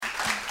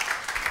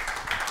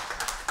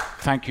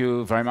Thank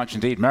you very much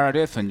indeed,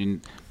 Meredith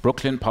and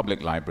Brooklyn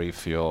Public Library,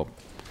 for your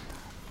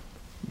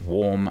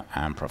warm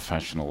and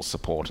professional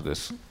support of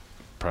this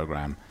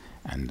program.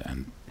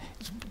 And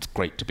it's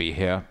great to be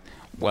here,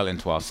 well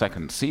into our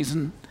second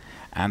season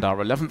and our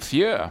 11th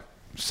year.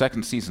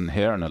 Second season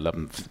here and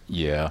 11th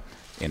year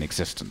in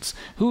existence.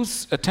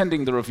 Who's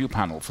attending the review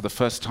panel for the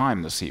first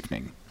time this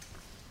evening?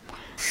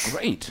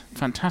 Great,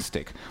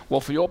 fantastic. Well,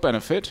 for your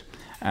benefit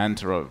and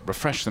to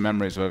refresh the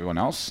memories of everyone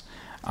else,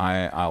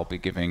 I'll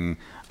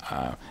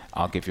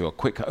give you a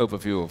quick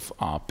overview of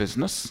our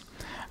business.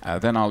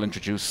 Then I'll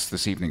introduce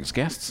this evening's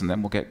guests, and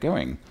then we'll get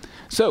going.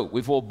 So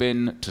we've all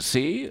been to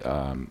see,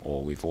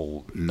 or we've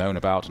all known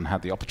about and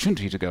had the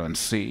opportunity to go and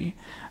see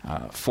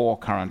 4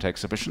 current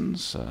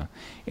exhibitions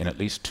in at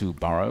least 2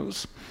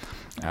 boroughs.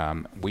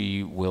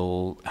 We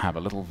will have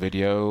a little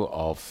video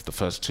of the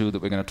first 2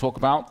 that we're going to talk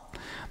about.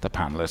 The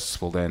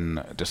panelists will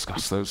then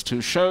discuss those 2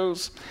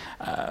 shows.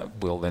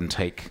 We'll then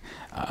take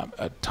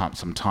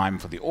some time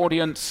for the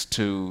audience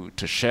to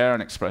share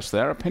and express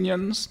their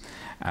opinions,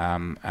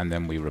 and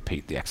then we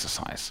repeat the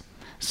exercise.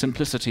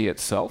 Simplicity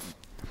itself,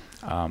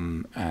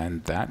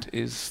 and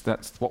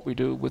that's what we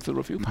do with the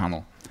review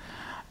panel.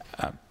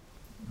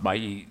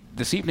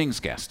 This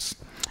evening's guests.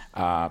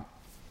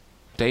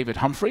 David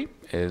Humphrey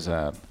is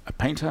a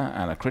painter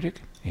and a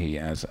critic. He,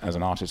 as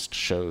an artist,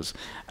 shows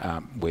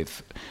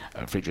with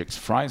Friedrichs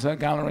Freiser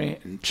Gallery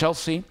in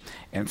Chelsea.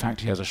 In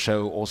fact, he has a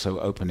show also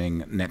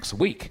opening next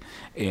week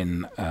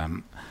in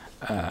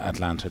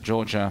Atlanta,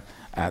 Georgia,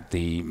 at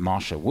the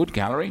Marsha Wood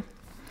Gallery.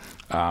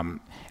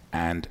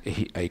 And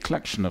a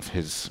collection of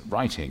his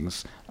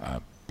writings,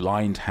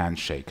 Blind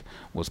Handshake,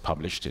 was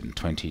published in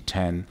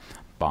 2010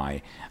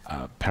 by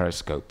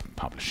Periscope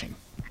Publishing.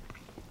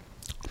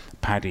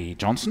 Paddy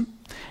Johnson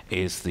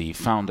is the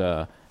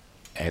founder,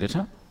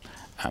 editor,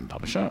 and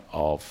publisher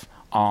of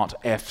Art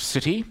F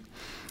City,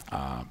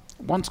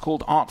 once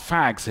called Art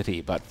Fag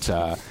City, but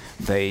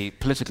they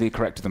politically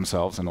corrected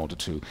themselves in order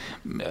to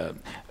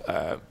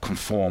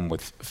conform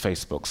with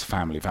Facebook's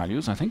family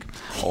values, I think,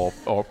 or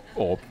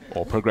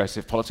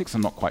progressive politics.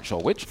 I'm not quite sure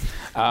which.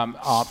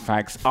 Art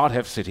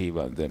F City,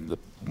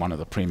 one of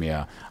the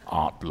premier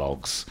art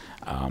blogs,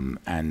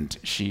 and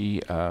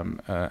she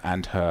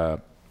and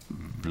her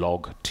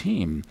blog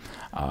team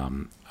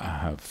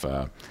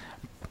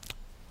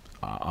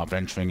are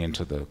venturing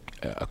into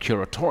a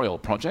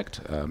curatorial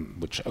project,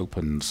 which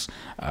opens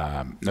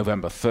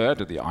November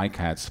 3rd at the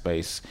ICAD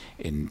space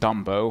in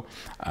Dumbo,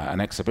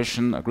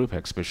 a group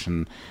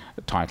exhibition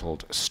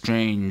titled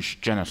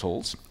Strange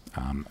Genitals,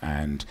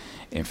 and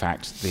in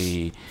fact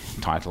the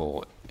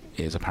title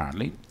is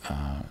apparently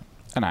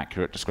an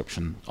accurate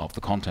description of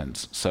the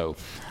contents. So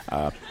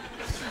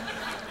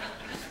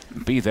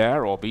be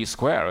there or be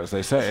square, as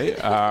they say,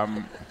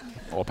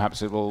 or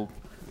perhaps it will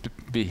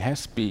be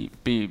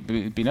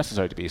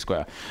necessary to be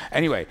square.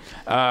 Anyway,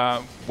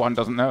 one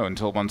doesn't know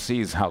until one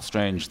sees how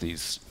strange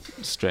these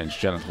strange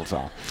genitals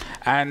are.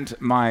 And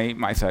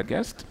my third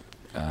guest,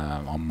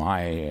 on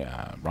my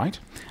right,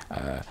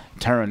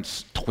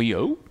 Terence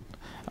Trouillot,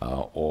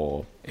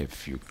 or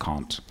if you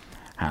can't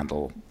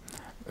handle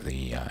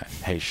the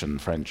Haitian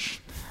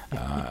French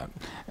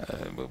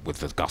with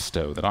the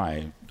gusto that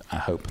I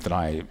hope that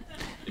I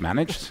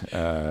managed,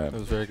 that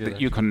was very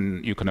good, you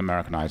can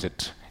Americanize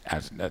it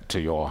to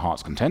your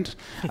heart's content.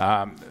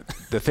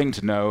 The thing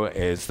to know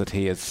is that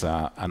he is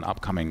an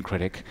upcoming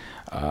critic.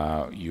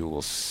 You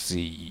will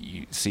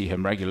see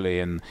him regularly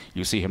in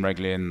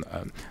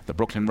the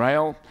Brooklyn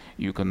Rail.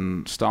 You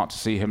can start to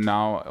see him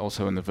now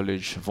also in the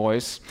Village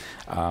Voice.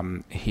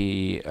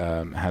 He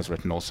has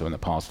written also in the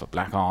past for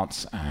Black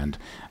Arts and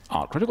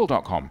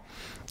artcritical.com.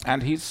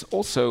 And he's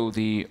also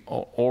the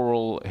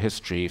Oral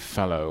History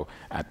Fellow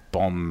at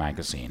Bomb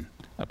Magazine,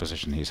 a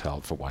position he's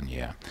held for 1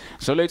 year.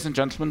 So, ladies and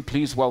gentlemen,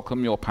 please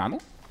welcome your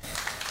panel.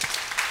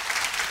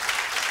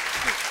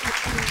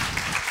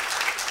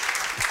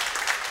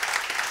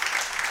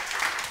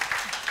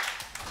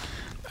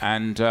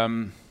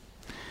 And,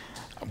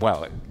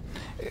 well,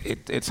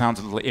 it sounds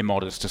a little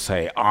immodest to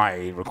say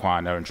I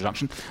require no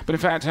introduction, but in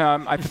fact,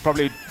 I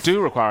probably do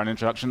require an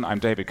introduction. I'm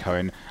David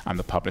Cohen. I'm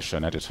the publisher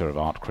and editor of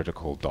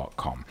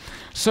artcritical.com.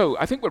 So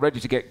I think we're ready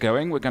to get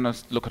going. We're going to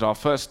look at our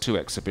first 2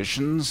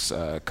 exhibitions,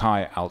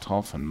 Kai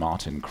Althoff and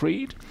Martin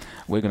Creed.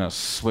 We're going to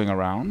swing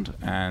around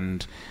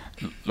and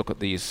look at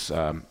these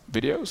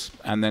videos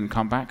and then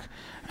come back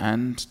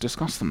and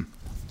discuss them.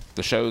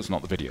 The shows,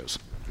 not the videos.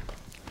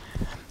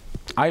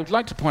 I'd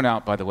like to point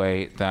out, by the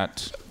way,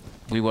 that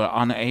we were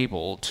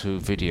unable to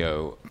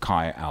video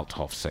Kai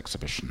Althoff's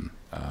exhibition,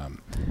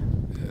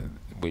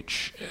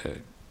 which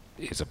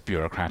is a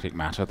bureaucratic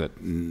matter that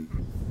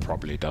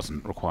probably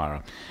doesn't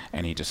require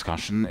any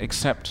discussion,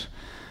 except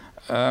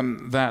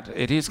that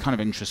it is kind of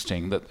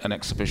interesting that an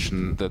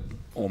exhibition that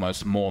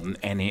almost more than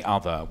any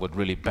other would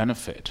really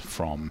benefit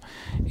from,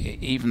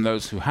 even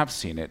those who have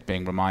seen it,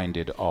 being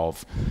reminded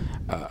of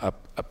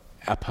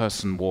a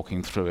person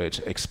walking through it,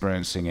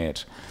 experiencing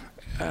it,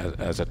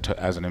 as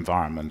an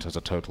environment, as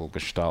a total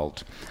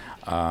gestalt,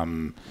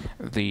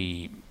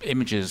 The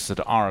images that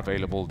are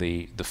available,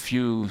 the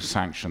few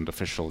sanctioned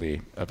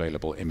officially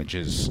available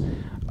images,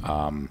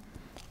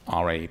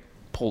 are a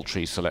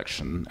paltry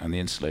selection, and the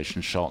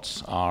installation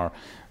shots are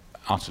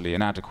utterly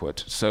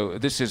inadequate. So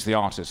this is the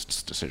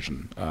artist's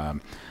decision.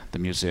 The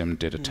museum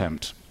did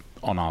attempt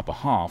on our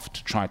behalf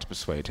to try to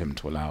persuade him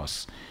to allow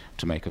us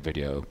to make a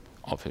video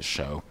of his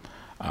show,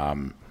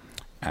 and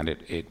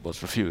it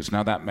was refused.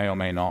 Now that may or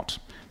may not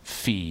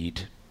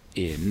feed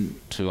in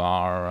to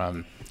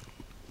our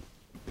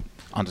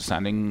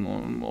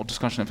understanding or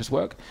discussion of his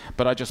work,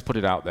 but I just put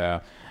it out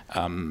there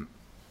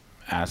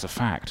as a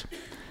fact.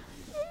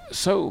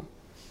 So,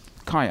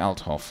 Kai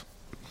Althoff,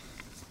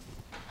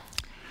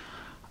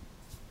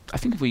 I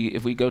think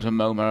if we go to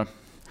MoMA,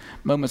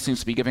 MoMA seems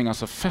to be giving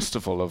us a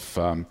festival of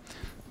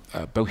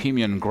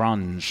bohemian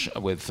grunge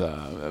with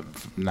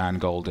Nan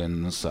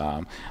Goldin's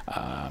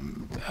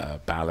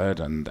ballad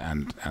and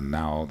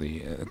now the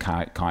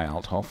Kai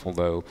Althoff,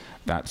 although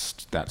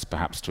that's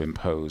perhaps to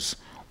impose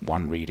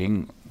one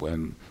reading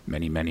when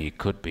many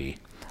could be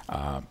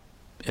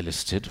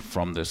elicited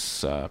from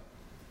this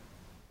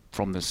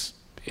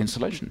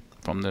installation,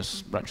 from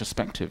this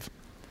retrospective.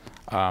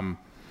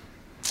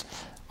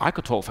 I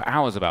could talk for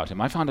hours about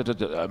him. I found it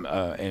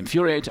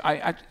infuriating.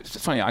 It's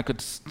funny,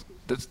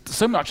 there's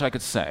so much I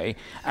could say,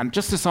 and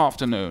just this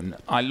afternoon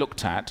I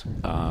looked at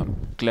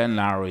Glenn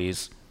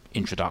Lowry's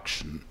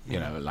introduction,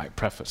 like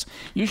preface.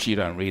 Usually you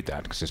don't read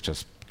that because it's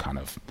just kind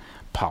of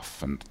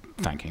puff and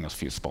thanking a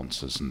few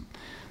sponsors and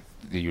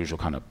the usual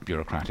kind of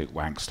bureaucratic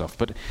wank stuff.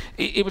 But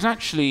it was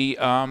actually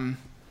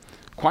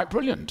quite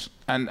brilliant.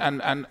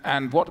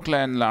 And what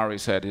Glenn Lowry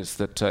said is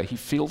that he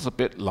feels a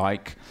bit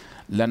like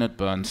Leonard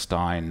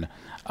Bernstein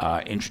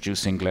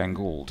introducing Glenn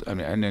Gould. I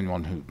mean, and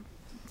anyone who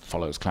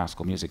follows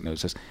classical music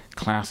knows this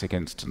classic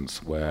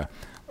instance where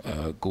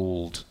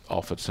Gould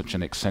offered such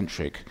an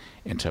eccentric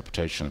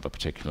interpretation of a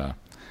particular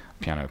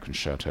piano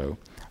concerto,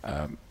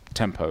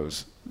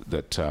 tempos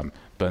that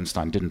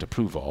Bernstein didn't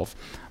approve of,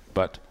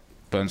 but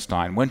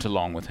Bernstein went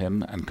along with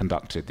him and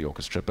conducted the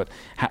orchestra, but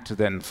had to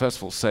then first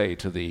of all say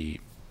to the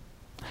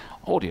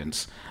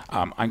audience,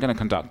 I'm going to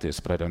conduct this,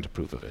 but I don't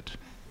approve of it.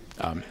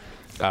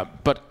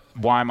 But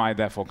why am I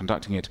therefore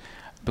conducting it?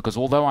 Because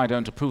although I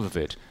don't approve of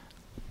it,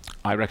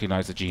 I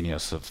recognize the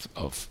genius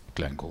of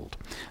Glenn Gould.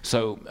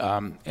 So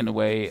in a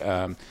way,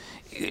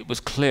 it was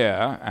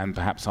clear, and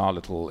perhaps our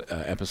little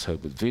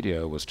episode with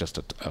video was just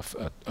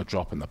a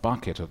drop in the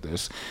bucket of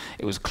this.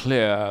 It was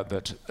clear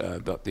that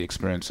the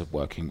experience of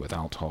working with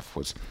Althoff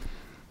was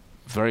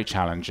very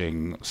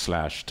challenging /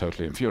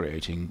 totally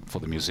infuriating for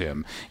the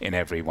museum in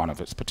every one of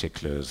its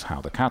particulars: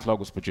 how the catalogue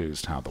was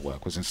produced, how the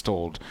work was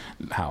installed,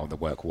 how the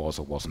work was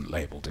or wasn't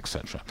labelled,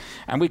 etc.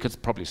 And we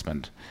could probably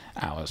spend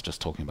hours just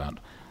talking about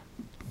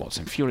what's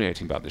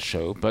infuriating about this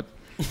show, but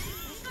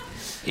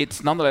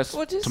it's nonetheless,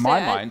 to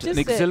my mind, an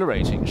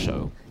exhilarating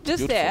show.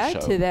 Just to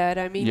add to that,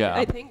 I mean,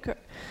 I think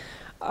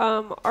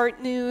Art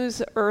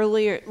News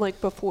earlier, like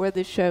before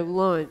the show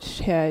launched,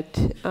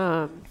 had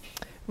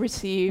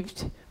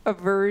received a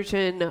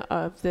version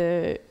of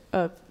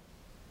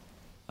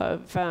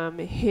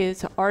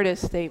his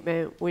artist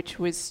statement, which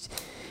was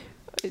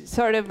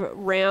sort of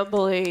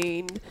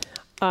rambling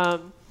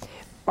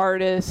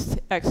artist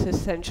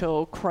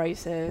existential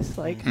crisis,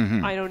 like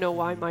I don't know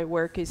why my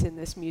work is in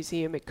this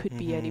museum, it could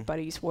be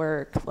anybody's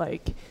work,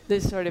 like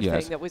this sort of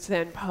thing, that was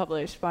then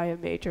published by a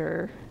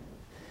major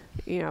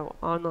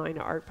online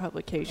art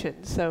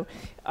publication. So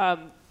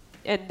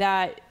and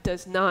that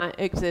does not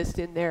exist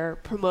in their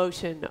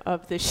promotion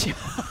of the show.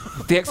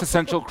 The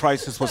existential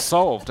crisis was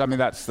solved. I mean,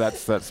 that's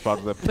part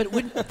of the. But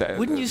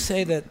wouldn't you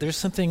say that there's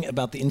something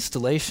about the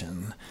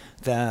installation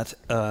that,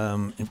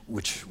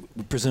 which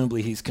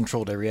presumably he's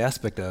controlled every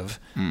aspect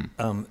of,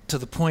 to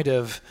the point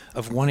of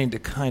wanting to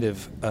kind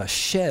of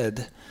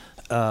shed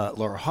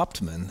Laura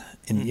Hauptmann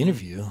in the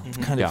interview,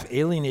 kind of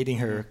alienating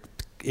her,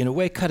 in a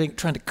way,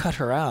 trying to cut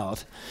her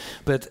out,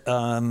 but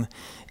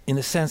in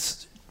a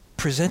sense,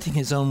 presenting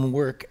his own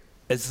work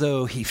as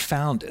though he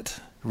found it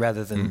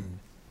rather than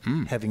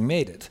having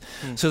made it.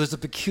 So there's a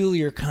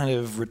peculiar kind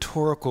of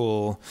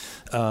rhetorical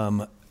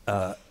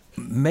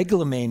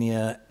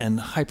megalomania and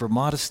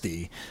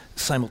hypermodesty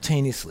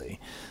simultaneously,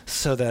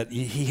 so that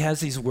he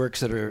has these works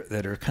that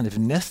are kind of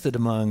nested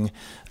among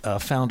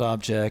found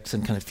objects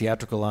and kind of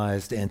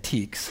theatricalized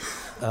antiques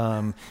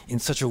in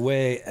such a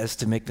way as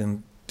to make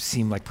them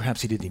seem like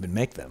perhaps he didn't even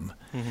make them.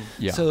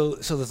 So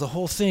that the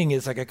whole thing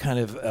is like a kind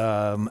of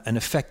an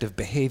effective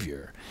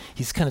behavior.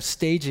 He's kind of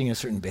staging a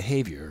certain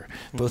behavior,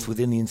 both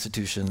within the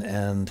institution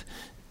and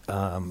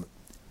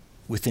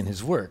within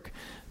his work.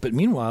 But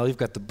meanwhile, you've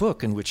got the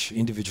book in which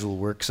individual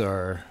works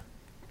are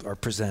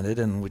presented,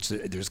 and which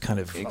there's kind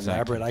of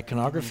elaborate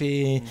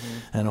iconography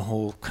and a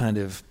whole kind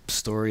of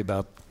story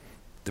about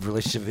the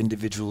relationship of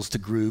individuals to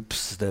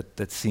groups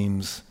that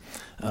seems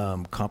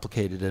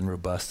complicated and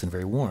robust and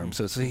very warm.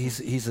 So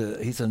he's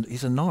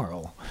a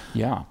gnarl.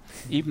 Yeah,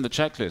 even the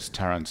checklist,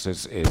 Terence,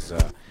 is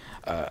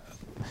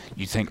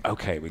you think,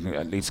 okay, we can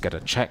at least get a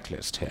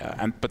checklist here.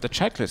 But the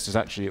checklist is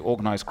actually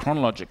organized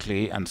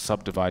chronologically and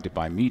subdivided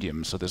by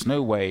medium, so there's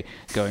no way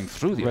going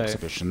through the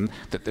exhibition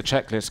that the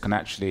checklist can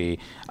actually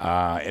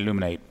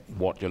illuminate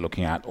what you're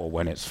looking at or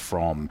when it's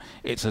from.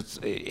 It's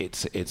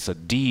a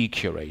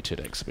de-curated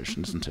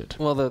exhibition, isn't it?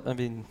 Well,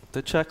 the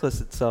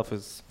checklist itself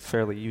is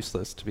fairly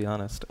useless, to be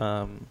honest.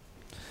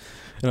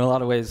 In a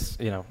lot of ways,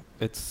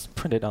 it's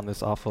printed on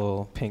this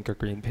awful pink or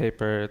green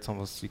paper. It's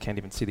almost, you can't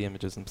even see the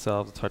images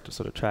themselves. It's hard to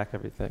sort of track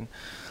everything.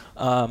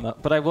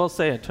 But I will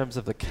say, in terms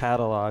of the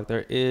catalog,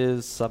 there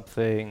is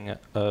something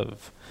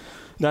of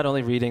not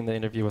only reading the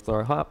interview with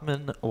Laura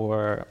Hoffman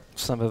or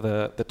some of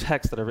the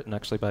texts that are written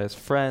actually by his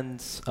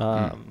friends.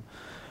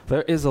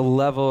 There is a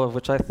level of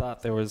which I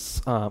thought there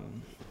was,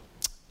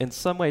 in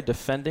some way,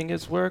 defending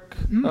his work.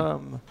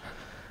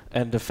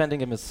 And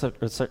defending him as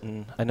a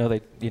certain, I know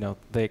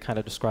they kind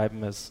of describe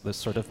him as this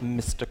sort of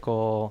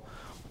mystical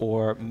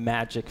or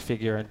magic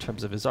figure in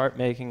terms of his art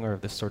making, or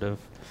this sort of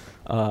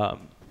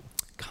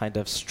kind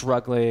of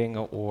struggling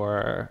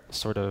or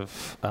sort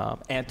of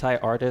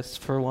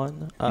anti-artist for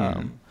one,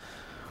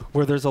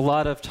 where there's a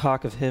lot of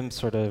talk of him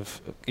sort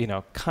of,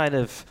 kind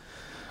of,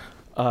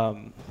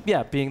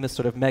 being this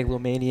sort of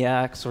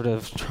megalomaniac, sort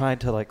of trying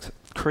to like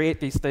create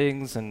these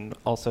things and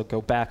also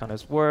go back on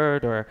his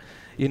word, or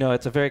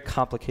it's a very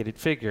complicated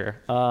figure.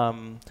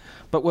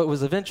 But what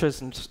was of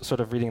interest in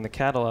sort of reading the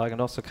catalog and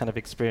also kind of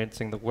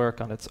experiencing the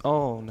work on its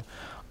own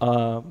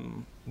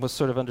was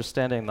sort of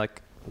understanding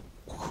like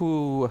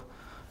who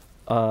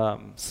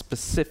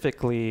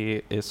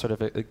specifically is sort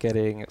of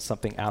getting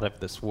something out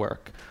of this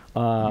work.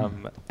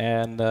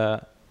 And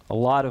a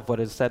lot of what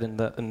is said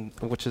in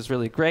which is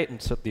really great in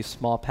these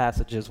small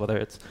passages, whether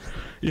it's,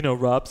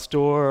 Rob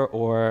Storr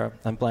or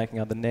I'm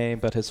blanking on the name,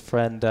 but his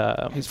friend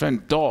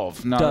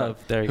Dov.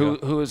 Dov, there you go.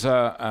 Who is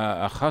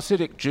a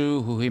Hasidic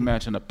Jew who he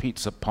met in a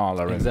pizza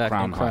parlor in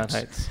Crown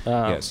Heights.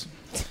 Yes.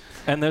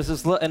 And there's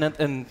this,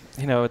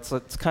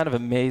 it's kind of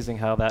amazing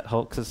how that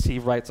whole, because he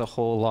writes a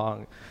whole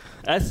long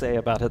essay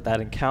about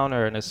that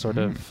encounter and is sort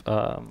of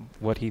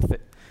what he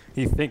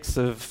thinks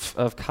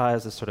of Kai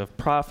as a sort of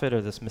prophet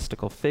or this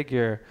mystical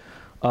figure,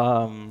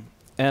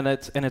 and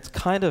it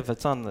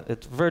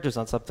verges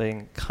on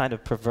something kind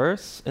of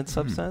perverse in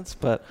some sense,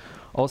 but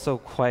also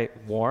quite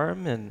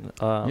warm and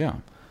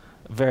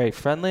very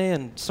friendly,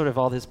 and sort of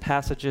all his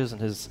passages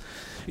and his,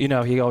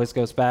 he always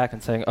goes back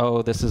and saying,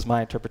 oh, this is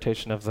my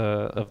interpretation of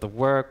the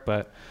work,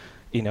 but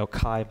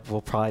Kai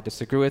will probably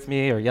disagree with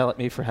me or yell at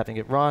me for having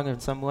it wrong in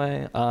some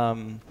way,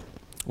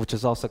 which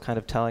is also kind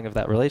of telling of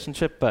that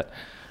relationship, but.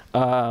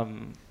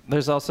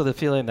 There's also the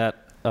feeling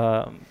that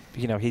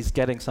he's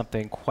getting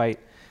something quite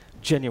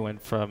genuine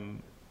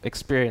from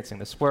experiencing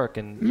this work,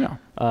 and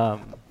I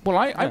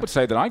would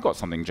say that I got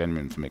something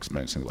genuine from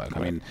experiencing the work. I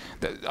mean,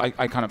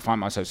 I kind of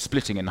find myself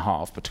splitting in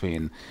half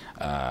between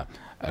a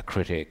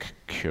critic,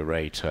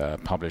 curator,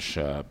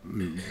 publisher,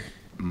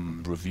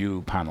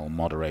 review panel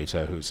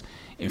moderator who's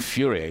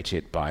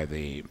infuriated by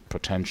the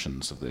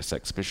pretensions of this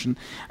exhibition,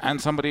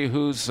 and somebody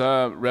who's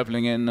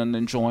reveling in and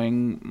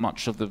enjoying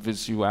much of the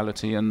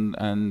visuality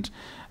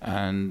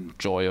and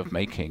joy of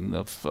making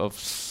of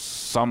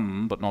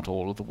some but not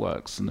all of the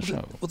works in the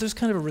show. Well, there's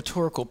kind of a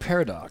rhetorical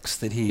paradox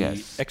that he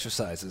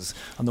exercises.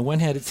 On the one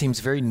hand, it seems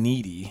very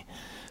needy,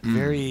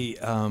 very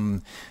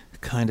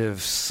kind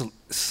of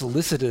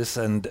solicitous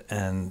and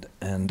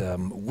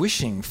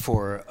wishing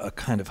for a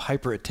kind of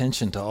hyper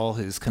attention to all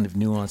his kind of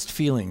nuanced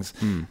feelings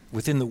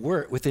within the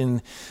work,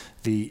 within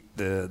the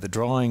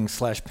drawing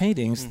 /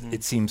 paintings.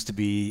 It seems to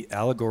be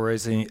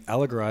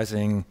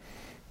allegorizing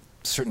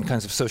certain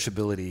kinds of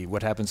sociability,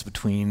 what happens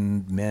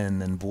between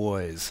men and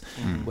boys,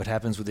 what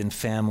happens within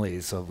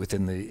families,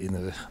 within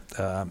the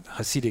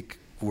Hasidic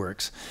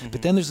works.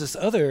 But then there's this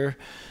other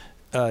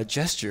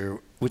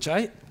gesture, which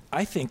I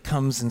think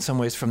comes in some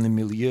ways from the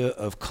milieu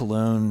of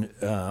Cologne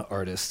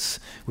artists,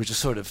 which is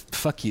sort of,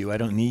 fuck you, I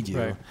don't need you.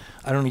 Right.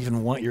 I don't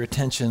even want your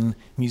attention,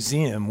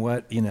 museum,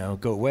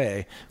 go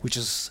away, which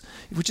is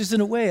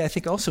in a way, I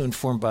think, also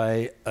informed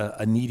by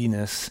a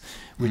neediness,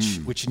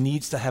 which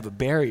needs to have a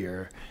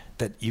barrier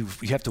that you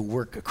have to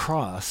work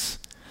across.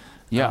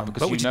 Yeah,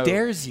 because but which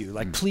dares you,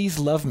 like, please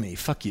love me,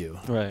 fuck you.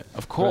 Right,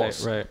 of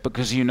course. Right.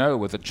 Because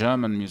with a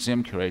German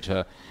museum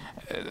curator,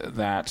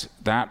 that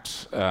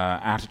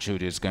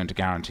attitude is going to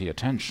guarantee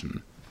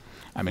attention.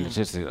 I mean, it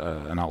is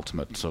an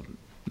ultimate sort of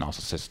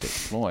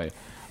narcissistic ploy.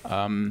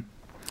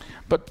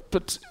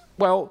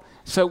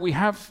 So we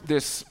have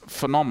this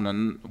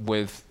phenomenon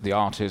with the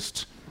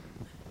artist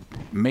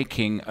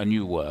making a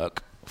new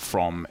work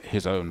from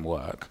his own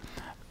work.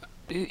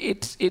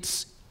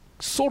 It's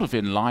sort of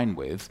in line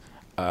with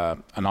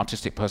an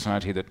artistic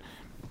personality that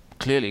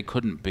clearly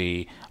couldn't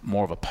be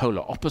more of a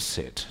polar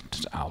opposite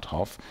to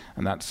Althoff,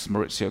 and that's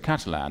Maurizio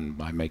Cattelan,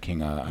 by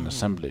making an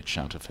assemblage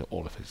out of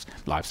all of his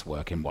life's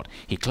work in what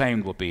he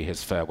claimed would be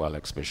his farewell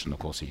exhibition. Of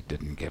course, he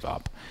didn't give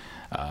up.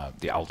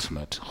 The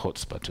ultimate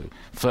chutzpah to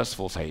first of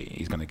all say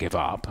he's going to give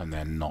up and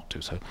then not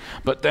do so.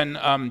 But then,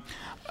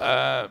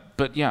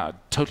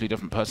 totally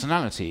different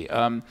personality.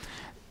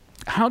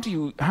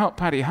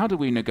 Paddy, how do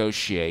we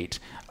negotiate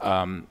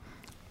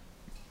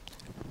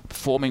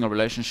forming a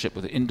relationship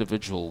with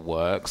individual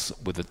works,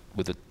 with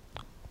the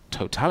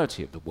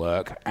totality of the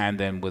work, and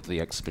then with the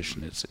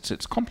exhibition?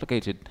 It's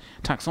complicated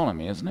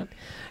taxonomy, isn't it?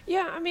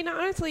 Yeah, I mean,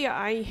 honestly,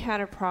 I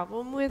had a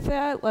problem with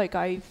that. Like,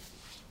 I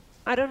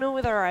don't know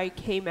whether I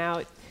came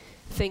out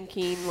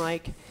thinking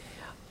like,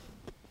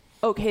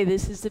 okay,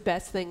 this is the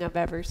best thing I've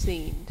ever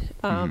seen,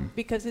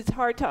 because it's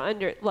hard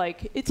to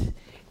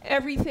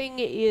everything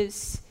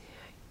is,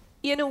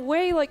 in a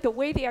way, like the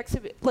way the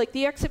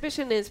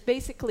exhibition is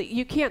basically,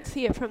 you can't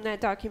see it from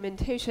that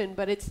documentation,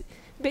 but it's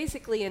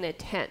basically in a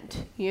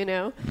tent, you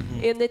know?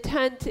 And the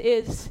tent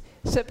is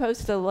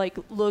supposed to like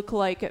look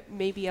like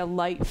maybe a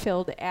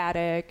light-filled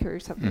attic or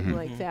something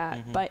like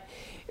that. But,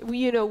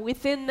 you know,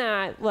 within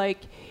that,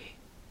 like,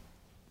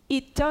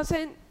 it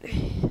doesn't,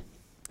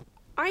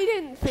 I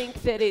didn't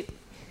think that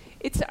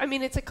it's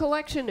a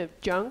collection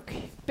of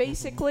junk,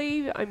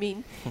 basically. I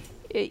mean,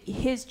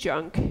 his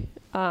junk.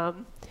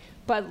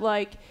 But,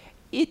 like,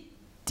 it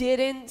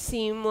didn't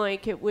seem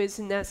like it was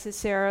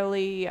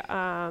necessarily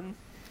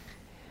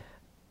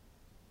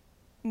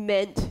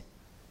meant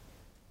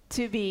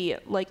to be,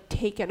 like,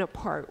 taken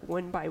apart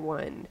one by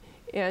one.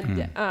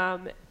 And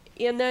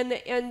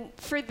and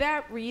for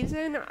that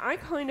reason, I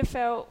kind of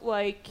felt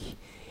like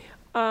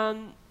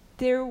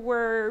there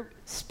were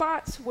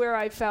spots where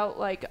I felt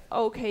like,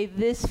 okay,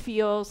 this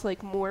feels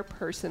like more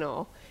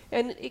personal.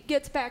 And it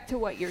gets back to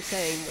what you're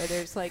saying, where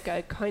there's like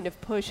a kind of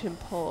push and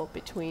pull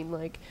between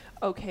like,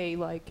 okay,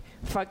 like,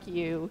 fuck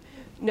you,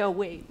 no,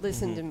 wait,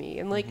 listen to me.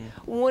 And like,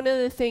 one of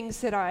the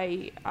things that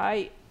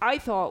I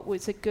thought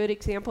was a good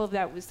example of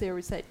that was there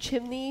was that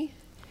chimney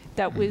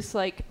that was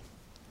like,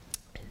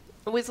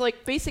 it was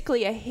like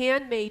basically a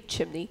handmade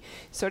chimney,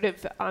 sort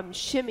of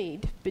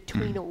shimmied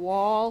between a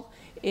wall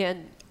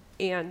and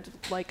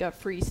like a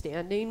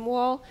freestanding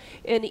wall.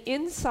 And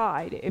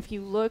inside, if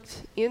you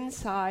looked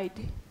inside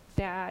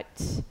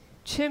that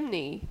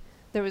chimney,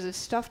 there was a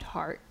stuffed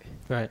heart.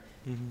 Right.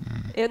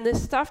 And the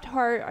stuffed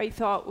heart, I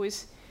thought,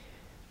 was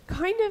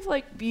kind of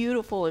like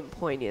beautiful and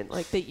poignant,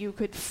 like that you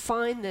could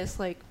find this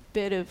like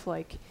bit of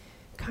like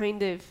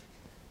kind of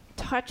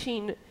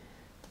touching,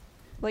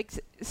 like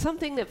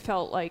something that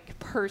felt like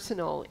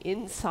personal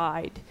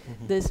inside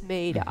this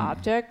made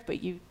object,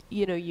 but you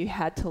know, you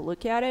had to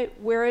look at it.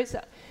 Whereas,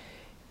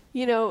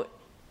 you know,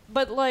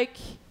 but like,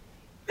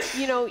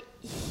 you know,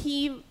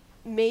 he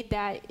made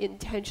that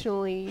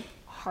intentionally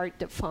hard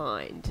to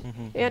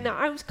find. And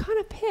I was kind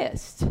of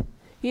pissed,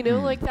 you know,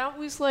 like that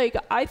was like,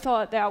 I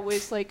thought that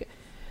was like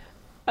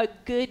a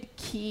good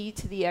key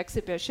to the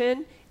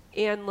exhibition,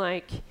 and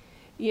like,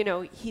 you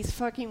know, he's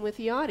fucking with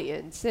the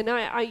audience. And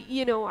I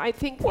you know, I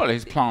think... Well,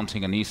 he's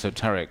planting an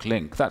esoteric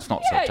link. That's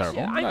not so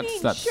terrible.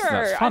 That's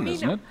fun,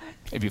 isn't it?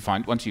 If you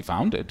once you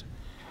found it.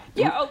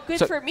 Yeah, oh,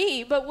 good for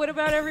me, but what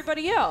about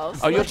everybody else?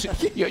 Oh,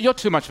 you're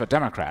too much of a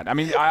Democrat. I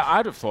mean,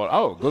 I'd have thought,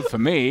 oh, good for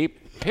me,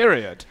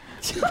 period.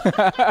 Good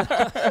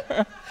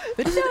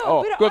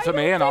for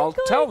me, and I'll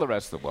tell the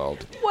rest of the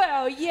world.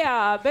 Well,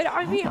 yeah, but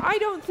I mean, I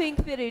don't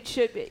think that it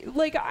should be.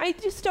 Like, I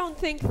just don't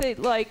think that,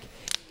 like,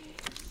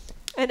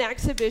 an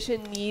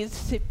exhibition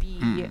needs to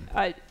be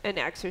an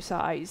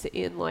exercise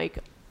in, like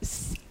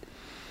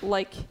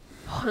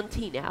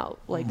hunting out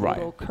like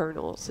little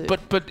kernels.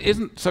 But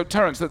isn't so,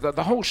 Terence?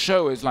 The whole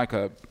show is like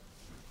a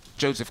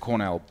Joseph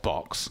Cornell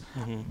box,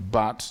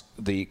 but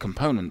the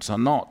components are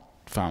not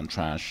found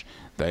trash.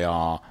 They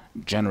are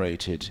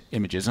generated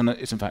images, and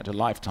it's in fact a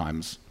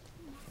lifetime's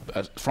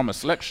from a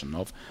selection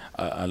of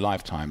a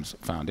lifetime's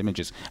found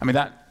images. I mean,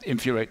 that the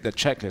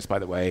checklist, by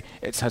the way,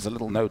 it has a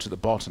little note at the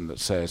bottom that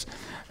says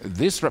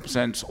this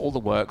represents all the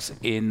works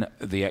in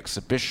the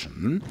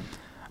exhibition,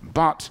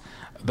 but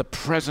the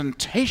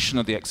presentation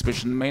of the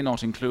exhibition may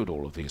not include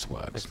all of these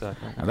works.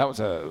 Exactly. And that was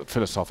a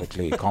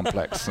philosophically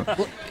complex,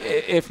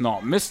 if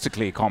not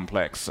mystically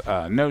complex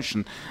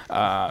notion.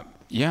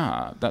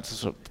 Yeah, that's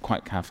sort of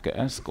quite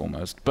Kafkaesque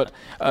almost. But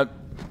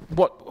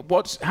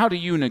how do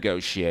you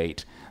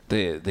negotiate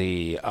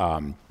the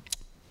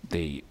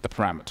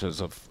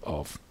parameters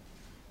of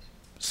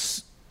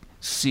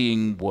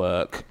seeing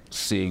work,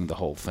 seeing the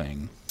whole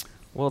thing?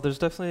 Well, there's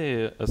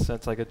definitely a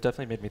sense, like, it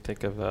definitely made me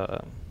think of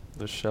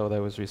the show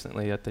that was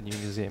recently at the New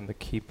Museum, The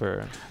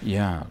Keeper.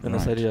 Yeah, and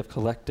this idea of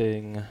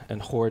collecting and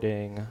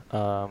hoarding,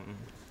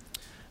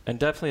 and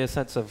definitely a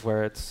sense of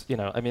where it's, you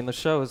know, I mean, the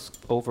show is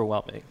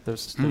overwhelming.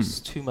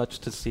 There's too much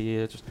to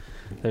see.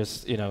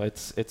 There's, you know,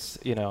 it's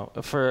you know,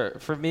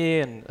 for me,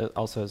 and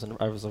also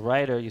as a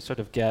writer, you sort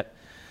of get,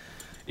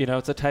 you know,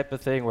 it's a type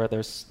of thing where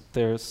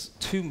there's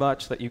too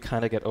much that you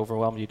kind of get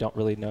overwhelmed. You don't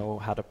really know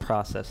how to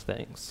process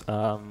things,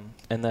 and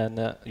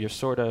then you're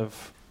sort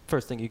of,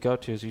 first thing you go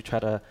to is you try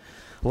to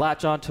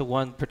latch on to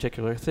one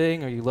particular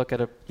thing, or you look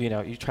at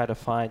you try to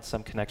find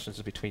some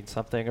connections between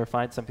something, or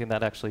find something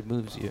that actually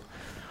moves you.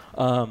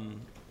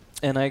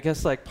 And I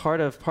guess like part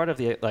of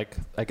the, like,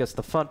 I guess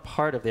the fun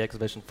part of the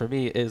exhibition for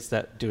me is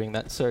that doing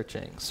that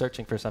searching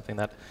for something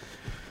that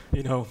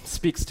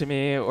speaks to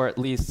me, or at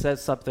least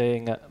says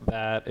something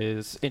that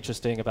is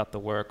interesting about the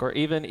work, or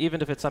even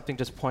if it's something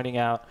just pointing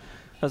out,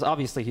 because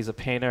obviously he's a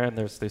painter, and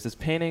there's his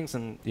paintings,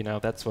 and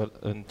that's what,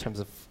 in terms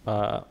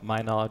of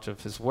my knowledge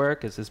of his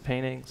work, is his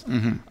paintings,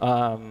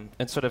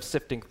 and sort of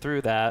sifting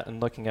through that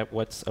and looking at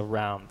what's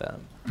around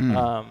them.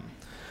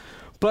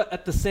 But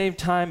at the same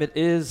time, it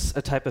is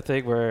a type of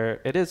thing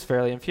where it is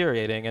fairly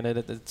infuriating, and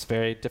it's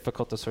very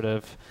difficult to sort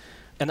of.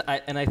 And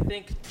I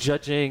think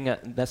judging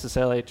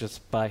necessarily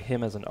just by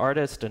him as an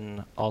artist,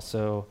 and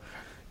also,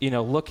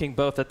 looking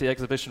both at the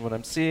exhibition, what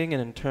I'm seeing,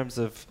 and in terms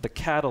of the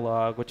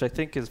catalog, which I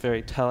think is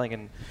very telling,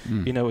 and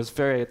is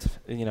very,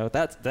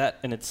 that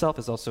in itself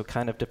is also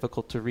kind of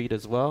difficult to read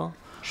as well.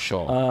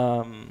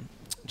 Sure.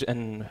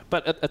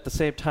 But at the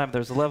same time,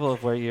 there's a level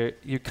of where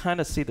you kind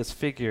of see this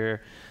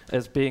figure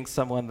as being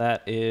someone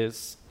that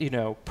is,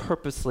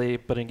 purposely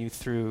putting you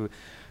through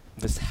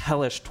this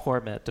hellish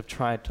torment of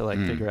trying to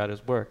figure out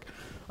his work.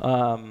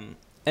 And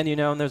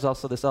there's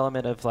also this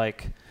element of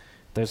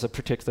there's a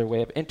particular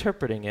way of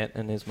interpreting it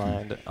in his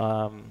mind.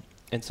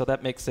 And so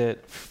that makes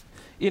it,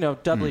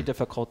 doubly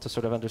difficult to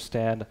sort of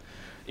understand,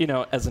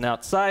 as an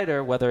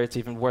outsider, whether it's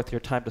even worth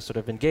your time to sort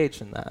of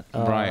engage in that.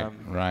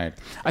 Right.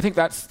 I think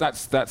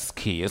that's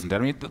key, isn't it? I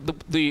mean,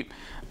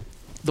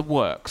 the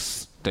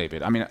works,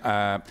 David. I mean,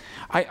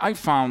 I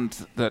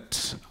found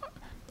that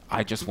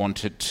I just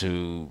wanted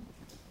to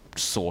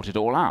sort it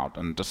all out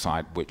and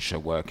decide which are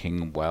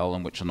working well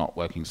and which are not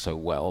working so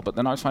well. But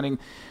then I was finding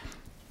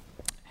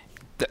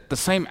that the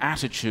same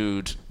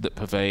attitude that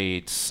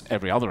pervades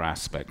every other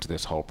aspect of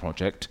this whole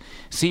project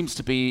seems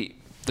to be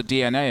the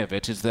DNA of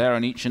it is there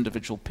in each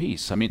individual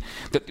piece. I mean,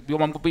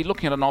 one would be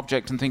looking at an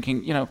object and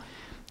thinking,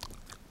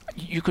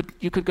 you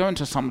could go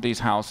into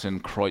somebody's house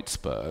in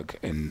Kreuzberg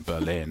in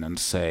Berlin and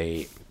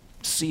say,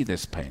 see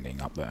this painting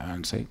up there,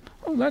 and say,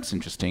 oh, that's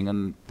interesting,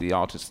 and the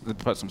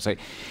person would say,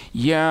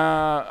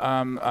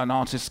 yeah, an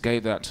artist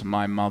gave that to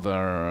my mother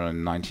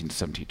in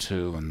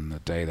 1972, and the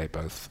day they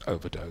both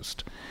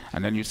overdosed.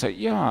 And then you say,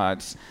 yeah,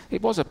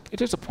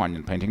 it is a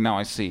poignant painting. Now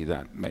I see,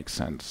 that makes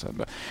sense.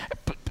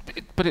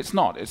 But it's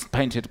not. It's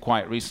painted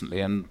quite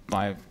recently and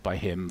by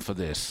him for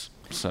this.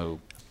 So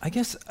I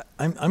guess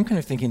I'm kind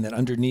of thinking that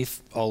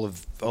underneath all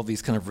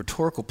these kind of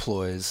rhetorical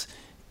ploys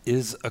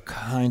is a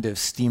kind of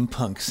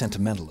steampunk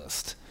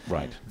sentimentalist.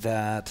 Right.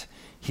 That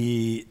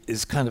he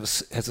is kind of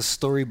has a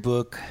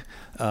storybook,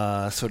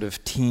 sort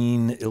of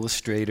teen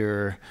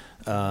illustrator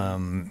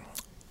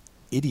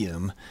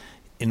idiom,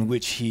 in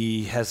which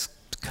he has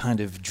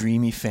kind of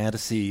dreamy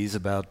fantasies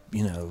about,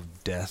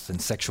 death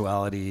and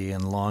sexuality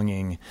and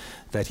longing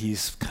that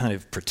he's kind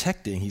of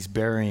protecting. He's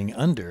burying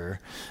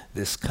under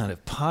this kind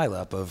of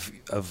pileup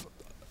of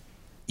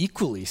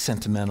equally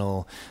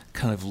sentimental,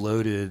 kind of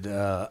loaded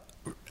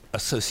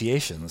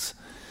associations.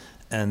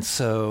 And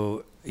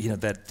so,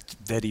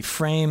 that he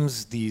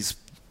frames these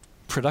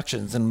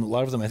productions, and a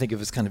lot of them I think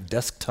of as kind of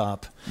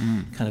desktop,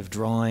 kind of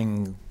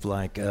drawing,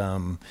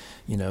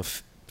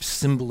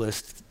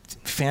 symbolist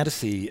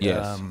fantasy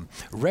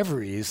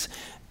reveries.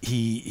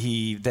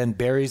 He then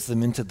buries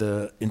them into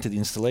the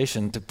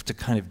installation to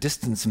kind of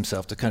distance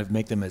himself, to kind of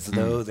make them as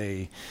though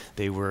they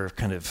were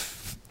kind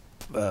of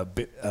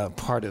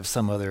part of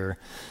some other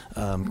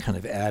kind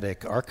of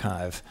attic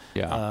archive.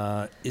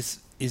 Is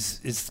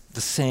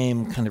the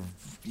same kind of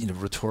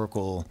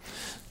rhetorical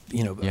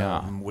what do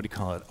you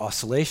call it,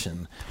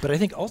 oscillation. But I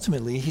think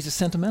ultimately he's a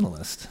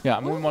sentimentalist. Yeah, I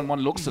mean, when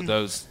one looks at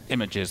those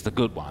images, the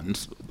good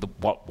ones,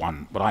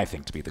 what I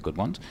think to be the good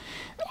ones,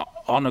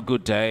 on a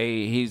good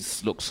day, he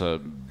looks a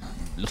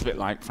little bit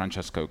like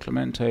Francesco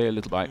Clemente, a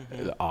little like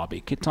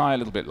R.B.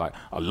 Kitaj,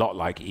 a lot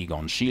like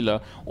Egon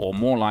Schiele, or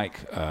more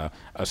like a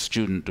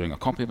student doing a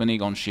copy of an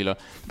Egon Schiele.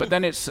 But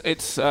then it's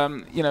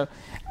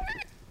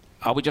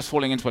are we just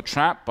falling into a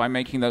trap by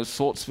making those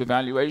sorts of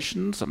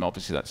evaluations? I mean,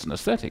 obviously that's an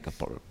aesthetic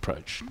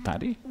approach.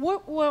 Paddy?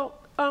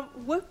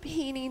 What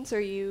paintings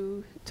are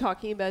you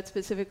talking about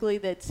specifically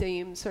that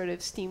seem sort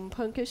of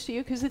steampunkish to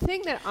you? Because the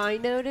thing that I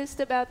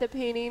noticed about the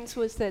paintings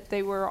was that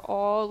they were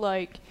all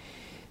they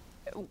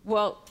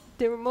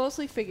were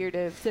mostly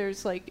figurative.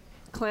 There's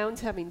clowns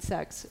having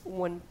sex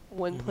one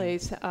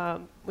place,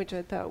 which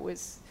I thought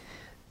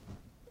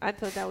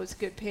that was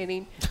good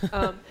painting.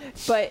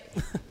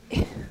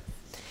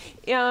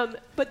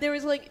 But there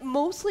was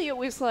mostly it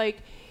was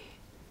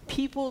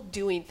people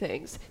doing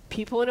things,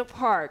 people in a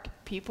park,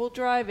 people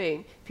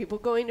driving, people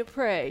going to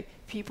pray,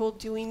 people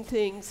doing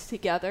things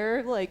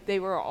together. They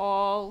were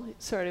all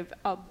sort of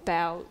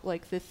about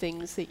the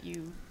things that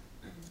you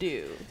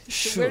do.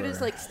 Sure. So where does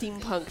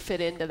steampunk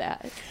fit into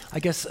that? I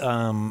guess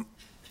I'm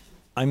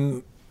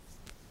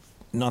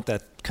not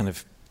that kind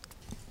of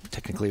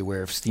technically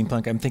aware of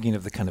steampunk. I'm thinking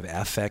of the kind of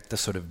affect, the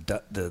sort of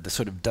the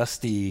sort of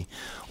dusty,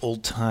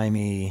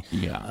 old-timey,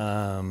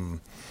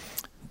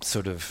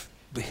 sort of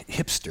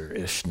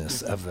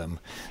hipster-ishness of them.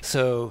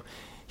 So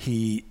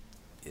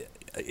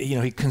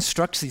he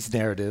constructs these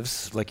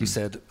narratives, like you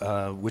said,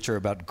 which are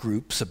about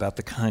groups, about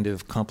the kind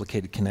of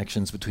complicated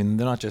connections between them.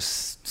 They're not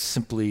just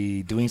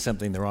simply doing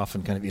something; they're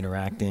often kind of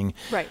interacting.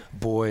 Right.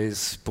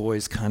 Boys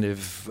kind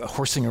of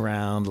horsing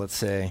around, let's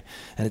say,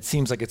 and it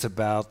seems like it's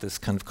about this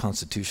kind of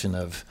constitution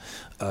of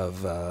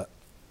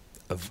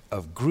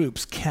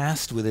groups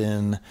cast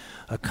within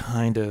a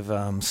kind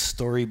of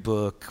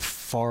storybook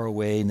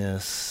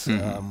farawayness,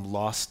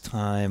 lost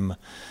time,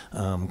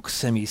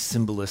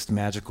 semi-symbolist,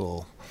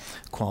 magical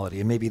quality,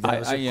 and maybe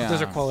those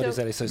are qualities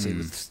that I associate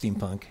with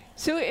steampunk.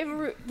 So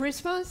in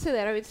response to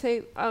that, I would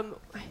say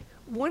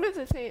one of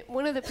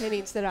the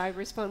paintings that I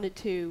responded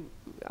to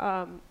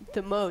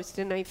the most,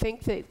 and I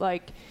think that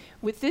like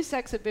with this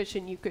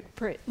exhibition, you could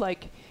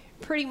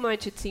pretty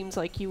much it seems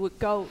like you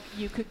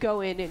could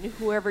go in, and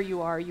whoever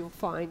you are, you'll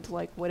find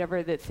like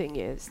whatever the thing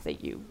is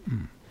that you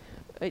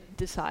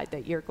decide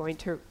that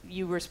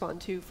you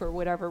respond to for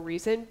whatever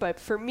reason. But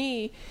for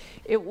me,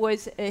 it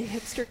was a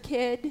hipster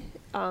kid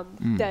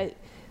that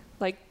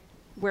like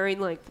wearing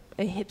like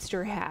a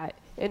hipster hat,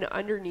 and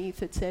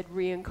underneath it said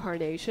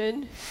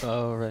reincarnation.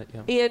 Oh, right,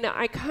 yeah. And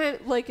I kind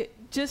of like,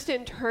 just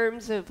in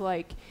terms of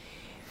like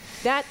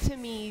that to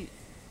me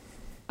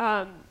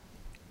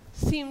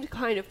seemed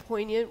kind of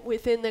poignant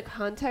within the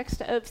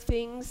context of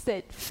things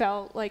that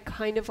felt like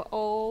kind of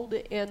old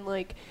and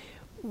like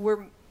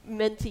were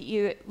meant to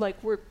either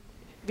like were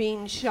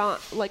being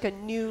shot like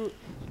they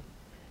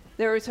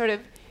were sort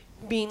of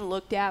being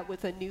looked at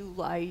with a new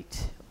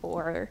light,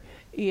 or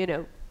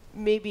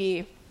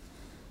maybe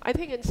I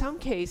think in some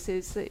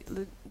cases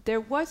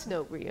there was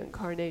no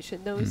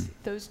reincarnation.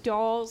 Those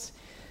dolls,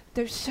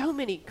 there's so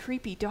many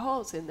creepy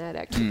dolls in that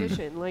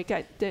exhibition. Like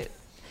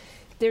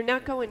they're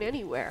not going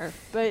anywhere.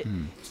 But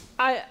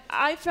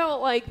I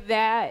felt like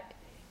that,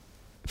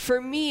 for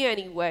me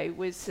anyway,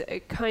 was a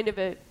kind of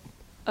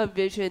a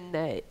vision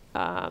that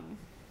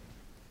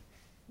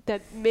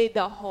that made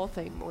the whole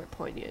thing more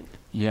poignant.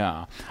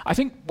 Yeah, I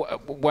think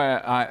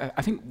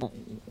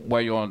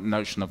where your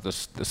notion of the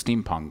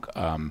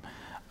steampunk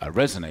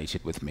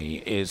resonated with me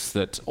is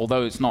that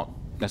although it's not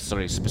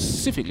necessarily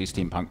specifically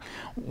steampunk,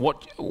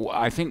 what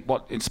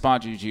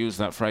inspired you to use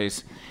that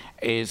phrase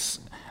is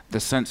the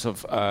sense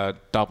of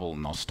double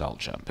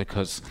nostalgia,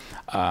 because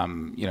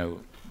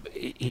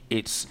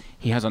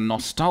he has a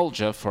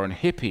nostalgia for an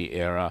hippie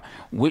era,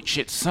 which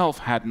itself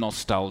had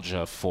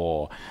nostalgia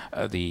for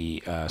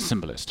the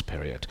symbolist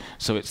period.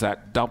 So it's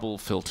that double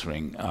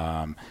filtering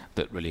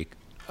that really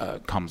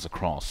comes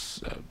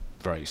across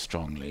very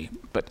strongly.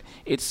 But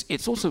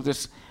it's also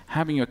this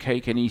having your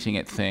cake and eating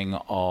it thing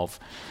of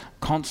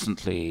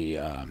constantly,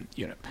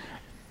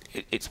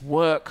 it's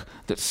work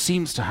that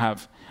seems to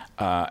have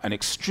an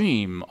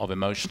extreme of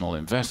emotional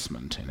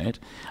investment in it,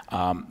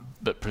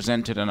 but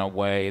presented in a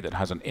way that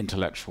has an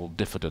intellectual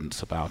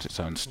diffidence about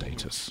its own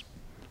status.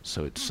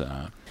 So it's.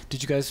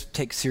 Did you guys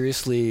take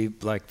seriously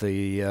like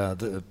the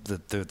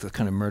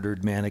kind of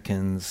murdered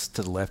mannequins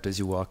to the left as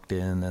you walked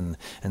in, and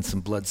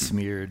some blood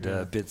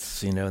smeared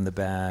bits, in the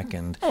back,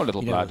 and a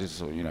little blood is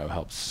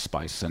helps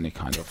spice any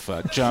kind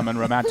of German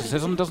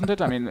romanticism, doesn't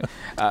it? I mean,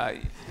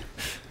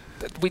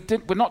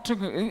 we're not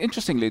talking.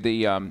 Interestingly,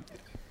 the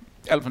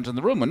elephant in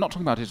the room. We're not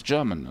talking about his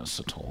Germanness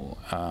at all.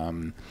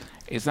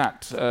 Is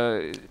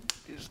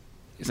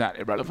that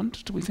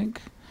irrelevant, do we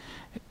think?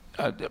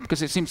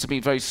 Because it seems to be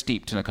very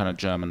steeped in a kind of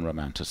German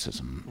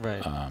romanticism.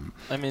 Right.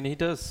 I mean, he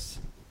does.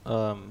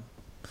 Well,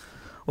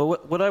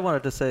 what I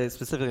wanted to say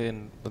specifically,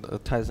 and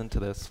ties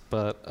into this,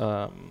 but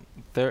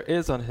there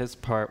is on his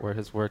part where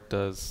his work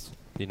does,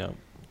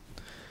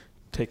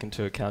 take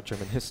into account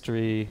German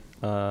history,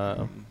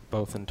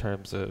 both in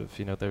terms of,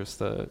 there's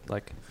the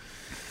like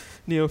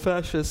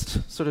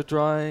neo-fascist sort of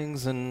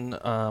drawings, and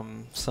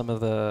some of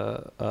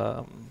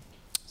the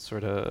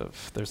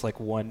there's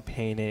like one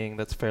painting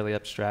that's fairly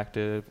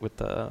abstracted with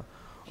the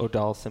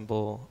Odal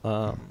symbol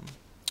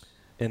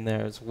in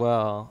there as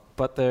well.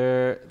 But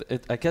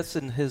I guess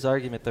in his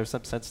argument, there's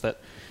some sense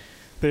that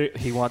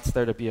he wants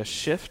there to be a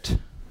shift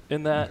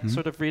in that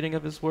sort of reading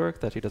of his work,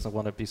 that he doesn't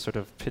want to be sort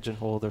of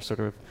pigeonholed or sort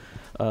of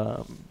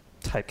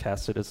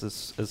typecasted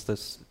as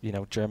this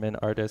German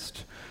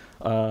artist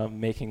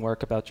making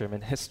work about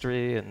German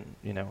history and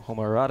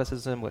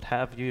homoeroticism, what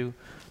have you.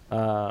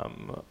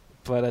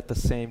 But at the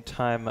same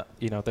time,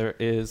 there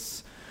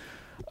is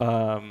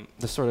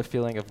the sort of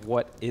feeling of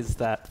what is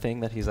that thing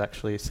that he's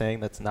actually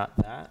saying that's not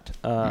that.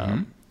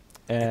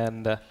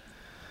 And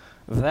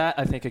that,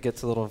 I think it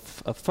gets a little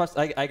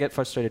I get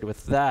frustrated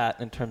with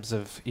that in terms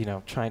of,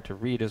 trying to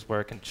read his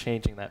work and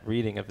changing that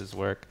reading of his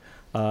work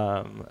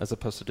as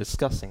opposed to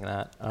discussing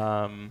that.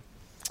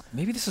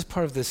 Maybe this is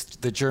part of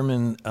the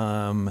German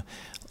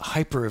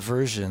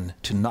hyper-aversion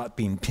to not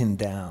being pinned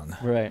down.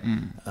 Right.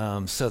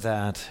 So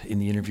that in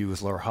the interview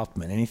with Laura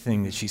Hoffman,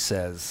 anything that she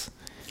says,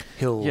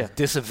 he'll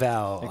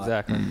disavow.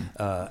 Exactly.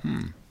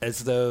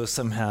 As though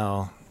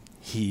somehow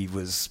he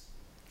was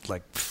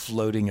like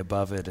floating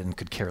above it and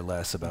could care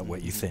less about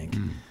what you think.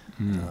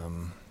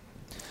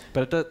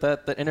 But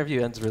that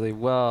interview ends really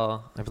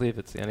well. I believe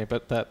it's the ending.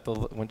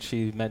 But when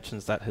she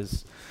mentions that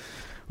his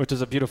which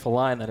is a beautiful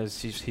line. That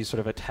is, he's sort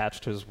of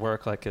attached to his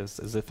work, like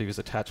as if he was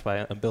attached by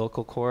an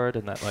umbilical cord,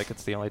 and that like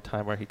it's the only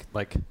time where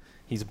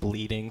he's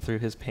bleeding through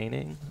his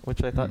painting,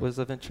 which I thought was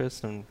of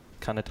interest and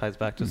kind of ties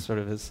back to sort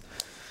of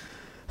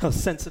how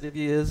sensitive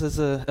he is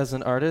as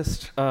an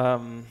artist.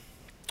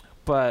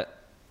 But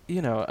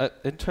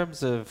in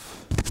terms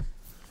of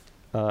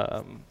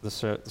the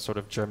sort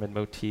of German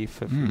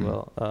motif, if you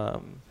will.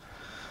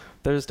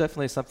 There's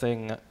definitely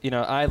something,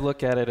 I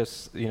look at it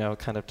as,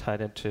 kind of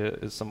tied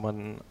into is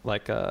someone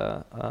like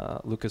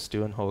Lucas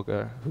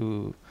Duenhoger,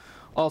 who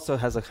also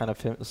has a kind of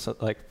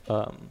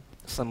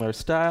similar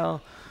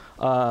style,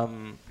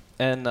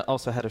 and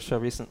also had a show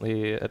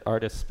recently at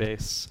Artist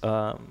Space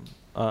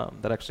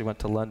that actually went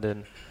to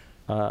London.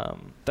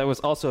 That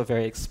was also a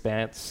very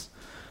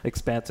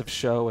expansive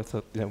show with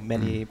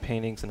many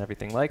paintings and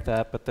everything like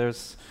that. But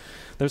there's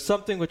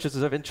something which is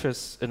of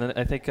interest, and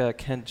I think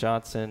Ken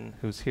Johnson,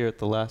 who's here at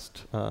the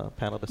last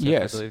panel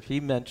discussion, I believe, he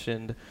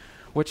mentioned,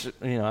 which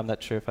I'm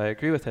not sure if I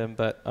agree with him,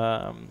 but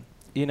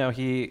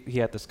he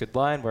had this good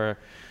line where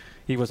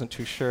he wasn't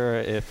too sure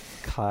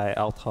if Kai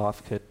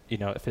Althoff could,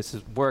 if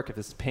his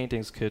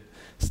paintings could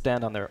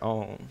stand on their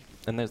own,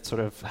 and then sort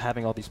of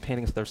having all these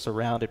paintings that are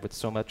surrounded with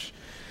so much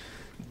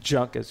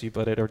junk, as you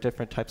put it, or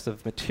different types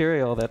of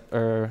material that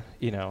are,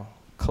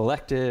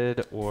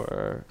 collected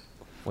or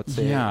let's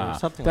say or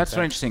something. That's like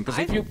very that. interesting, because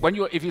if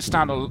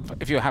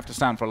you have to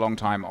stand for a long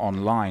time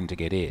online to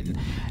get in,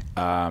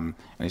 and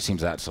it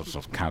seems that's a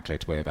sort of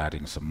calculated way of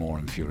adding some more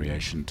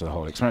infuriation to the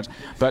whole experience.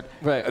 But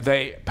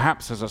they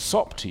perhaps as a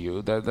sop to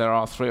you, there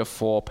are 3 or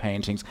 4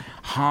 paintings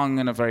hung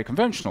in a very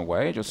conventional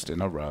way, just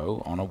in a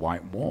row on a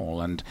white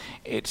wall, and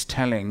it's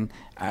telling,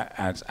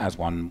 as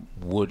one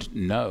would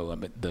know,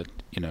 that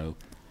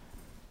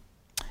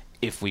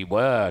if we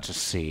were to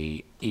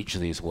see each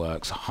of these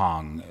works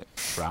hung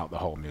throughout the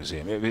whole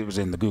museum, if it was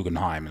in the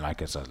Guggenheim,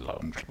 like it's a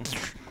long,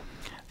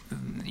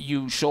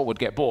 you sure would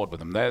get bored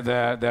with them.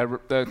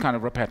 They're kind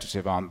of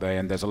repetitive, aren't they?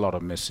 And there's a lot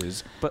of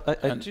misses.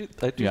 But I do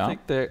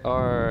think there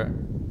are,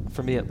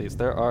 for me at least,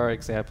 there are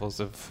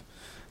examples of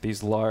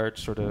these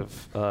large sort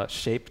of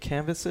shaped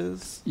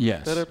canvases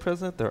that are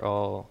present. They're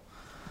all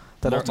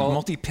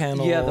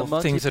multi-panel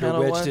things that are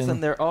wedged ones, in.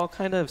 And they're all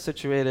kind of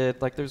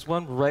situated, like there's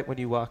one right when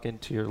you walk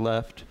into your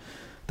left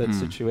that's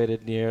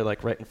situated near,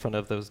 like right in front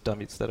of those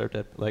dummies that are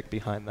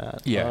behind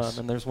that. Yes.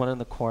 And there's one in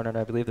the corner, and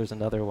I believe there's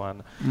another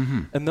one.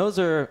 And those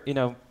are,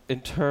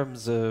 in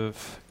terms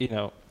of,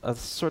 a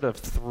sort of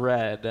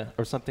thread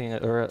or something,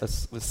 or a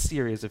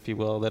series, if you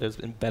will, that is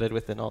embedded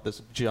within all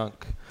this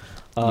junk.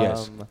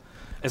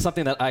 It's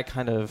something that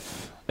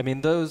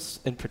those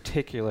in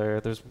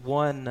particular, there's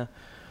one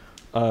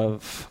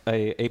of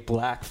a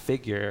black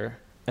figure,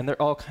 and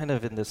they're all kind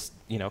of in this,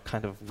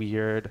 kind of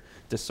weird,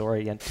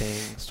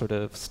 disorienting sort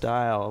of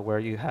style, where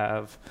you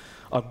have,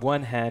 on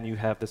one hand, you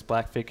have this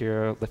black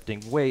figure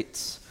lifting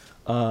weights,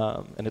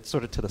 and it's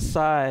sort of to the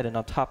side, and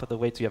on top of the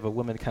weights, you have a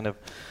woman kind of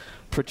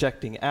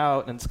projecting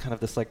out, and it's kind of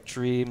this like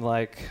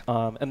dream-like,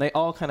 and they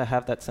all kind of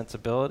have that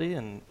sensibility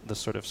and the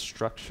sort of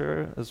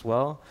structure as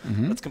well.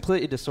 It's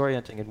completely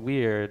disorienting and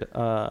weird,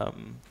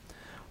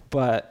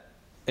 but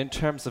in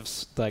terms of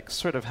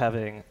sort of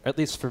having, at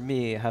least for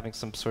me, having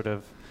some sort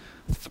of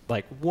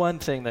one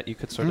thing that you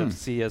could sort of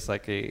see as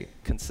like a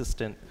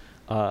consistent,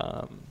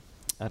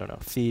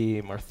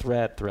 theme or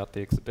thread throughout the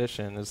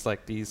exhibition is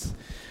like these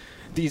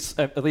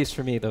at least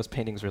for me, those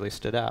paintings really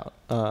stood out.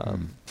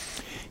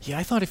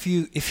 I thought I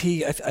think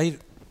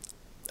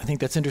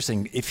that's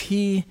interesting. If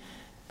he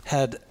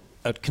had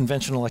a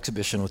conventional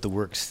exhibition with the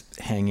works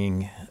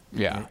hanging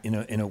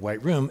in a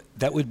white room,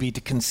 that would be to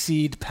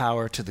concede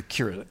power to the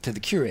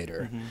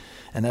curator,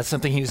 and that's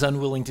something he was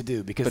unwilling to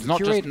do, because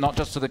but not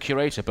just to the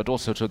curator, but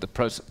also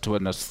to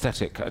an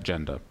aesthetic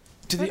agenda.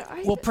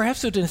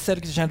 Perhaps to an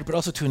aesthetic agenda, but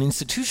also to an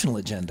institutional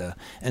agenda,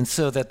 and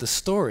so that the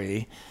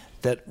story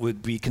that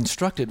would be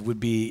constructed would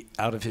be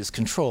out of his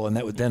control, and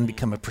that would then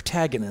become a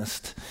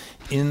protagonist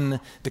in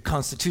the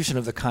constitution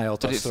of the Kai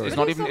Althoff story.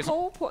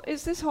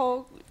 Is this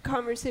whole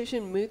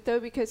conversation moot though?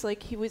 Because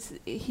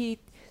he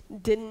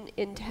didn't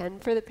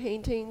intend for the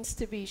paintings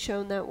to be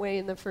shown that way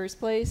in the first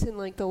place. And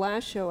like the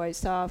last show I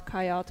saw of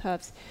Kai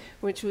Althoff's,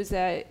 which was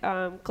at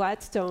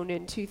Gladstone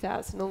in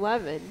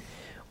 2011,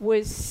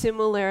 was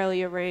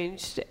similarly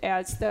arranged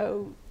as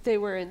though they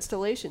were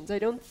installations. I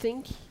don't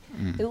think,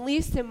 at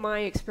least in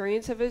my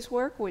experience of his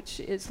work, which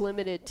is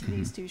limited to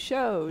these 2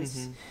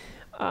 shows,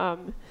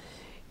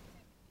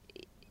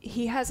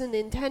 he hasn't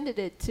intended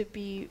it to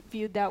be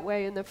viewed that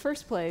way in the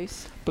first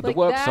place. But the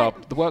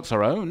works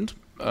are owned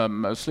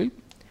mostly.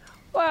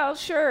 Well,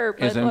 sure,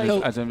 but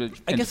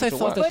I guess I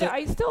thought that. But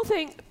I still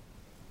think.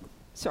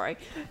 Sorry.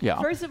 Yeah.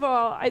 First of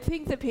all, I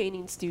think the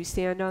paintings do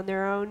stand on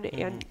their own,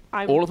 and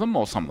all of them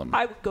or some of them?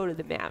 I would go to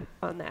the map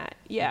on that.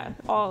 Yeah,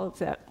 all of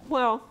them.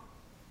 Well,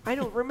 I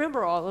don't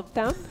remember all of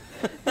them.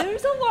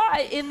 There's a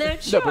lot in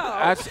that show. No,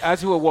 but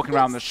as you were walking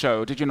around the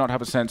show, did you not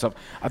have a sense of,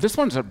 this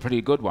one's a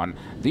pretty good one.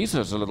 These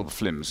are a little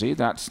flimsy.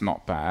 That's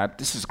not bad.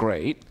 This is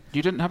great.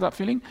 You didn't have that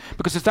feeling?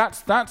 Because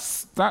that's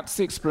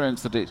the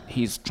experience that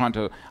he's trying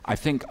to, I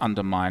think,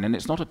 undermine. And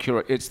it's not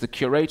it's the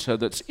curator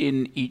that's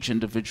in each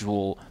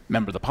individual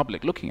member of the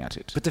public looking at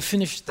it. But to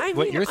finish, I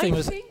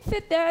think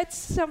that that's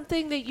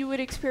something that you would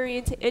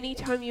experience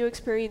anytime you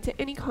experience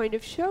any kind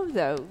of show,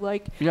 though.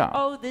 Like,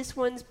 oh, this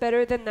one's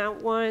better than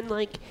that one.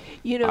 Like,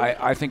 you know.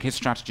 I think his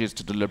strategy is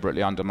to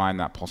deliberately undermine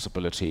that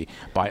possibility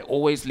by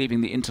always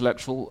leaving the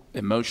intellectual,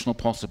 emotional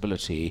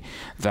possibility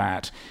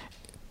that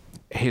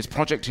his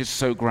project is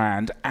so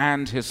grand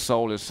and his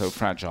soul is so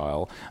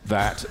fragile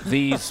that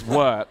these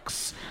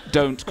works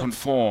don't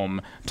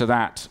conform to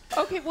that.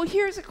 Okay, well,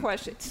 here's a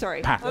question.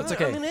 Sorry. That's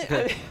okay.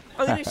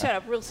 I'm going to shut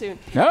up real soon.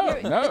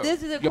 No,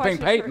 this is a you're being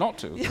paid not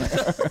to.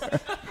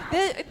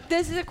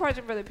 This is a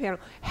question for the panel.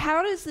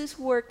 How does this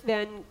work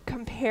then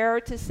compare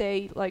to,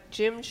 say, like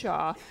Jim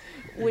Shaw,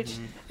 which,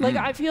 like,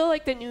 I feel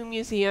like the new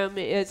museum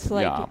is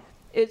like...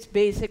 It's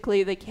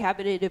basically the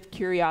cabinet of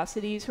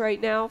curiosities right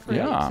now for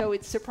me. So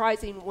it's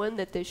surprising, one,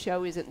 that this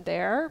show isn't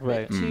there.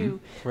 Right. But two,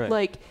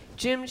 like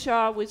Jim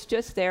Shaw was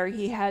just there.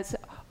 He has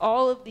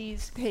all of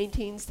these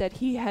paintings that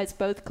he has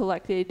both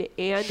collected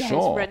and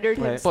has rendered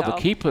himself. Well,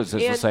 the Keepers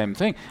is the same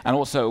thing. And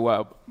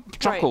also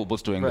Truckle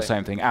was doing the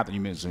same thing at the new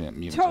museum.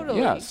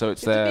 Totally. Yeah, so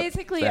it's their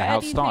basically their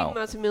house style.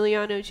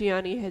 Massimiliano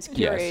Gianni has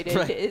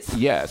curated.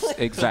 Yes,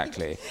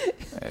 exactly.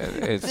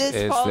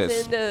 This falls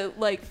into,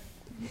 like...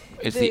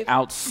 It's the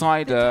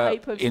outsider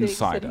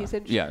insider.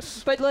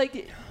 Yes. But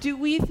like, do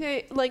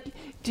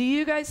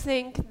you guys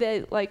think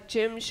that like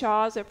Jim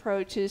Shaw's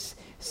approach is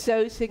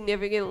so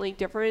significantly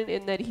different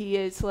in that he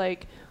is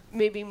like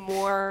maybe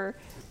more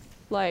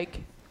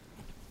like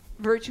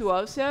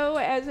virtuoso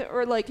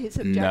or like his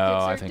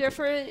objectives are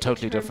different?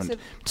 Totally different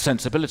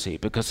sensibility,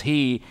 because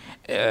he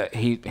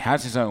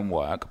has his own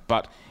work,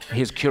 but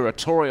his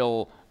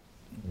curatorial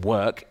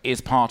work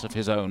is part of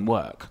his own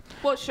work.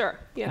 Well, sure.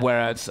 Yeah.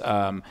 Whereas,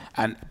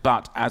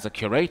 but as a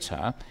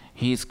curator,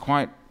 he's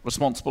quite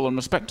responsible and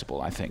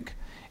respectable, I think,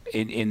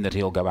 in that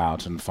he'll go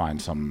out and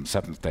find some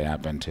Seventh-day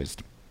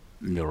Adventist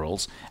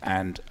murals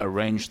and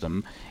arrange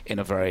them in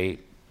a very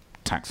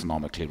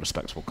taxonomically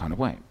respectable kind of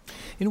way.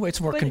 In a way, it's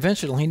more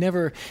conventional. He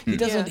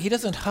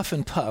doesn't huff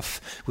and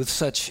puff with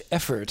such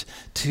effort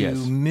to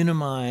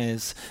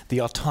minimize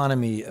the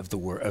autonomy of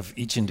of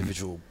each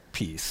individual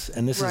piece,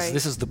 and this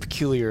is the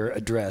peculiar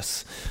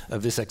address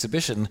of this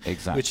exhibition.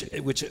 Exactly.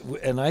 Which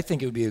and I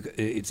think it would be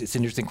it's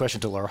an interesting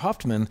question to Laura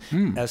Hoffman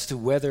as to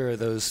whether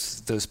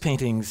those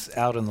paintings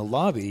out in the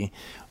lobby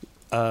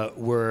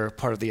were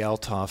part of the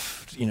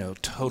Althoff,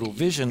 total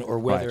vision, or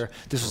whether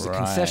this was a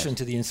concession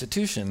to the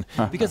institution.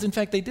 Because in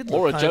fact they did look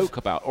or an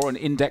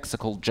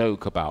indexical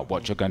joke about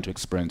what you're going to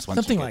experience once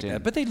something you get like in.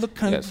 that. But they look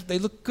they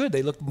look good.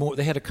 They look more.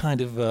 They had a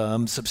kind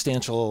of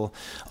substantial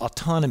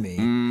autonomy.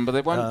 But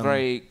they weren't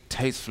very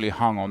tastefully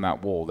hung on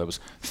that wall. There was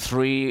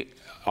 3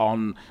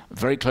 on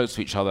very close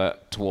to each other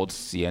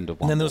towards the end of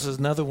one. And then there was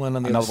another one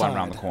on the other side. Another one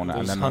around the corner,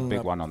 and then a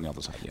big one on the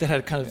other side. That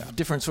had a kind of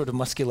different sort of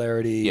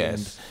muscularity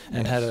and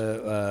had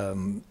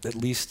at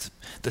least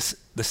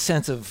the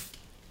sense of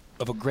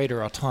a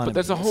greater autonomy. But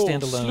there's a whole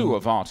slew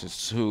of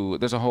artists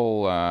there's a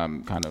whole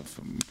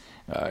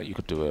you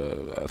could do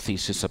a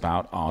thesis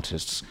about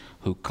artists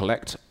who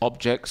collect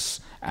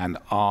objects and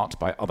art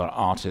by other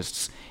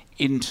artists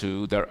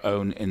into their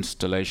own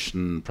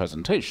installation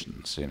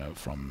presentations,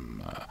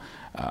 from...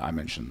 I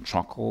mentioned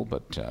Truckle,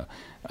 but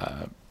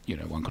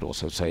one could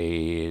also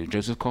say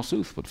Joseph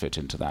Kossuth would fit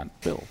into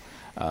that bill.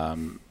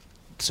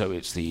 So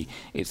it's the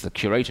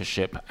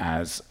curatorship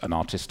as an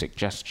artistic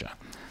gesture,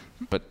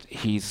 but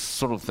he's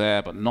sort of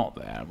there but not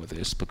there with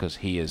this because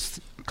he is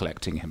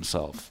collecting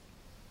himself.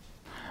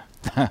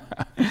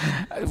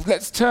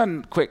 Let's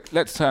turn,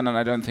 and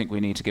I don't think we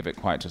need to give it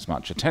quite as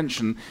much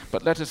attention,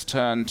 but let us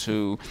turn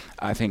to,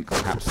 I think,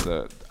 perhaps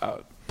the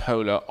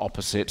polar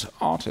opposite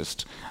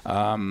artist,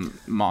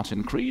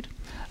 Martin Creed.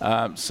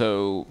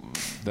 So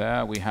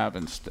there we have,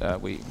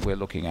 we're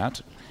looking at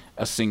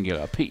a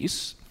singular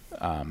piece.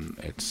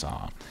 It's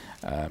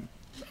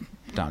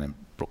down in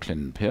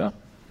Brooklyn Pier.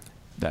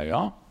 There you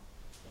are.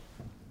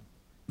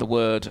 The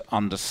word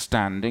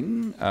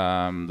understanding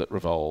that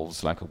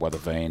revolves like a weather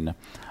vane.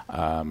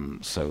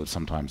 So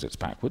sometimes it's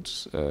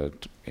backwards,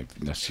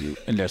 unless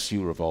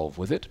you revolve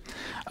with it.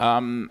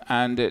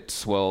 And it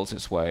swirls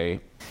its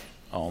way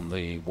on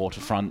the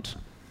waterfront.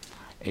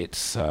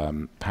 It's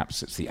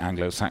perhaps it's the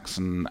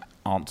Anglo-Saxon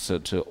answer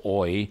to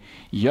oi,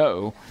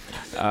 yo.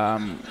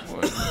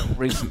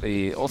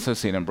 Recently also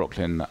seen in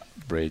Brooklyn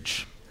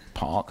Bridge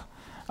Park.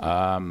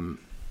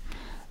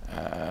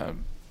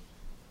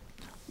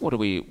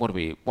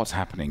 What's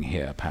happening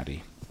here,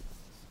 Paddy?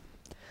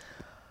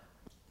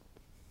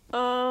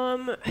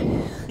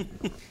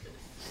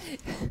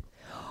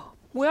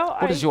 Well,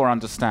 what is your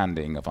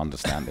understanding of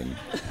understanding?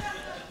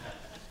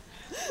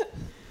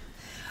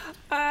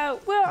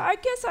 Well, I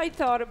guess I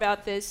thought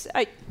about this.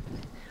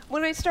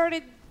 When I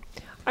started,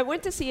 I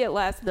went to see it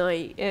last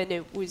night, and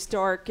it was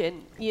dark,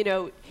 and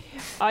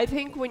I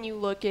think when you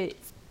look at,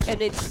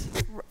 and it's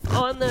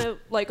on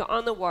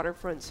the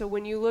waterfront. So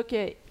when you look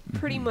at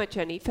pretty much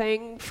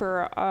anything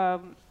for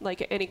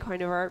like any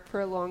kind of art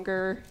for a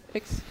longer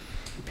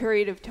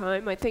period of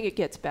time, I think it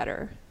gets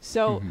better.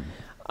 So,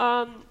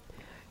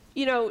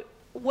 you know,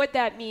 what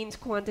that means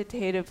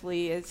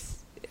quantitatively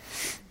is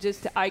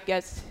just, I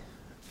guess,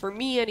 for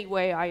me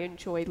anyway, I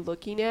enjoyed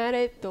looking at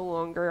it the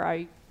longer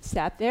I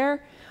sat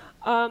there.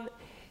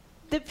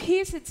 The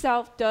piece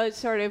itself does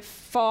sort of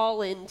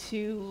fall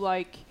into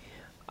like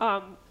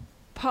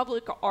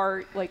public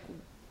art, like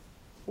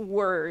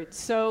words.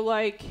 So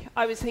like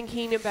I was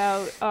thinking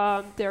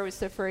about there was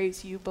the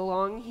phrase "you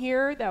belong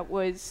here" that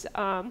was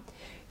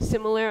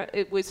similar.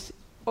 It was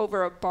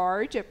over a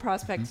barge at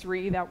Prospect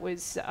 3. That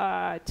was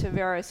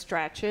Tavera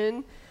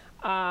Strachan,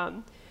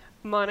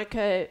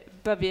 Monica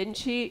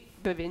Bavinci,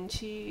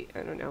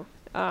 I don't know,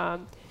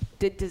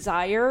 did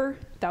Desire.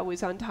 That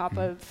was on top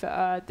of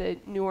the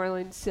New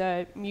Orleans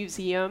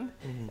Museum.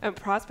 And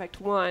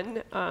Prospect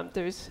 1,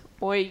 there's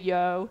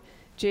Oyo,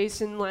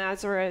 Jason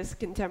Lazarus,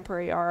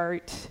 Contemporary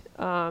Art,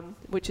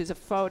 which is a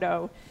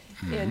photo,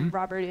 and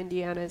Robert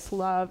Indiana's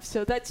Love.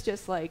 So that's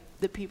just like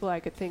the people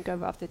I could think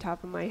of off the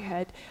top of my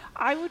head.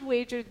 I would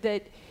wager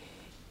that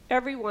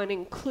everyone,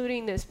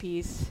 including this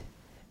piece,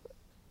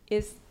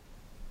 is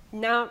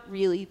not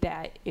really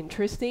that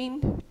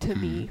interesting to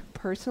me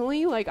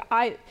personally. Like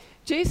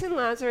Jason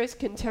Lazarus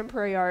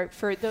Contemporary Art,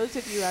 for those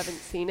of you who haven't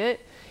seen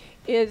it,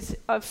 is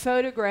a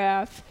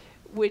photograph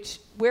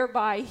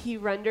whereby he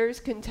renders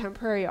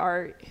contemporary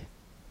art,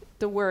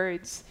 the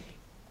words,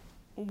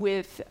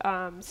 with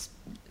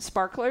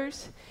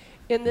sparklers.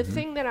 And the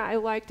thing that I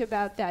liked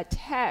about that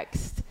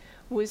text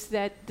was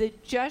that the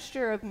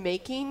gesture of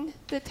making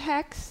the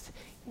text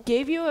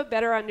gave you a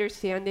better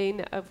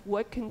understanding of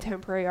what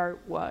contemporary art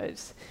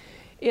was.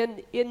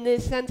 And in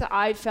this sense,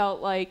 I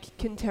felt like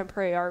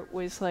contemporary art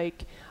was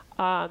like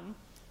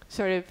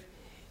sort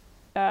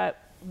of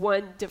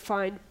one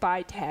defined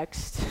by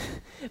text.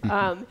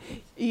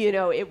 You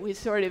know, it was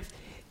sort of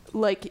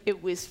like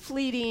it was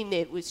fleeting,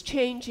 it was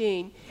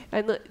changing,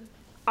 and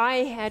I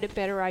had a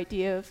better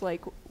idea of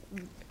like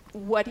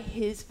what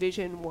his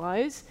vision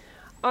was.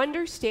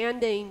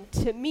 Understanding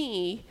to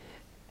me,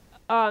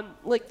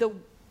 like the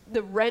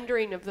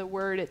rendering of the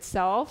word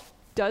itself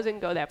doesn't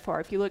go that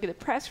far. If you look at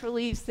the press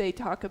release, they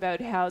talk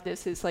about how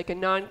this is like a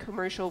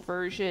non-commercial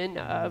version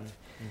of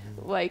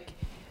like,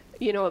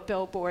 you know, a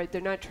billboard.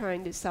 They're not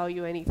trying to sell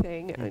you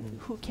anything. And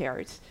who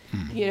cares?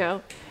 You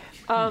know?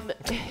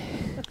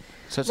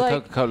 So it's like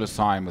a Coca-Cola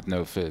sign with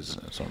no fizz.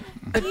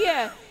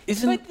 Yeah.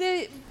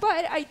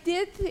 But I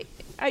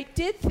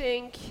did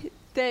think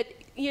that,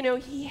 you know,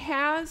 he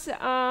has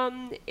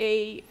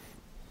he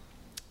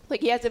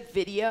has a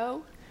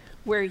video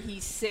where he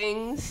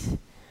sings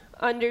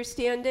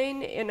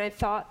Understanding, and I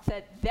thought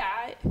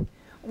that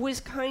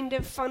was kind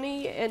of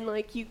funny, and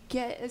like you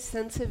get a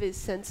sense of his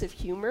sense of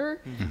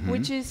humor,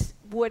 which is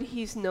what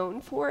he's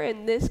known for,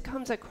 and this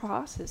comes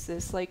across as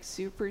this like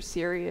super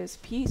serious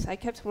piece. I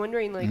kept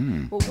wondering like,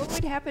 well, what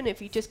would happen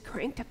if you just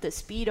cranked up the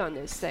speed on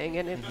this thing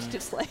and it was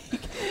just like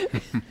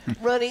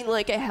running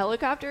like a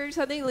helicopter or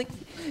something? Like,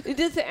 it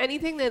does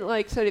anything that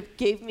like sort of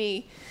gave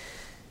me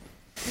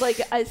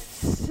like a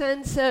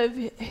sense of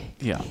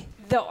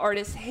the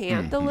artist's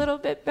hand a little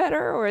bit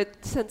better, or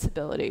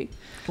sensibility?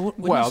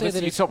 Well,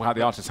 you talk about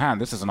the artist's hand.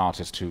 This is an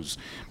artist whose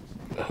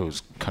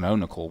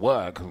canonical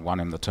work, who won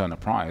him the Turner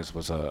Prize,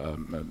 was a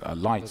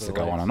lights that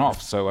go on and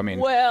off. So I mean,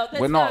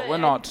 we're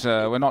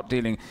not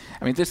dealing.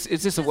 I mean,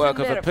 is this a work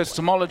of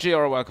epistemology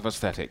or a work of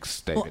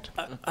aesthetics, David?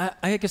 Well,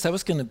 I guess I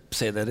was going to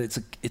say that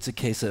it's a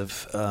case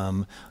of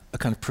a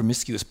kind of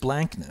promiscuous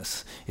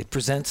blankness. It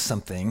presents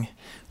something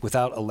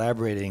without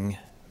elaborating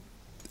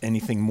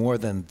anything more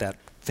than that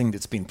thing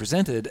that's being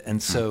presented,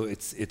 and so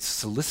it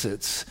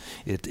solicits,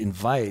 it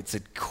invites,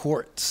 it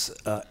courts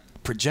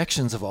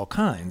projections of all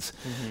kinds.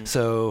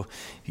 So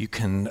you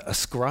can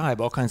ascribe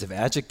all kinds of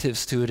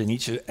adjectives to it, and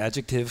each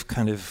adjective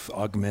kind of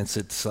augments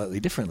it slightly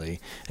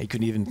differently. And you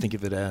can even think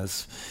of it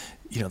as,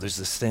 you know, there's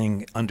this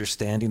thing,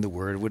 understanding the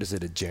word. What is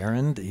it, a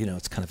gerund? You know,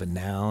 it's kind of a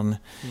noun.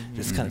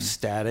 It's kind of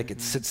static.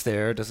 It sits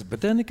there, but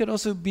then it could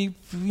also be,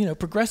 you know,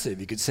 progressive.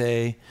 You could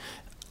say,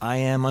 I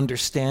am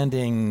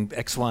understanding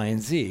X, Y, and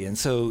Z. And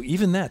so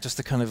even that, just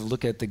to kind of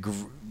look at the,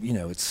 you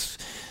know, it's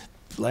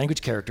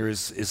language character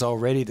is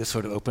already to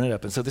sort of open it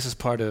up. And so this is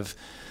part of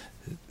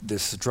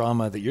this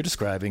drama that you're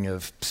describing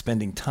of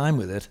spending time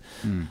with it.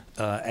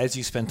 As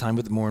you spend time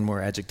with it, more and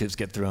more adjectives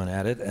get thrown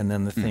at it, and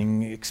then the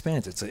thing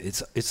expands.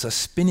 It's a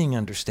spinning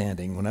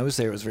understanding. When I was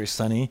there, it was very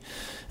sunny,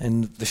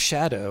 and the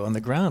shadow on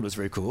the ground was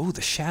very cool. Ooh,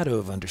 the shadow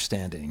of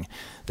understanding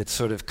that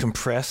sort of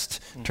compressed,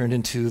 turned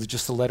into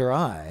just the letter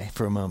I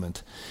for a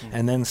moment,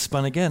 and then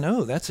spun again.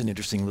 Oh, that's an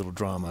interesting little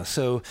drama.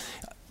 So.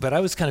 But I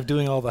was kind of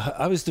doing all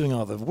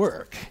the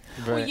work.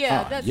 Right. Well,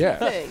 yeah, that's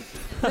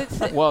the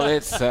thing. Well,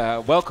 it's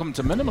welcome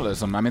to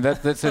minimalism. I mean,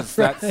 that's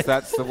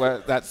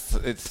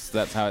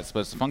how it's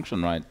supposed to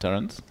function, right,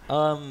 Terence?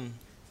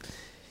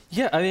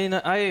 Yeah, I mean,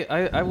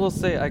 I will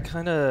say I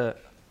kind of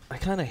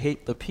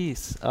hate the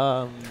piece.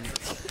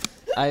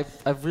 I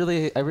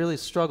really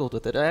struggled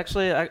with it.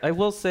 I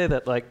will say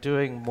that like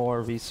doing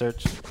more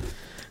research,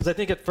 because I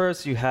think at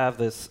first you have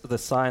the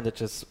sign that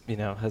just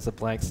has a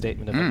blank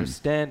statement of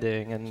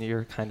understanding, and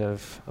you're kind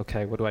of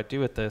okay, what do I do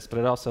with this? But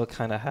it also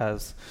kind of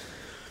has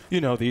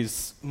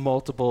these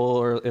multiple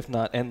or if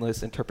not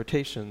endless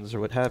interpretations or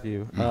what have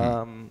you.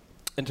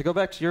 And to go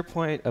back to your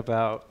point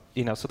about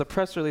so the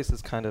press release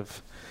is kind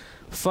of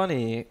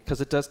funny because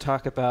it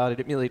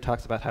immediately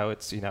talks about how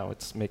it's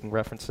it's making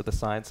reference to the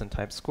signs in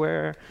Times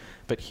Square,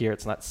 but here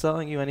it's not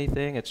selling you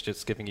anything, it's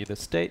just giving you this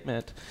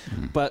statement.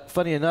 But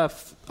funny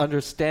enough,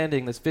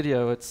 understanding this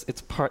video, it's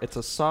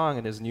a song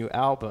in his new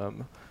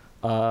album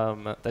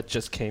that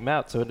just came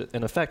out, so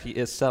in effect he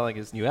is selling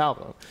his new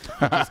album,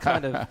 which is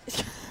kind of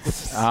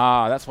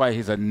that's why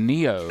he's a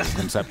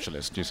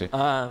neo-conceptualist, you see.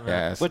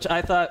 Yes. Which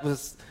I thought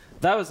was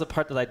the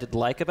part that I did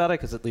like about it,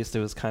 because at least it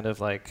was kind of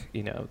like,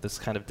 this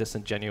kind of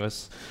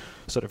disingenuous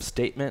sort of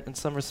statement in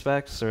some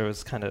respects, or it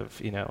was kind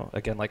of,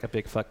 again, like a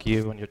big fuck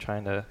you when you're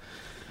trying to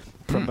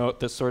promote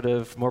this sort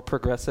of more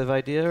progressive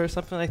idea or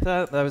something like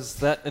that. That was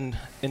that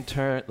in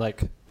turn,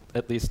 like,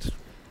 at least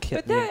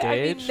kept me engaged.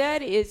 I mean,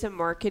 that is a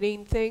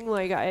marketing thing.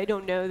 Like, I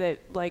don't know that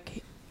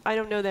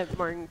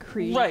Martin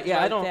Creed. Right.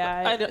 Yeah. I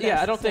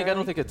don't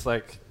think it's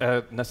like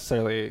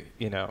necessarily.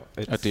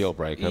 It's a deal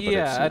breaker. But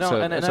yeah. I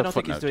don't. And I don't think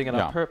footnote. he's doing it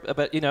on purpose.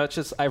 But it's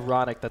just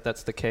ironic that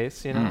that's the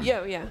case.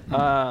 Yeah.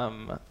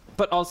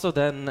 But also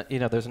then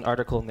there's an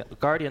article in the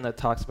Guardian that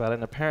talks about it,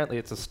 and apparently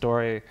it's a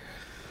story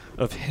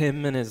of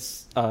him and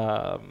his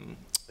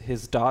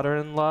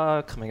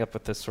daughter-in-law coming up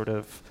with this sort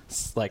of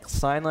like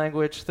sign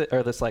language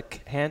or this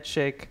like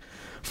handshake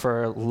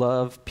for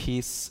love,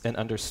 peace, and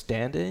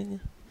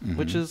understanding.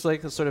 Which is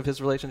like sort of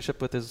his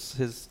relationship with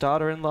his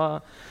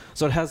daughter-in-law.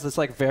 So it has this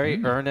like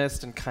very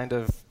earnest and kind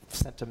of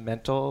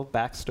sentimental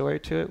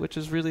backstory to it, which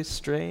is really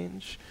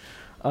strange.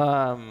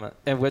 And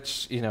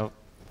which, kind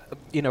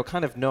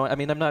of know. I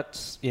mean, I'm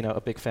not,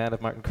 a big fan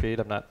of Martin Creed.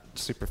 I'm not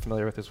super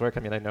familiar with his work.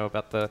 I mean, I know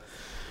about the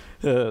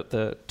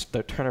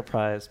Turner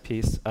Prize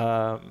piece.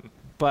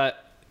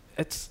 But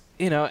it's,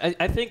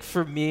 I think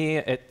for me,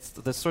 it's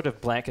the sort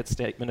of blanket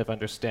statement of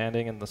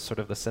understanding and the sort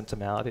of the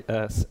sentimentality,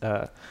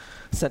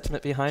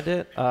 sentiment behind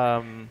it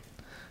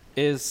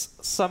is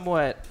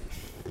somewhat,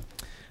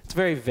 it's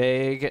very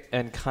vague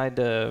and kind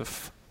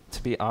of,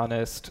 to be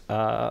honest,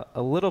 a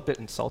little bit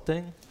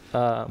insulting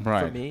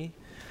for me.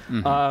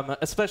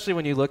 Especially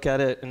when you look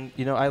at it, and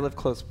I live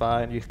close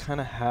by, and you kind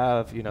of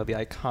have the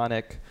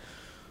iconic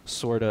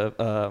sort of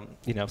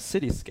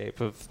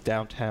cityscape of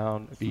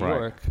downtown New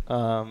York.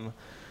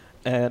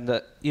 And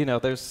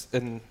there's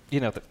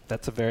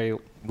that's a very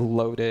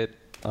loaded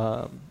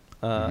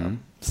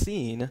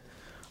scene.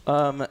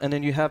 And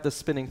then you have this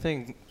spinning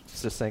thing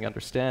just saying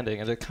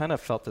understanding, and it kind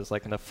of felt as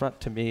like an affront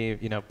to me,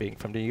 being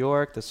from New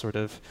York, this sort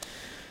of,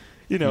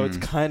 it's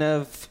kind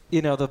of,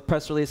 the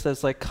press release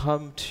says like,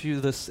 come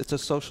to this, it's a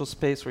social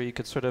space where you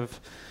could sort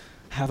of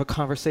have a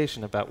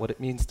conversation about what it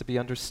means to be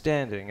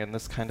understanding, and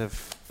this kind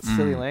of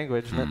silly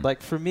language. And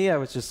like, for me, I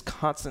was just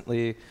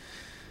constantly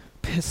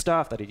pissed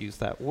off that he used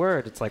that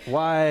word. It's like,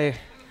 why,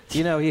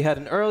 he had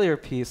an earlier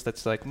piece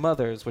that's like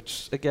mothers,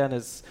 which again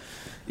is,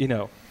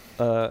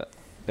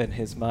 in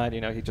his mind,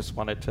 he just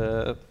wanted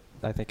to,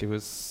 I think it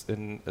was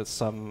in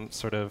some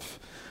sort of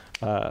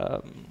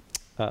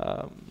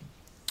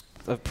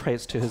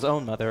praise to his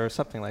own mother or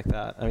something like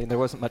that. I mean, there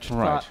wasn't much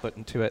thought put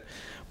into it.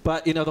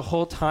 But, the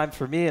whole time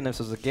for me, and this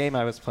was a game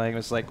I was playing,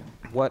 was like,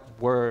 what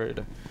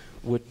word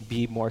would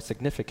be more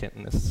significant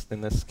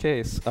in this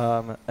case?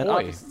 And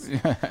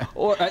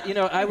or,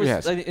 I was,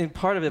 yes. And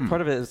part of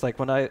it is like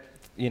when I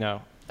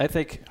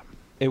think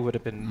it would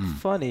have been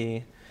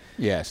funny.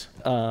 Yes.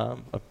 Go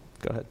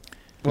ahead.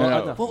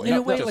 Well, in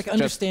a way, like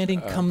understanding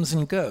comes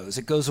and goes.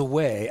 It goes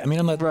away. I mean,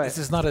 I'm not. This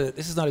is not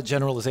a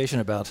generalization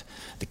about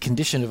the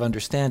condition of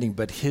understanding,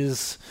 but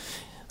his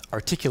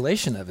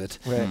articulation of it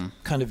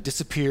kind of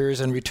disappears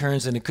and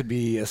returns, and it could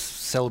be a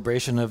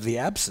celebration of the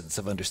absence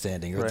of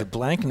understanding or the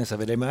blankness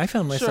of it. I mean, I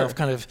found myself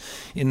kind of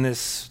in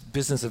this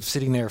business of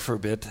sitting there for a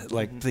bit,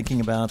 like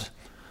thinking about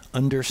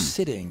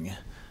undersitting.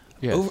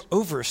 Yes.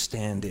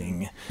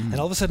 Overstanding, and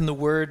all of a sudden the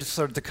word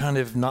started to kind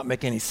of not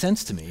make any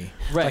sense to me.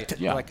 Right.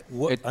 Like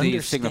what the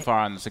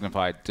signifier and the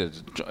signified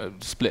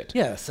split.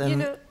 Yes,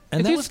 and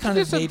that was kind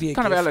of maybe a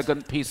kind of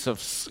elegant piece of.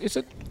 It's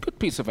a good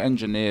piece of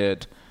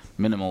engineered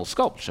minimal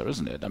sculpture,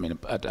 isn't it? I mean,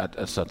 at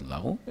a certain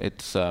level,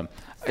 it's kind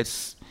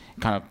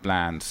of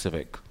bland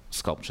civic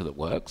sculpture that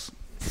works.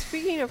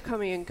 Speaking of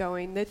coming and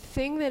going, the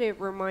thing that it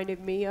reminded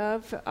me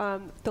of,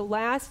 the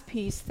last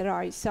piece that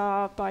I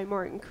saw by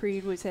Martin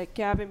Creed was at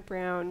Gavin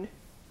Brown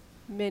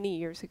many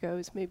years ago, it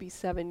was maybe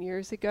 7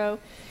 years ago,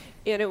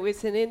 and it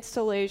was an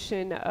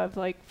installation of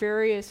like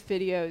various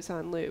videos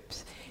on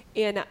loops.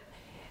 And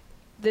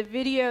the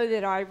video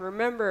that I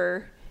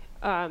remember,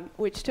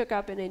 which took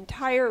up an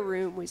entire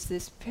room, was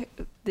this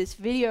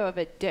video of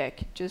a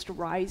dick just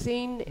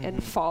rising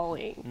and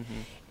falling.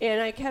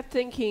 And I kept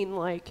thinking,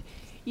 like,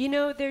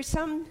 there's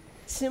some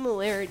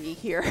similarity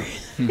here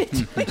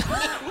between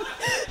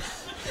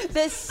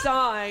this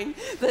sign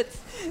that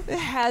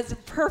has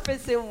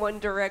purpose in one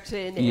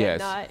direction and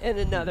not in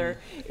another,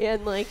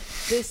 and like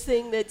this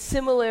thing that's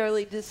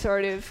similarly just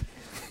sort of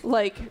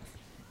like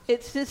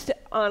it's just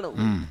on a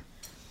loop.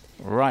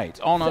 Right,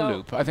 on a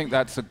loop. I think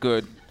that's a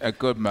good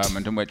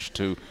moment in which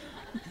to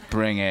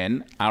bring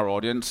in our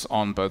audience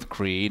on both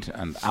Creed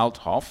and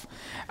Althoff.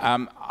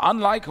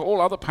 Unlike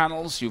all other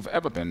panels you've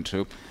ever been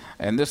to,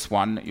 in this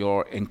one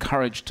you're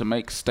encouraged to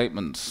make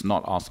statements,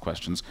 not ask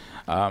questions.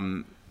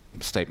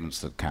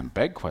 Statements that can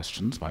beg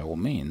questions by all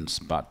means,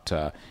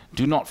 but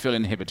do not feel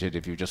inhibited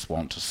if you just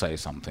want to say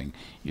something.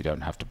 You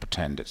don't have to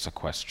pretend it's a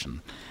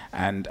question.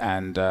 And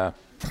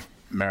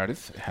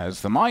Meredith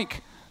has the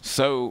mic,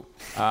 so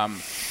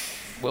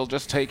we'll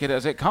just take it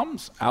as it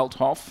comes.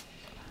 Althoff.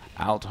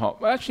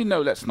 Well, actually,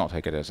 no, let's not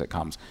take it as it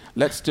comes.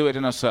 Let's do it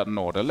in a certain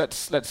order.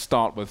 Let's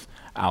start with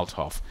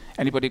Althoff.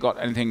 Anybody got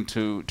anything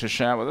to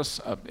share with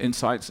us?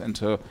 Insights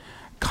into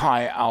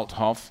Kai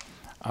Althoff,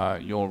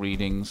 your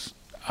readings?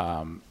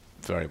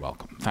 Very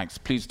welcome. Thanks.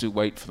 Please do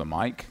wait for the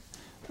mic,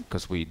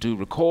 because we do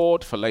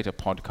record for later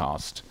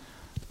podcast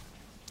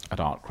at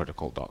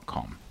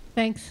artcritical.com.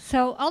 Thanks.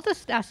 So I'll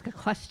just ask a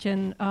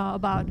question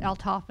about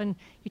Althoff. And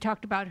you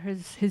talked about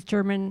his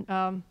German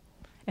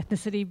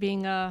ethnicity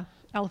being a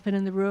elephant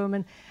in the room,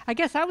 and I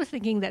guess I was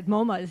thinking that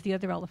MoMA is the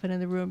other elephant in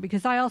the room,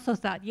 because I also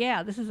thought,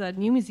 yeah, this is a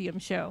new museum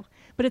show,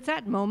 but it's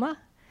at MoMA,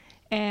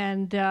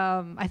 and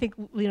I think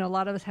a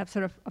lot of us have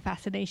sort of a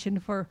fascination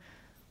for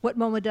what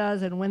MoMA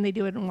does and when they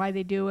do it and why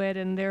they do it,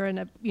 and they're in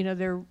a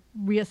they're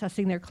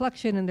reassessing their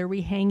collection and they're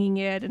rehanging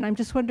it, and I'm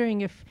just wondering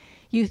if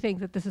you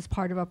think that this is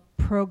part of a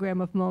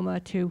program of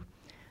MoMA to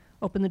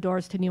open the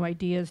doors to new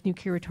ideas, new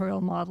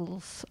curatorial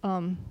models,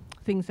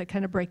 things that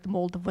kind of break the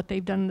mold of what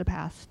they've done in the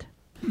past.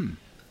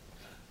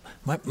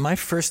 My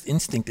first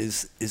instinct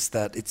is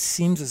that it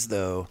seems as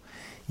though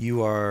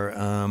you are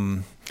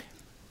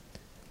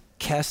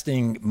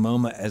casting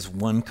MoMA as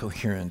one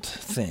coherent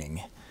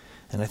thing.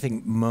 And I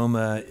think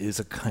MoMA is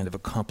a kind of a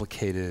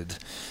complicated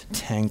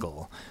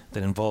tangle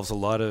that involves a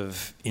lot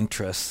of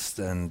interests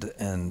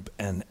and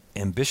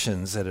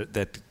ambitions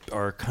that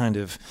are kind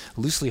of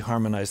loosely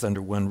harmonized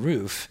under one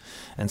roof.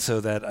 And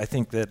so that I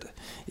think that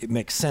it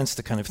makes sense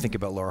to kind of think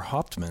about Laura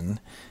Hauptmann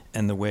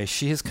and the way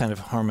she has kind of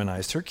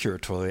harmonized her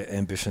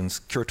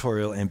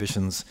curatorial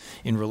ambitions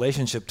in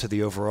relationship to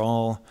the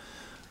overall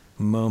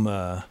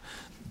MoMA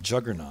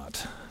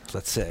juggernaut,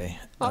 let's say.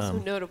 Also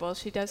notable,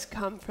 she does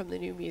come from the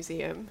new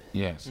museum.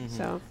 Yes.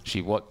 So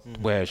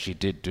where she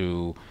did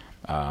do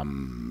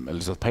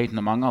Elizabeth Peyton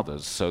among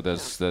others. So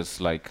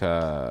there's like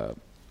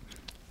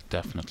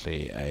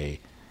definitely a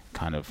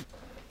kind of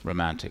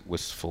romantic,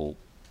 wistful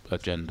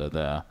agenda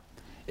there.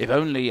 If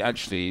only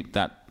actually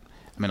that.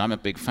 I mean, I'm a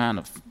big fan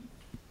of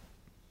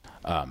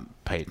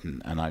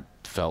Peyton, and I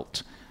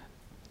felt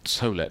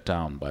so let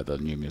down by the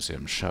new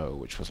museum show,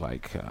 which was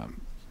like.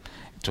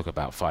 It took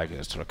about 5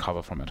 years to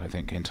recover from it, I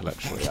think,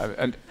 intellectually.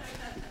 And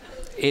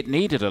it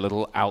needed a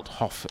little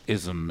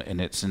Althoff-ism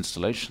in its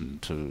installation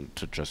to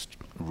just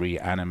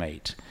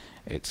reanimate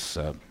its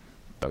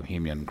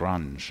bohemian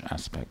grunge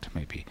aspect,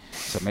 maybe.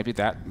 So maybe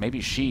that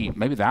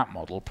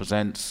model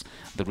presents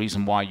the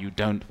reason why you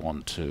don't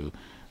want to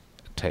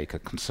take a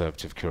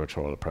conservative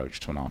curatorial approach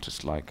to an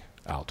artist like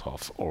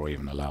Althoff, or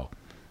even allow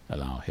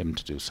him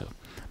to do so.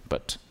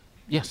 But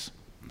yes,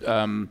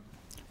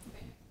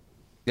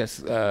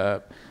 yes.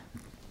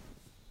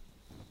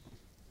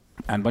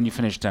 And when you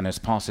finish, Dennis,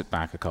 pass it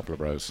back a couple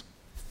of rows.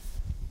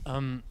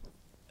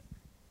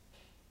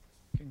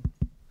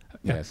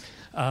 Yes.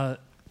 Of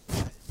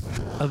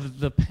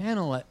the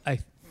panel, I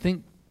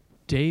think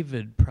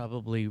David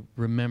probably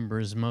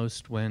remembers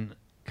most when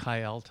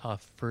Kai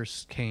Althoff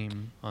first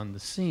came on the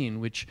scene,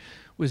 which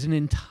was an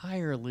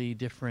entirely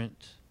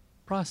different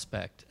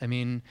prospect. I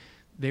mean,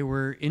 they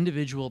were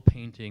individual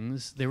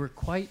paintings. They were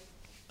quite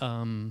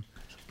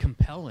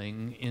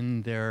compelling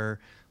in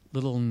their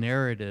little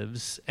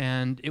narratives,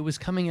 and it was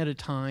coming at a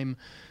time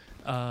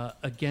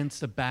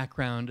against a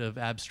background of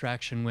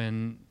abstraction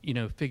when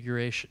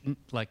figuration,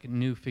 like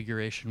new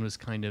figuration, was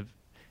kind of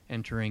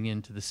entering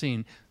into the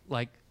scene,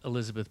 like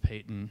Elizabeth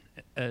Peyton,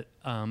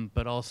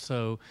 but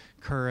also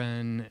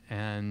Curran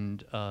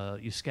and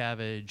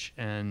Yuskavage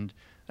and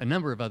a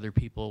number of other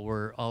people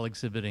were all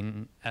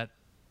exhibiting at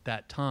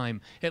that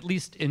time, at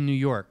least in New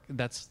York.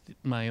 That's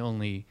my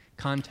only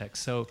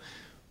context. So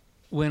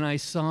when I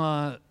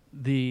saw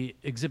the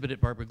exhibit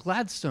at Barbara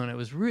Gladstone, I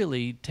was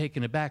really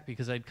taken aback,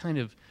 because I'd kind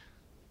of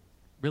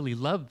really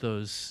loved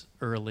those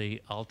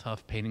early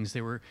Althoff paintings. They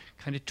were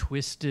kind of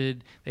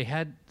twisted. They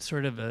had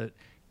sort of a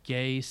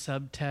gay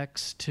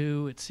subtext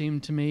too, it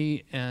seemed to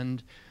me.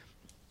 And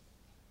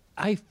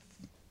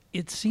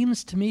it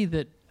seems to me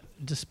that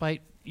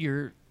despite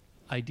your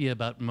idea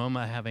about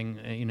MoMA having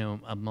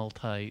a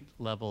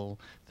multi-level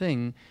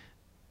thing,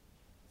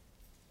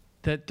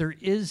 that there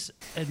is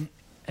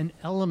an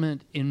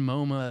element in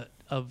MoMA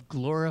of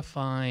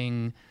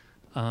glorifying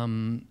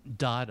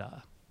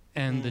Dada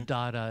and the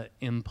Dada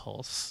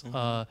impulse.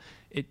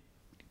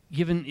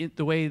 Given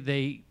the way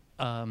they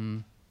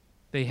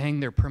hang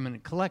their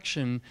permanent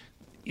collection,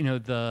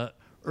 the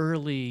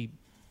early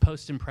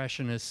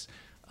post-impressionists,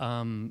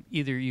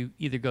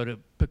 either go to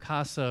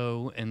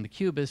Picasso and the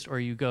Cubist, or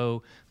you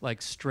go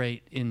like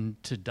straight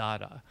into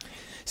Dada.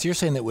 So you're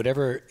saying that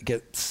whatever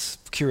gets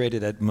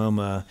curated at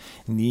MoMA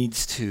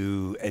needs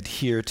to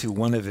adhere to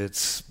one of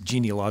its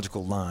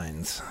genealogical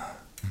lines.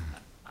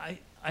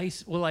 I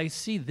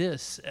see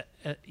this,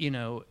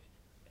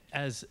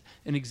 as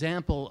an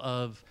example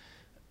of,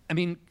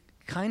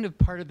 kind of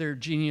part of their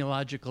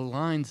genealogical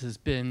lines has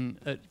been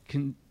a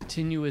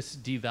continuous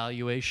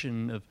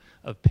devaluation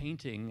of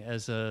painting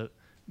as a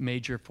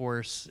major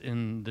force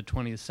in the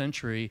 20th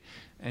century,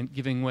 and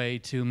giving way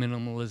to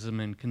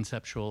minimalism and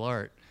conceptual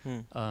art.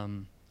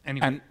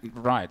 Anyway. And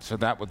right, so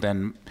that would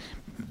then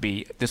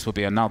be, this would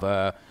be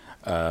another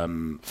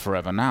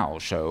Forever Now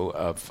show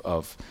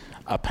of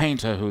a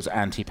painter who's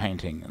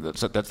anti-painting.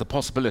 That's the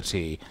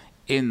possibility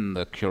in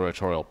the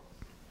curatorial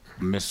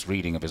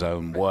misreading of his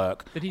own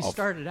work. But he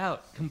started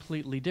out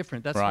completely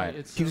different. That's right. why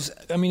it's. He was,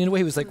 in a way,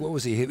 he was like, what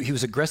was he? He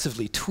was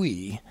aggressively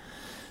twee,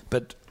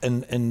 but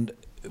and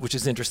which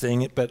is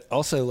interesting. But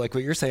also, like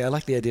what you're saying, I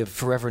like the idea of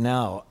Forever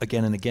Now,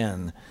 again and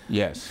again.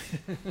 Yes,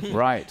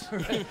 right.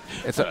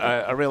 It's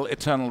a real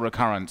eternal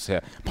recurrence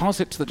here. Pass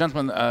it to the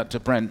gentleman, to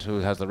Brent, who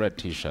has the red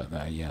T-shirt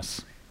there.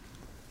 Yes.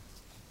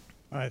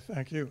 Hi,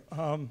 thank you.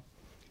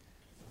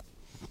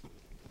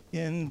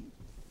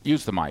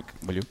 Use the mic,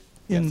 will you?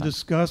 In Yes,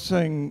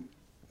 discussing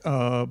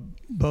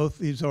both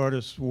these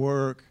artists'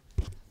 work,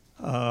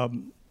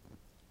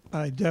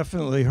 I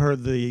definitely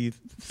heard the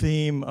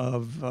theme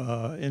of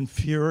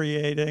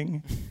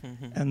infuriating,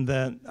 and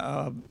then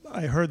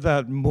I heard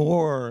that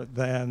more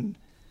than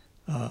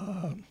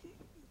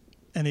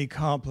any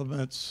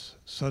compliments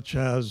such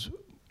as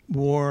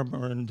warm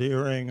or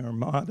endearing or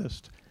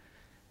modest.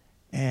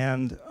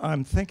 And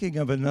I'm thinking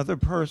of another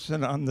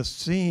person on the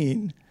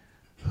scene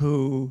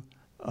who,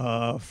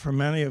 for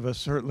many of us,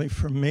 certainly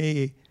for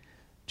me,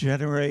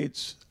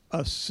 generates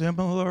a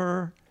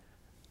similar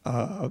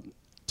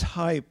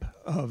type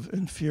of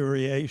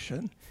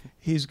infuriation.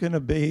 He's going to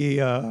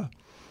be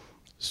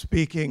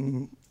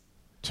speaking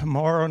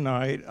tomorrow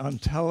night on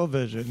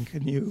television.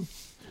 Can you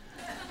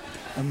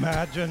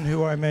imagine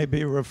who I may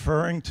be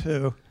referring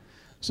to?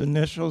 His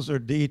initials are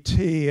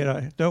DT, and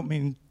I don't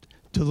mean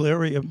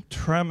delirium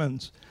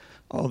tremens,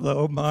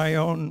 although my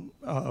own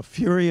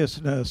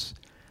furiousness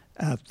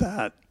at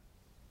that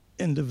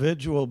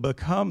individual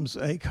becomes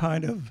a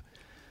kind of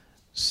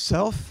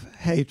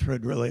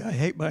self-hatred, really. I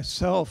hate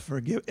myself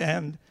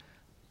and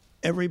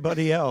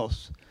everybody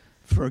else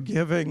for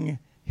giving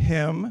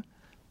him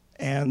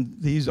and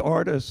these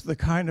artists the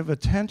kind of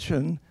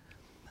attention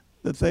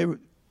that they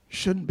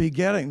shouldn't be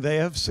getting. They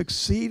have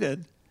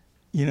succeeded,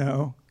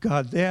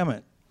 God damn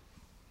it.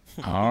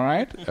 All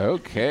right.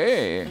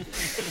 Okay.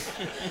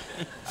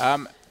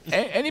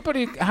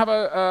 Anybody have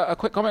a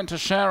quick comment to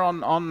share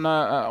on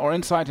or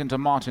insight into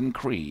Martin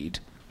Creed?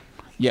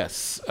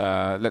 Yes.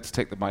 Let's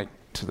take the mic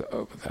to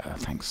over there.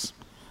 Thanks,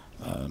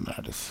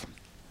 Meredith.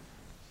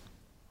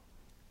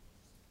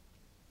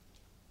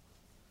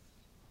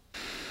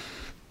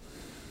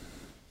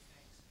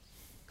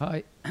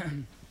 Hi.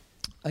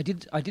 I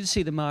did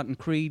see the Martin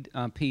Creed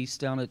piece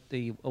down at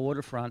the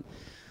waterfront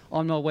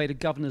on my way to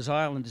Governor's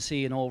Island to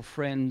see an old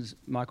friend,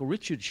 Michael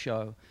Richards'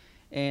 show,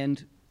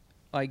 and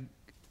I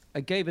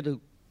gave it a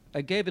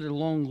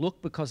long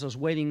look because I was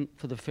waiting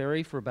for the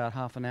ferry for about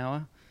half an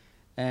hour,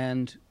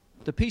 and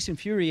the piece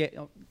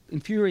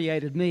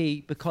infuriated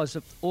me because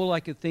all I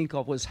could think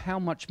of was how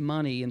much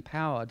money and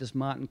power does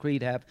Martin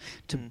Creed have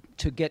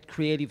to get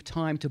creative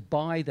time to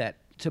buy that,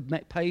 to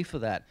pay for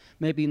that,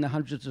 maybe in the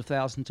hundreds of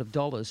thousands of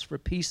dollars for a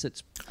piece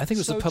that's I think it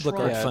was so the Public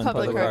Art Fund.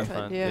 Public Art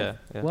Fund, yeah.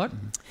 What?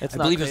 I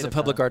believe it's the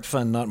Public Art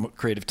Fund, not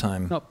Creative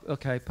Time. No,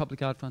 okay,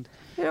 Public Art Fund.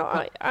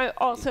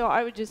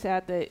 I would just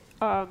add that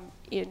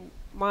in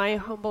my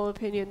humble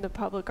opinion, the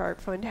Public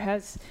Art Fund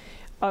has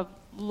a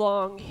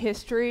long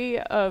history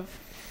of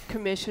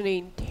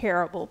commissioning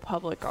terrible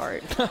public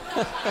art.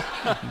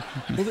 I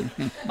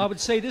would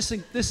say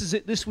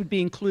this would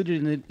be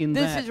included in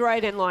that. This is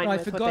right in line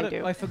with what they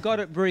do. I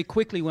forgot it very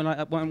quickly when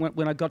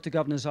I got to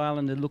Governor's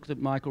Island and looked at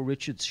Michael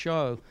Richards'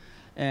 show,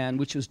 and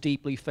which was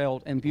deeply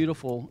felt and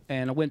beautiful.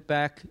 And I went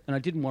back and I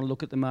didn't want to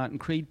look at the Martin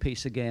Creed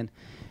piece again.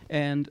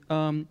 And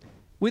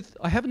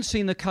I haven't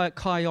seen the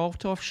Kai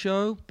Althoff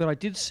show, but I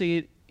did see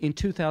it in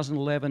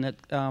 2011 at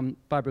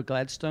Barbara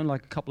Gladstone,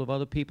 like a couple of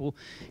other people,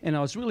 and I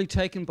was really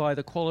taken by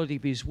the quality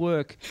of his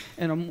work.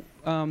 And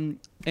I'm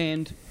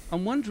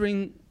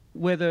wondering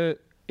whether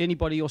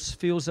anybody else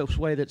feels this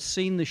way that's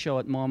seen the show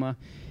at MoMA,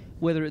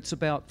 whether it's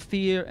about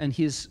fear and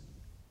his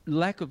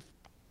lack of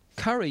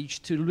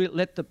courage to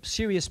let the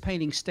serious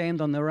paintings stand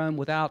on their own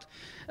without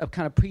a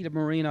kind of Peter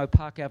Marino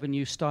Park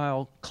Avenue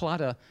style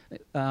clutter,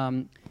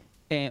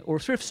 or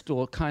thrift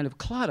store kind of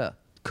clutter.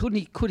 Could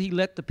he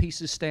let the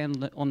pieces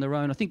stand on their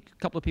own? I think a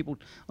couple of people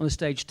on the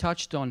stage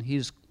touched on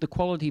the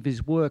quality of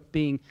his work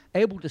being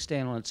able to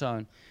stand on its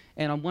own,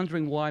 And I'm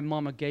wondering why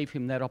Mama gave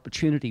him that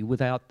opportunity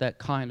without that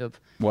kind of.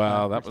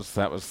 Well, that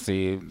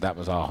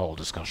was our whole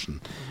discussion.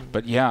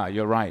 But yeah,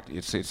 you're right.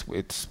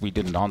 It's we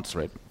didn't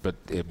answer it, but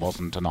it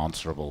wasn't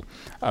unanswerable.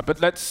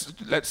 But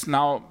let's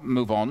now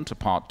move on to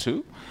part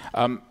two.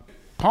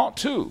 Part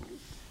two.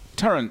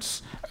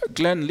 Terence,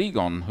 Glenn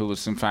Ligon, who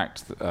was in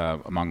fact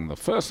among the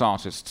first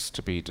artists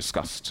to be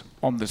discussed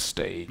on this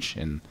stage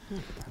in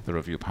the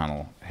review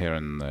panel here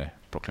in the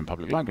Brooklyn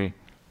Public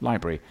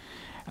Library,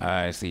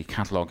 is the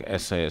catalogue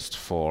essayist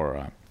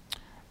for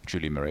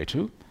Julie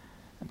Miretu.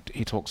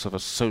 He talks of a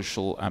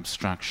social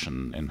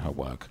abstraction in her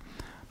work.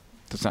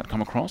 Does that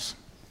come across?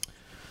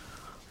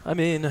 I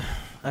mean,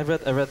 I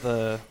read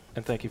the,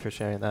 and thank you for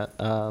sharing that.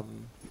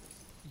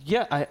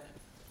 Yeah,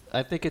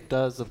 I think it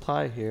does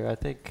apply here. I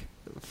think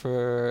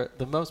for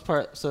the most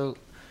part, so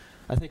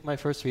I think my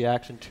first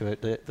reaction to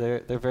it,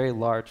 they're very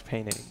large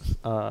paintings.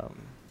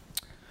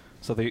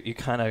 So you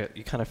kind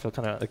of feel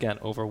again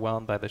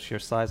overwhelmed by the sheer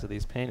size of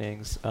these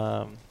paintings.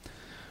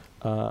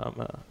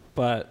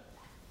 But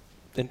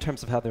in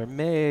terms of how they're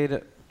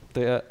made,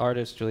 the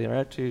artist Julie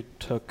Miretu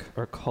took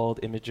or culled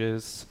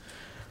images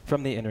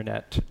from the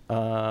internet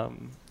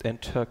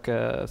and took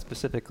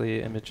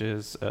specifically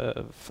images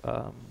of.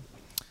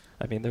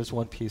 I mean, there's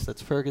one piece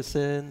that's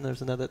Ferguson.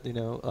 There's another,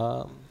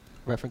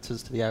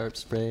 references to the Arab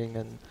Spring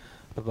and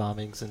the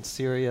bombings in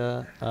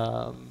Syria.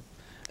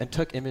 And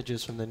took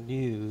images from the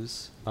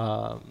news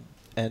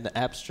and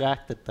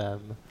abstracted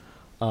them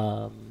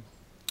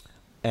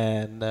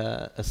and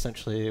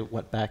essentially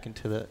went back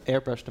into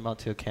airbrushed them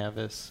onto a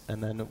canvas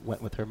and then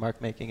went with her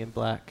mark making in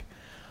black.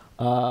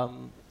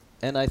 And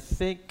I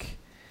think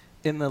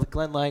in the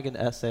Glenn Ligon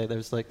essay,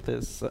 there's like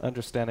this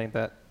understanding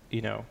that,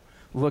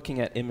 looking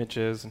at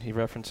images, and he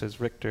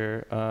references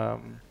Richter,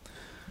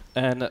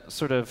 and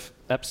sort of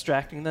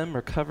abstracting them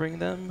or covering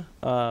them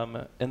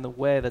in the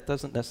way that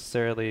doesn't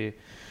necessarily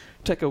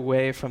take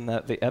away from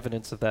the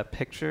evidence of that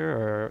picture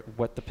or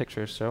what the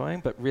picture is showing,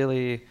 but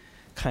really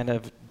kind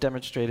of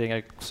demonstrating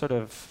a sort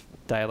of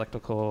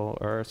dialectical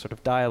or sort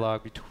of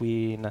dialogue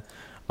between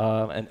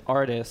an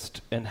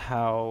artist and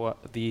how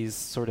these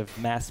sort of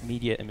mass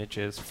media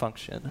images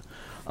function.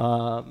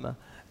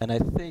 And I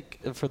think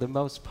for the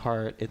most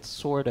part, it's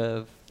sort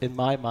of, in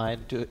my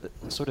mind,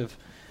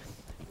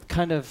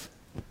 kind of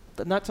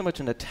not so much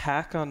an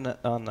attack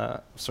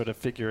on sort of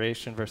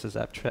figuration versus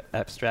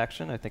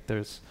abstraction. I think there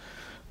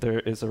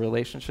is a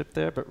relationship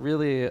there, but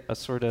really a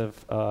sort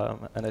of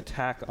an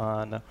attack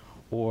on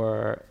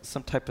or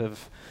some type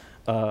of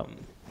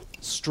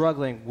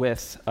struggling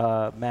with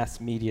mass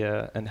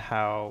media and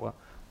how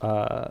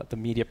the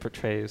media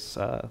portrays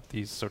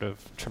these sort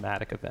of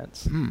traumatic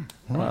events.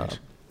 Right.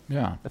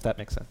 Yeah. If that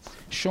makes sense.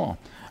 Sure.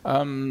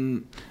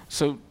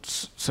 So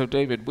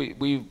David,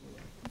 we've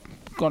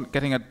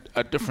getting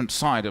a different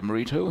side of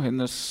Miretu in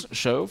this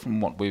show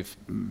from what we've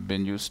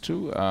been used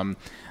to.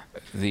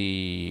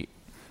 The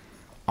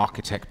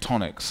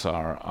architectonics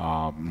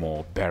are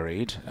more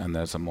buried, and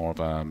there's a more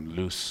of a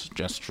loose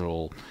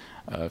gestural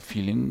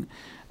feeling.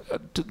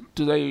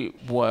 Do they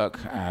work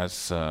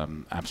as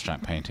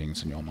abstract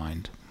paintings in your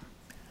mind?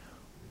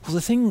 Well,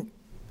 the thing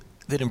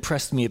that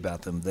impressed me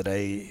about them that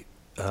I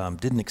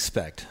didn't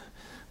expect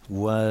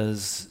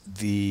was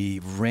the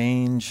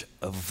range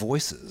of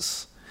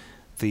voices,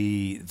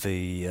 the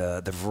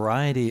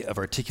variety of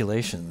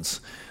articulations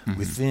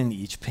within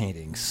each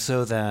painting,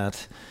 so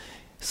that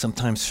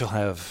sometimes she'll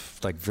have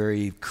like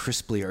very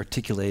crisply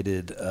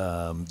articulated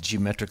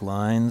geometric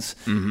lines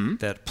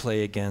that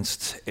play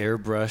against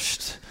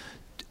airbrushed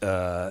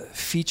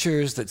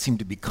features that seem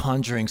to be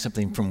conjuring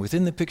something from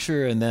within the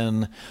picture, and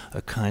then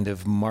a kind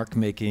of mark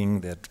making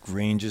that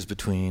ranges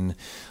between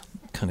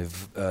kind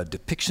of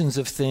depictions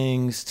of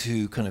things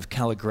to kind of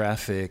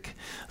calligraphic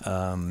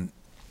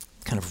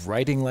kind of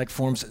writing-like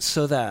forms,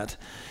 so that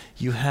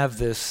you have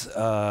this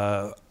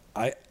a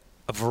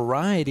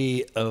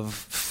variety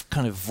of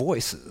kind of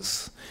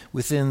voices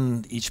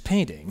within each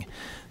painting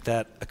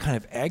that kind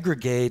of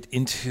aggregate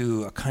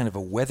into a kind of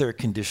a weather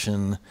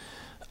condition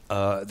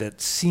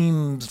that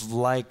seems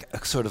like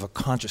a sort of a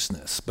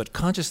consciousness, but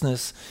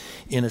consciousness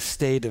in a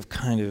state of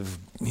kind of,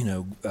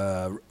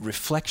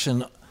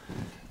 reflection,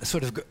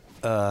 sort of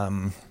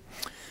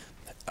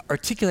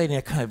articulating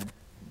a kind of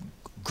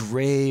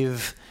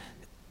grave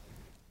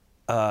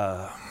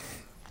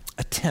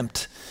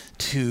attempt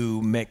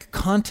to make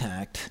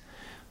contact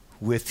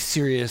with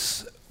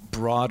serious,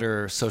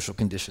 broader social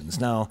conditions.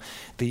 Now,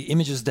 the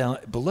images down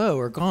below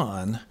are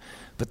gone,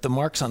 but the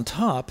marks on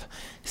top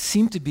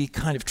seem to be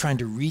kind of trying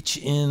to reach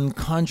in,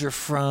 conjure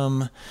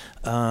from,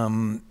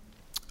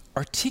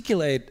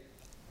 articulate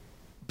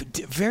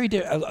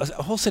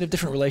a whole set of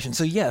different relations.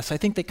 So yes, I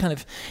think they kind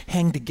of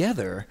hang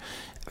together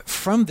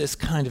from this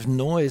kind of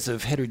noise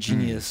of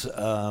heterogeneous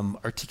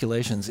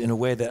articulations in a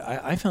way that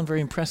I found very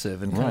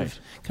impressive and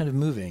kind of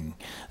moving.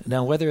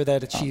 Now, whether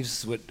that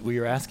achieves what we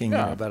were asking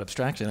about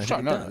abstraction, I think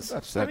it does.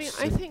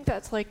 I think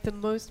that's like the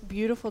most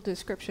beautiful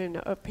description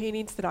of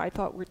paintings that I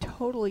thought were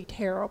totally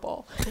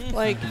terrible.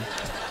 Like,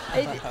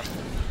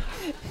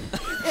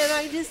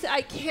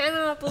 I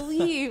cannot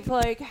believe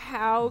like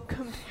how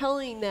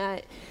compelling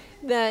that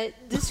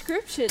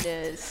description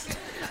is.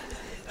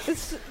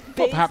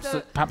 Well,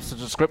 perhaps the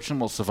description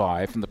will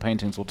survive and the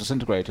paintings will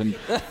disintegrate and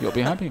you'll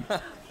be happy.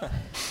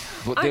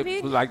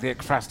 Like the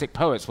ekphrastic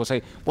poets will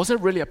say, was there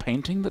really a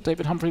painting that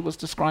David Humphrey was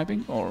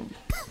describing? Or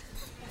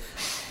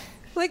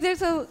like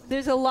there's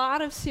a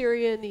lot of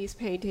Syria in these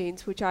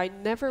paintings, which I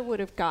never would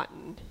have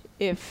gotten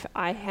if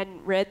I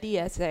hadn't read the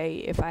essay,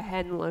 if I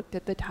hadn't looked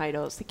at the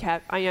titles.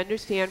 I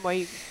understand why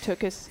you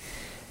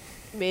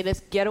made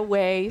us get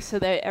away so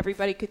that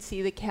everybody could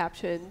see the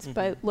captions,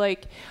 but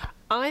like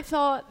I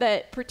thought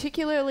that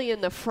particularly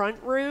in the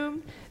front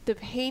room, the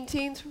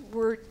paintings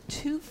were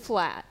too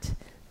flat.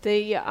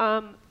 They,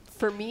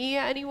 for me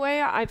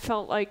anyway, I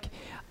felt like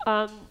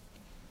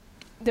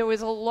there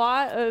was a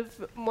lot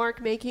of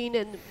mark making,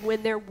 and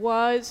when there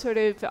was sort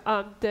of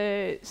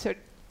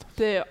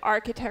the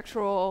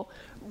architectural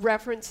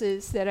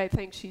references that I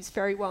think she's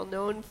very well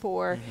known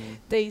for,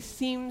 they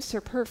seem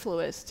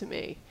superfluous to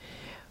me.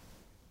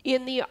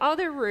 In the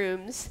other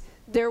rooms,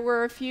 there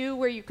were a few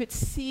where you could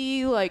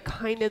see like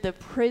kind of the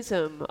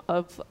prism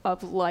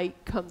of light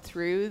come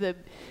through.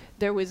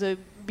 There was a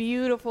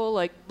beautiful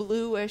like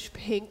bluish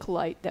pink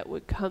light that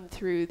would come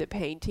through the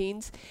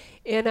paintings.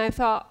 And I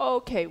thought,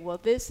 okay, well,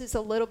 this is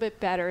a little bit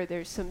better.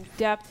 There's some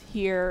depth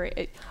here.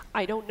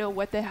 I don't know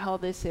what the hell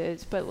this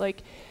is, but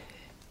like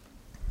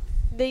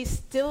they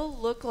still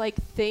look like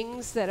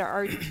things that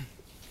are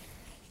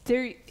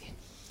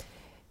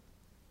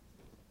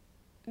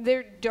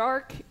they're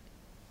dark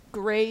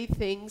gray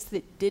things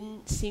that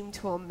didn't seem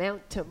to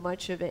amount to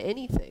much of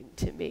anything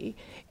to me.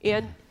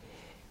 And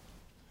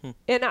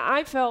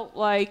I felt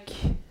like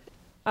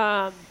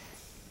that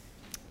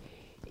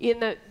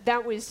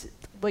was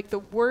like the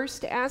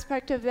worst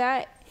aspect of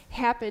that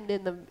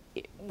happened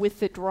with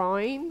the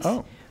drawings.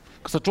 Oh,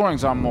 because the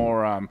drawings are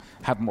more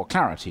have more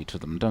clarity to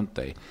them, don't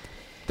they?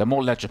 They're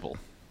more legible.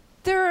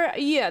 They're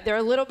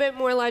a little bit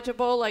more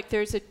legible. Like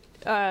there's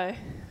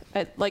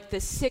like the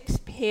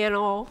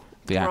 6-panel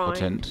the drawing.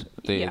 aquatint,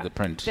 the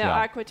print. The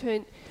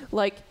aquatint,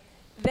 like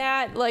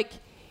that, like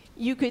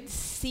you could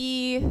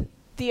see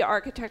the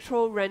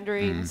architectural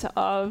renderings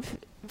of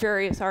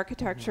various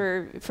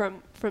architecture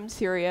from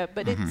Syria,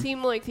 but it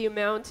seemed like the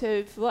amount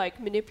of like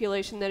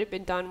manipulation that had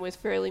been done was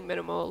fairly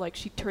minimal. Like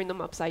she turned them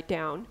upside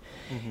down,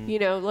 you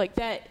know, like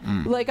that.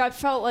 Like I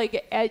felt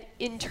like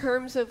in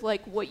terms of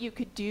like what you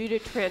could do to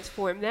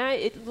transform that,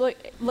 it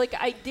looked like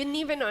I didn't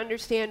even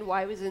understand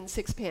why it was in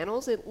 6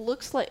 panels. It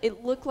looked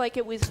like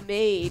it was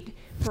made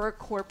for a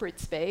corporate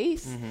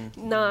space,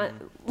 not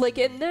like.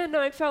 And then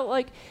I felt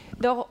like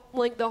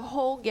the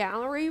whole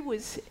gallery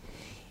was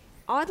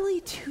oddly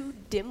too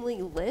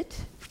dimly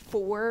lit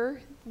for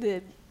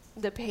the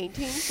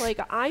paintings. Like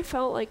I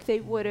felt like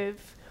they would have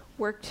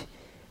worked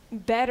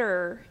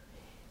better.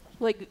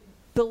 Like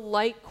the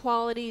light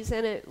qualities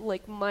in it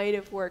like might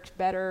have worked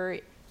better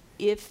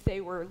if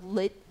they were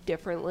lit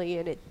differently,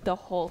 and the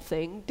whole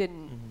thing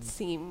didn't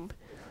seem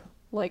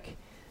like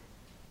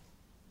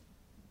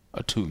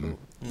a tomb.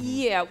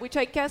 Yeah, which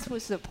I guess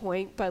was the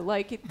point, but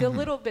like the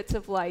little bits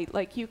of light,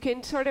 like you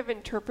can sort of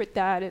interpret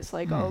that as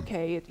like,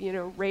 okay, you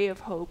know, ray of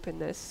hope in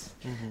this,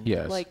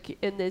 yes, like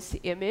in this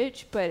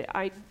image. But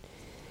I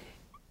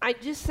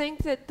just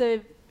think that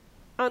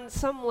on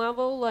some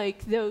level,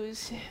 like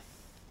those,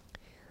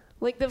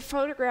 like the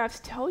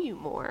photographs tell you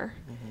more,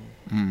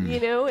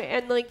 you know,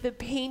 and like the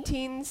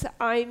paintings,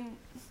 I'm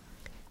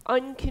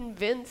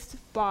unconvinced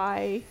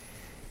by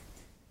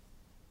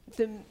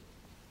the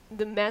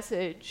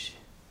message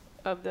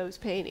of those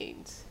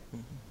paintings.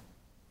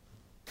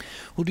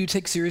 Well, do you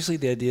take seriously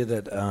the idea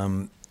that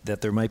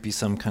that there might be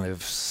some kind of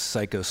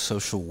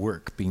psychosocial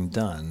work being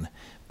done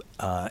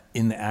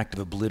in the act of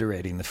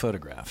obliterating the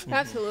photograph?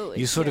 Absolutely.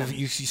 You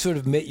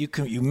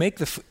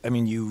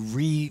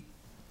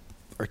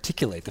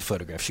re-articulate the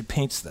photograph. She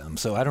paints them,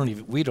 so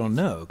we don't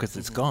know because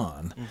it's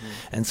gone,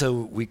 and so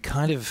we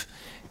kind of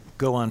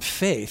go on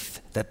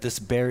faith that this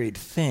buried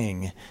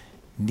thing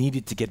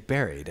needed to get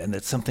buried, and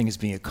that something is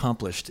being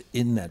accomplished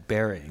in that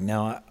burying.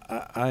 Now,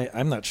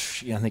 I'm not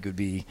sure. I think it would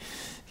be,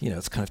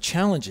 it's kind of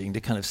challenging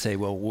to kind of say,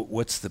 well,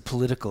 what's the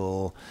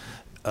political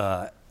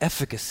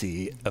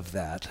efficacy of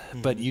that?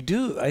 But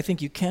I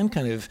think you can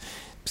kind of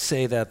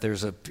say that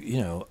there's a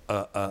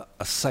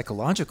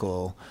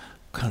psychological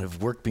kind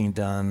of work being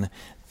done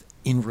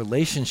in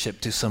relationship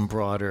to some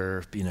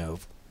broader,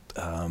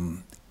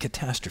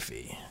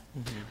 catastrophe.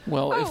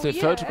 Well, if the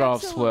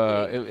photographs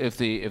were, if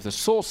the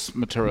source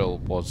material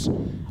was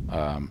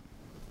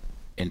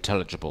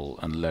intelligible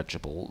and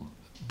legible,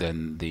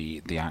 then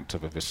the act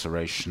of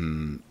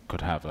evisceration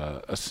could have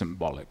a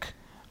symbolic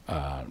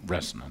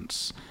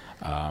resonance.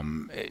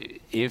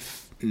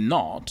 If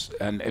not,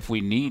 and if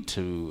we need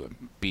to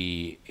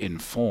be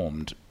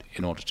informed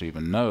in order to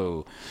even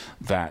know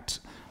that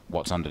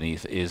what's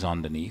underneath is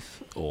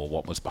underneath, or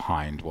what was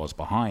behind,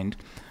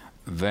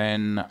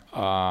 then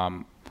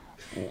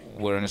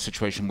we're in a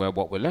situation where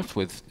what we're left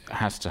with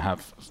has to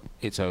have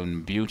its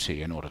own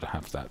beauty in order to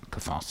have that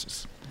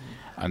catharsis.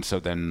 And so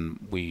then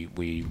we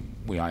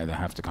either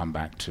have to come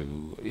back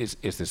to, is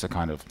this a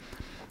kind of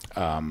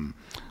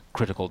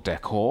critical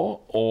decor,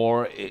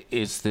 or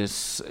is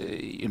this,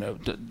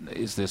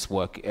 is this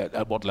work,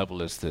 at what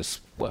level is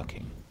this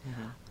working?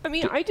 I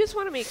mean, I just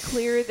want to make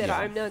clear that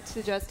I'm not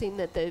suggesting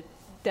that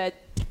that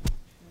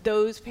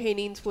those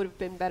paintings would have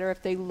been better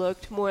if they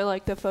looked more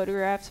like the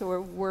photographs or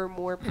were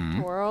more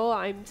pictorial.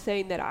 I'm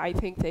saying that I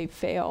think they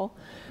fail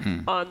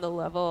on the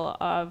level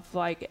of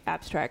like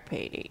abstract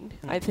painting.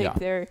 I think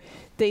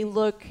they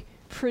look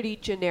pretty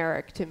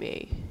generic to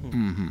me.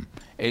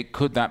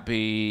 Could that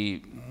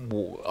be?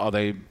 Are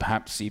they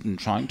perhaps even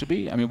trying to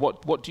be? I mean,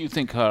 what do you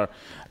think her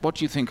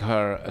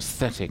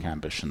aesthetic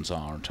ambitions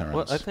are, Terence?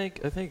 Well, I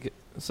think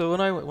so.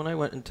 When I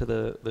went into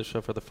the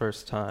show for the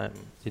first time,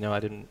 I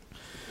didn't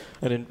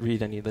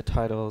read any of the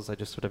titles. I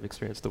just sort of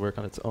experienced the work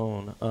on its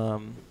own.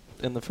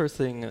 And the first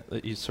thing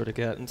that you sort of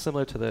get, and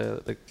similar to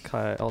the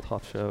Kai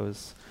Althoff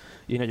shows,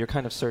 you're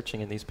kind of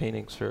searching in these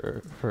paintings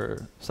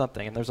for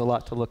something, and there's a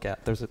lot to look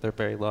at. They're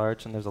very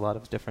large, and there's a lot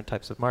of different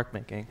types of mark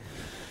making.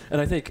 And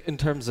I think in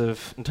terms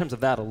of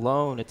that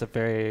alone,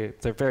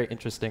 they're very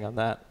interesting on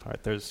that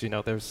part. There's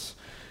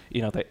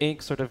the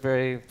ink sort of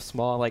very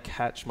small, like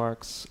hatch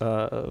marks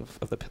of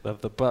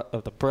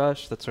the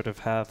brush that sort of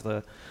have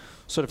the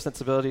sort of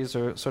sensibilities,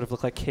 or sort of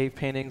look like cave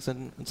paintings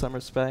in some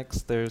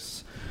respects.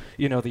 There's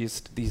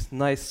these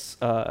nice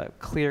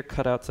clear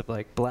cutouts of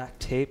like black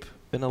tape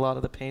in a lot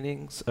of the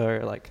paintings,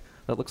 or like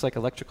that looks like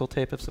electrical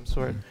tape of some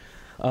sort.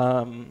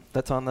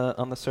 That's on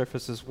the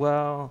surface as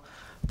well.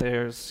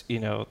 There's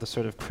the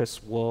sort of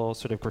Chris Wool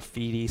sort of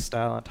graffiti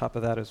style on top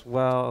of that as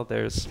well.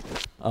 There's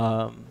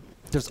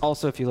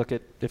also, if you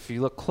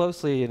look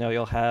closely,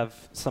 you'll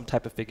have some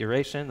type of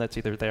figuration that's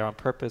either there on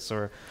purpose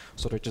or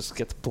sort of just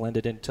gets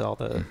blended into all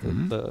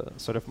the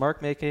sort of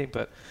mark making.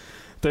 But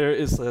there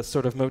is a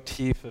sort of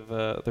motif of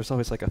there's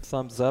always like a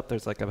thumbs up.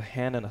 There's like a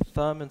hand and a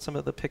thumb in some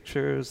of the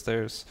pictures.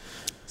 There's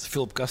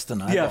Philip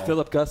Guston eyeball. Yeah,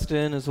 Philip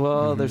Guston as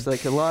well. There's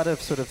like a lot of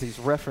sort of these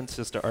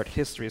references to art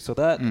history. So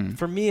that,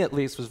 for me at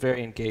least, was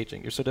very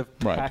engaging. You're sort of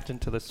packed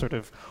into this sort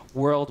of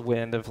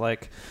whirlwind of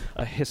like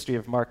a history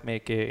of mark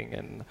making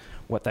and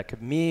what that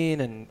could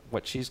mean and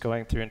what she's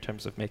going through in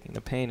terms of making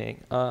the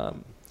painting. But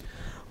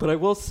I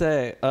will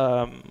say,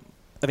 I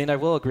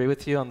will agree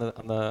with you on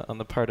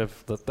the part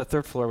of the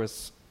third floor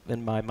was,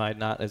 in my mind,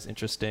 not as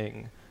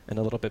interesting and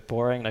a little bit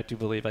boring. And I do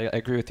believe, I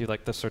agree with you,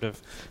 like the sort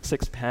of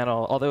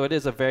 6-panel, although it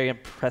is a very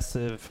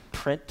impressive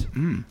print,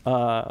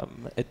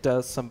 it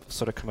does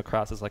sort of come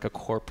across as like a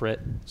corporate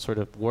sort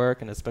of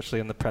work, and especially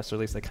in the press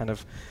release, they kind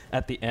of,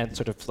 at the end,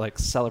 sort of like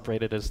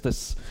celebrate it as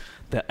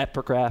the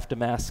epigraph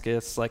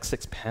Damascus, like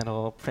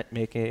 6-panel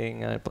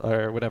printmaking,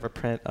 or whatever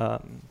print.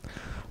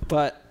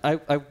 But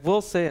I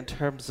will say, in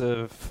terms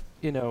of,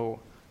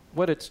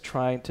 what it's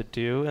trying to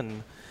do,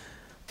 and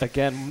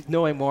again,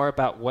 knowing more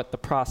about what the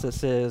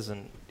process is,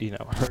 and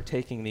her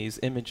taking these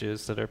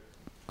images that are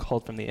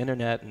culled from the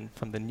internet and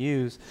from the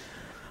news,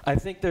 I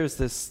think there's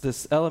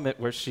this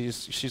element where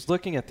she's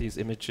looking at these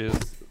images,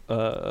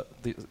 the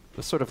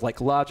sort of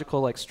like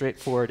logical, like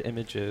straightforward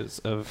images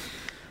of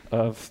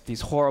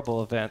these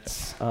horrible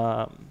events,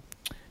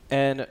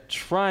 and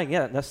trying,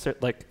 necessarily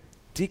like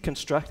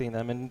deconstructing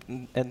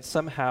them and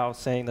somehow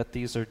saying that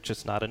these are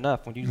just not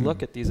enough. When you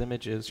look at these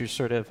images, you're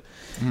sort of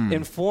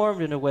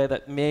informed in a way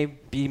that may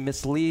be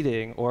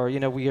misleading, or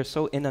we are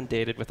so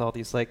inundated with all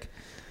these like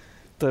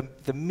the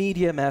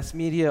mass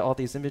media, all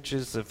these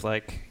images of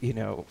like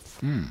dead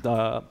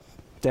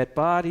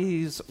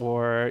bodies,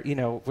 or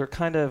we're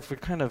kind of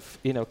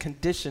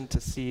conditioned to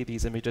see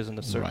these images in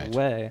a certain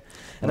way,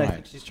 and I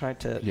think she's trying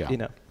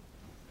to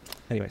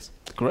Anyways.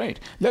 Great.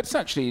 Let's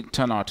actually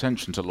turn our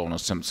attention to Lorna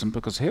Simpson,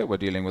 because here we're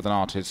dealing with an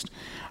artist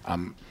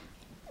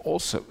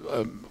also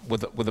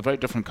with a very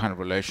different kind of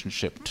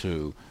relationship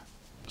to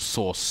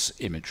source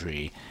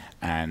imagery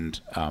and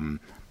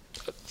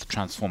the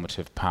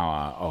transformative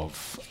power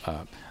of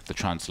the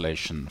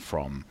translation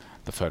from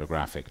the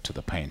photographic to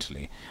the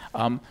painterly.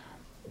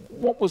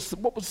 What was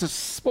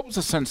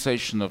the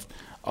sensation of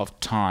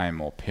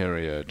time or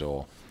period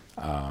or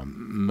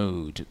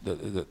mood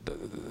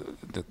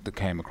that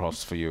came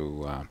across for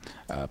you,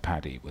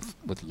 Paddy,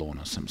 with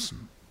Lorna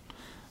Simpson?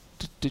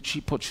 Did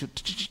she put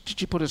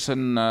us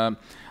in?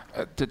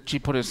 Did she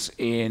put us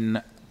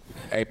in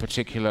a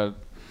particular?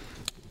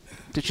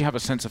 Did she have a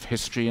sense of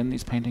history in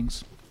these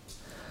paintings?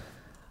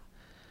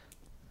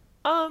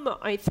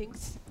 I think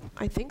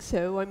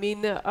so. I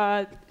mean,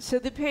 so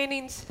the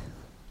paintings.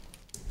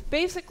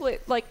 Basically,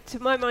 like,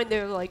 to my mind,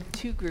 there are like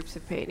two groups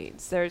of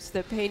paintings. There's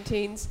the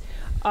paintings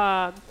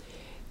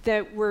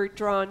that were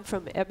drawn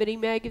from Ebony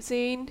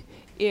magazine,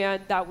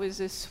 and that was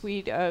a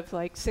suite of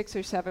like 6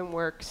 or 7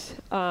 works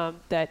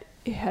that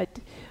had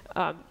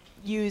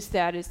used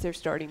that as their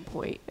starting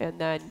point. And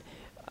then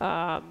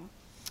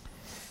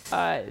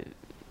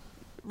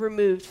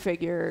removed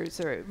figures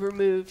or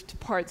removed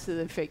parts of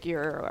the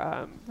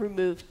figure,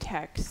 removed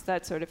text,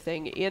 that sort of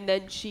thing. And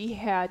then she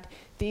had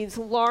these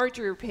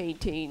larger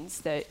paintings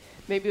that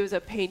maybe it was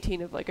a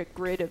painting of like a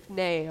grid of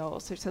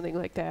nails or something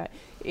like that.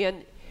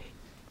 And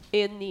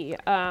in the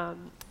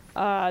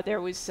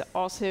there was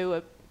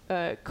also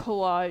a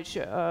collage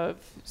of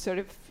sort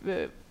of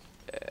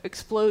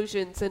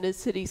explosions in a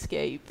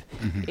cityscape,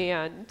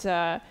 and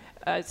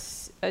a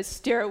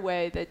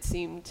stairway that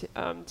seemed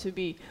to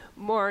be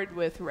marred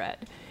with red.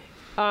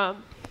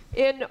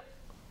 And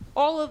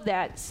all of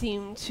that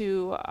seemed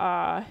to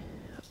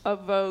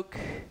evoke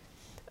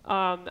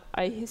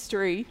a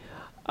history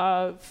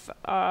of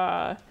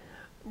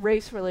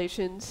race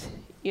relations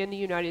in the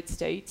United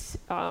States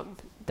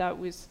that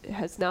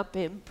has not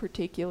been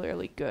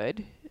particularly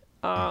good.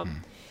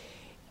 And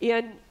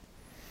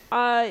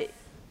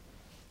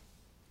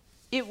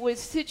it was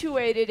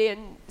situated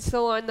in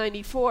Salon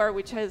 94,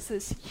 which has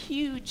this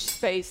huge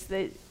space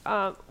that,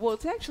 well,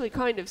 it's actually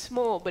kind of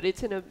small, but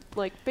it's in a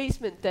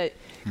basement that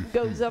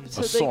goes up.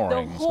 So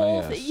the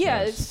whole thing,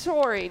 it's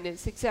soaring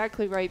is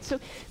exactly right. So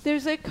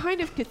there's a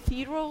kind of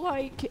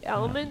cathedral-like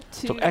element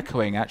to... So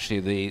echoing,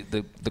 actually,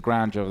 the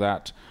grandeur of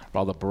that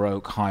rather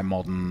Baroque, high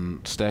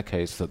modern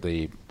staircase that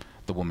the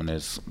woman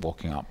is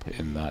walking up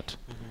in that...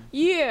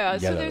 Yeah,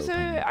 so there's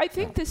I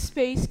think the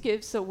space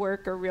gives the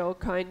work a real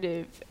kind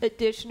of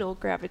additional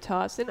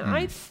gravitas. And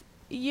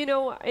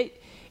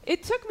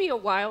it took me a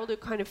while to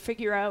kind of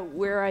figure out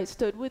where I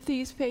stood with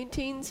these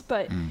paintings,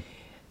 but,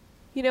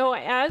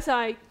 as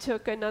I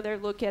took another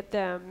look at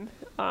them,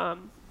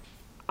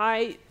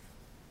 I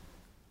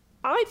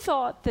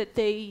thought that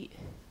they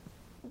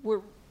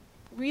were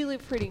really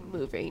pretty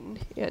moving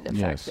and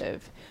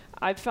effective. Yes.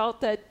 I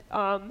felt that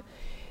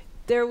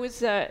there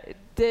was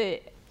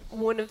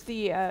one of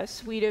the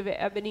suite of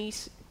ebony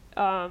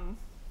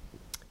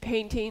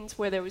paintings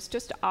where there was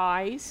just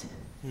eyes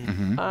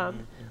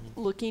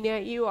looking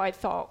at you, I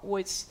thought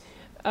was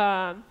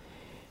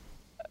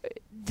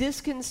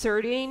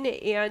disconcerting,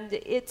 and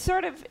it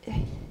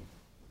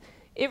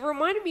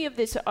reminded me of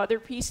this other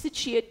piece that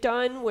she had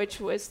done, which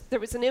was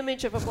there was an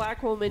image of a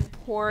black woman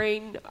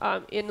pouring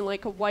in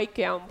like a white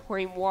gown,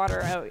 pouring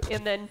water out,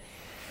 and then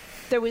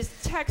there was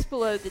text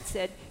below that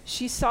said,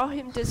 "She saw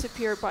him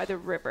disappear by the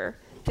river.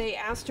 They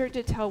asked her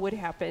to tell what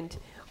happened,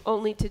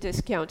 only to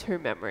discount her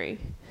memory."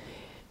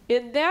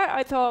 And that,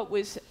 I thought,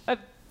 was a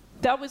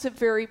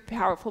very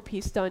powerful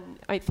piece done,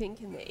 I think,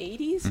 in the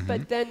 80s.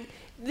 But then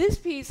this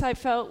piece, I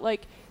felt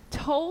like,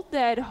 told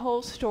that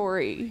whole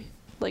story,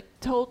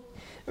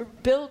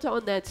 built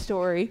on that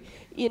story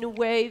in a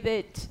way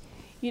that,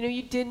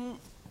 you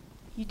didn't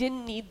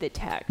need the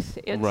text.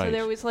 And so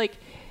there was,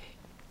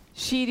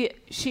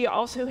 she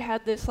also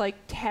had this,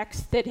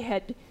 text that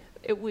had,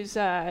 it was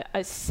a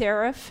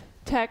serif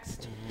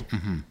text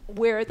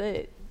where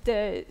the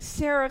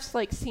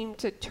serifs seemed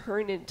to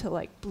turn into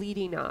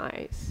bleeding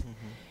eyes,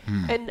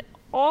 and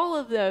all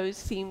of those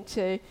seem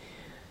to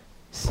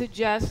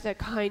suggest a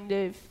kind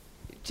of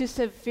just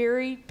a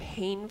very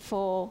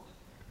painful,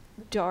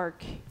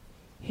 dark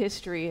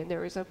history, and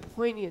there was a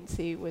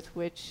poignancy with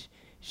which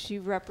she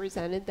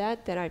represented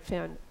that I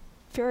found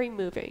very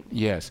moving.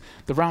 Yes,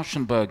 the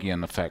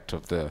Rauschenbergian effect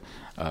of the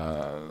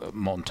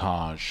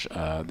montage,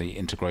 the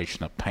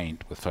integration of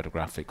paint with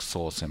photographic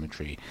source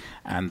imagery,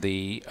 and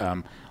the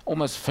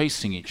almost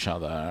facing each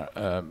other.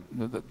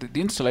 The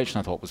installation,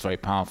 I thought, was very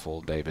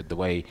powerful, David. The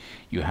way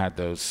you had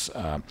those,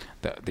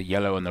 the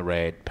yellow and the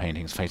red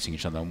paintings facing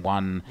each other, and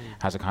one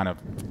has a kind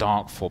of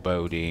dark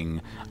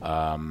foreboding,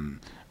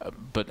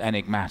 but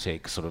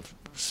enigmatic sort of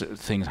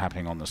things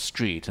happening on the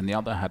street, and the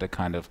other had a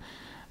kind of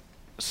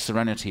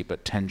serenity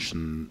but tense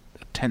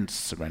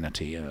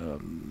serenity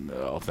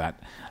of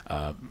that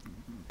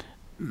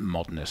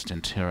modernist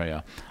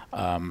interior,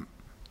 and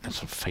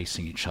sort of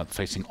facing each other,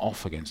 facing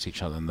off against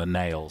each other, and the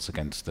nails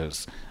against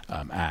those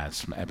ads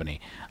from ebony.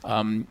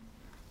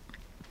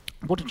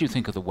 What did you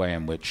think of the way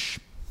in which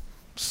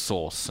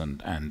source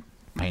and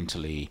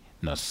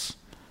painterliness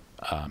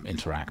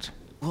interact?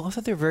 Well, I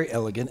thought they were very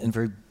elegant and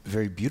very,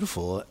 very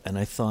beautiful, and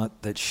I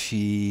thought that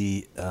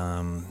she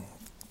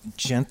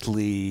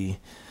gently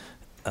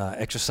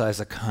exercise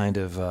a kind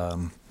of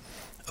a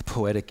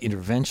poetic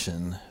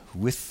intervention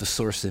with the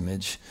source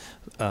image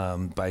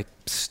by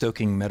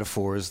stoking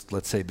metaphors,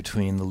 let's say,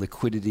 between the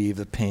liquidity of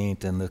the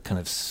paint and the kind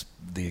of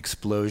the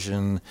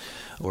explosion,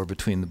 or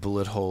between the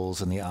bullet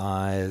holes and the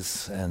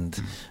eyes and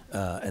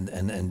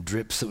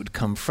drips that would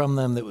come from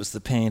them. That was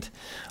the paint.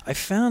 I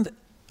found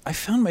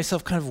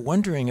myself kind of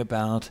wondering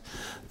about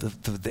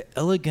the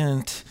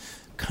elegant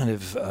kind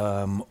of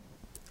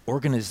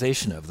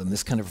organization of them,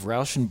 this kind of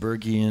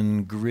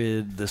Rauschenbergian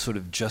grid, the sort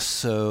of just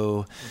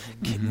so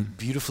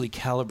beautifully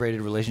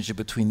calibrated relationship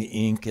between the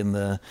ink and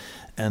the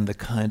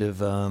kind of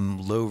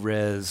low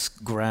res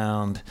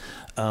ground,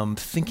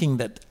 thinking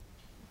that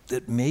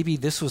maybe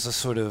this was a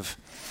sort of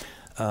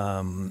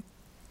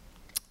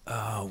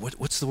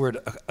what's the word,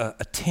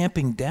 a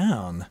tamping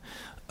down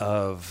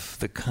of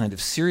the kind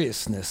of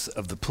seriousness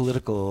of the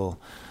political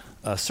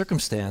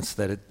circumstance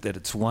that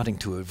it's wanting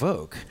to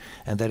evoke,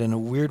 and that in a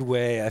weird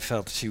way I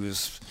felt she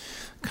was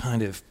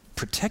kind of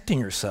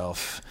protecting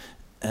herself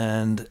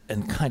and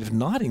kind of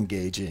not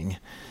engaging,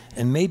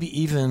 and maybe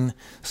even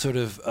sort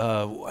of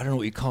I don't know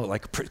what you call it,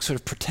 like sort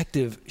of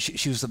protective.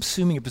 She was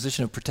assuming a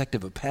position of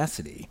protective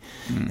opacity,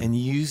 and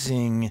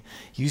using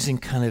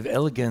kind of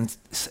elegance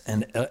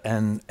and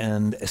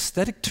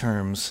aesthetic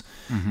terms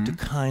to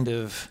kind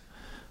of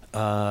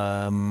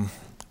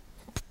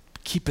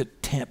keep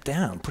it tamped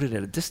down, put it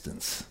at a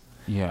distance.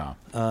 Yeah.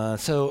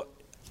 So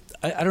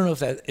I don't know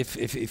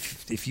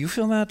if you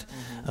feel that.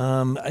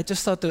 I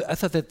just thought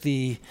that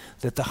the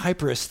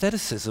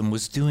hyper-aestheticism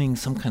was doing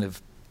some kind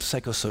of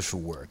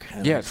psychosocial work.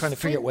 Yes. Trying to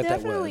figure out what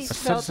that was. Definitely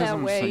felt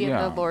that way in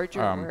the larger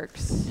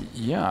works.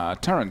 Yeah,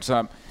 Terence,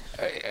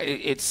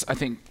 it's, I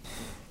think,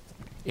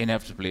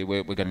 inevitably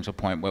we're getting to a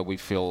point where we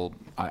feel,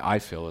 I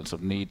feel a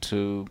sort of need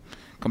to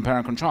compare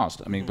and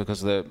contrast. I mean,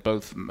 because they're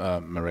both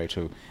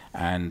Moreto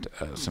and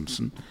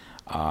Simpson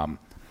are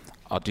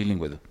dealing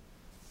with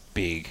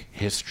big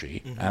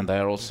history, and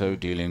they're also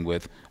dealing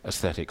with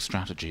aesthetic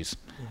strategies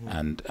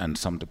and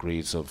some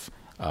degrees of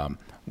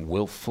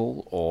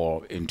willful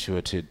or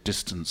intuitive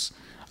distance.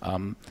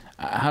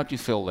 How do you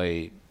feel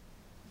they?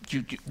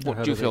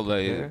 What do you feel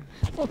they?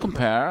 Well,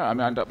 compare. I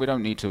mean, we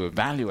don't need to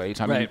evaluate.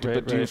 I mean,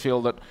 but do you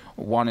feel that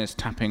one is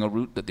tapping a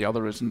root that the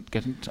other isn't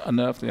getting a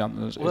nerve? The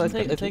other isn't. Well, I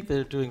think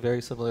they're doing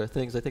very similar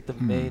things. I think the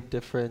main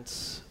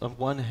difference, on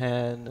one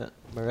hand,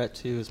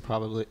 Moreto is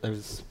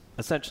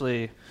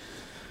essentially,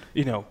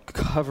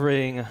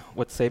 covering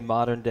what say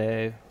modern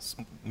day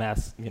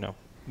mass,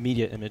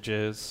 media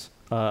images,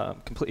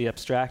 completely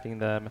abstracting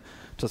them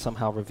to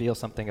somehow reveal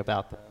something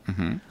about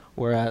them.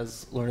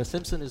 Whereas Lorna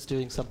Simpson is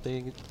doing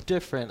something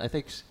different. I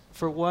think,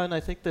 for one, I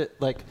think that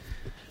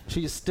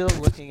she's still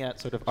looking at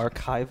sort of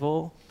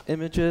archival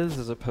images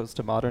as opposed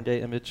to modern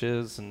day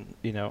images, and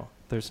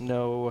there's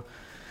no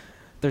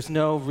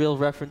real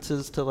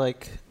references to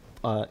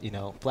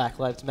Black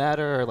Lives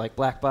Matter or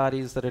black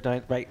bodies that are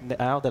dying right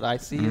now that I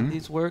see in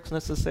these works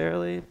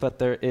necessarily, but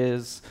there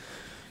is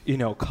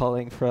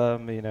culling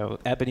from,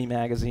 Ebony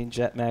magazine,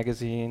 Jet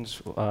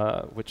magazines,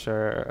 which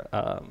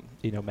are,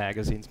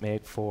 magazines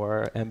made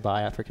for and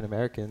by African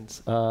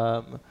Americans.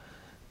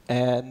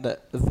 And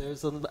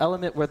there's an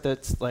element where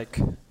that's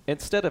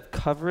instead of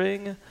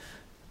covering,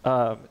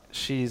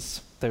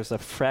 there's a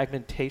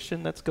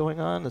fragmentation that's going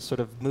on, a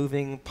sort of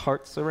moving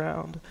parts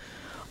around,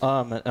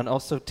 and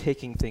also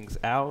taking things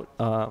out.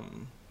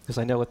 Because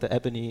I know with the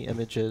Ebony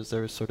images,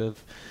 there's sort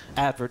of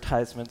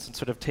advertisements and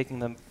sort of taking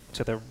them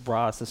to their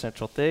rawest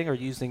essential thing, or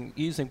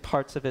using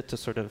parts of it to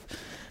sort of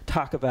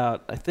talk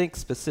about, I think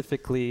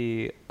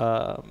specifically,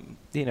 a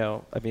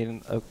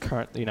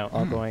current,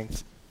 ongoing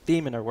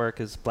theme in her work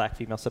is black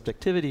female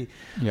subjectivity.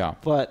 Yeah.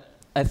 But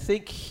I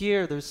think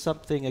here there's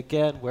something,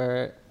 again,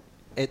 where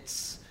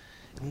it's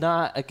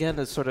not, again,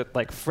 as sort of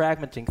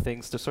fragmenting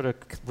things to sort of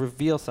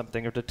reveal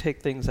something or to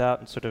take things out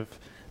and sort of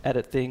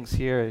edit things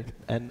here,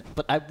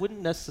 but I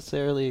wouldn't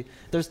necessarily.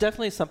 There's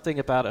definitely something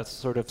about a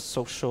sort of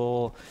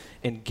social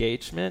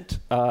engagement,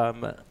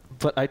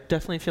 but I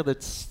definitely feel that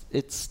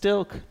it's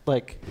still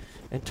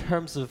in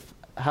terms of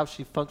how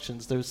she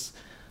functions. There's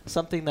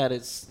something that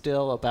is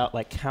still about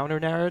counter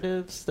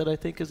narratives that I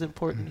think is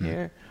important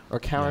here,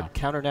 or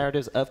counter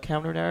narratives of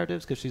counter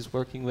narratives, because she's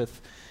working with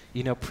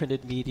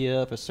printed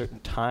media of a certain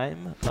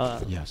time.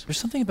 Yes. There's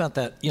something about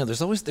that. There's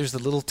the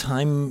little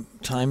time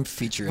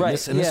feature in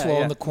this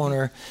wall in the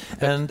corner,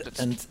 and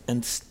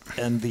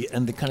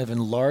the kind of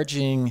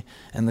enlarging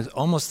and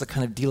almost the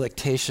kind of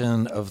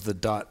delectation of the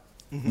dot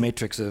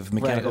matrix of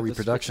mechanical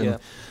reproduction.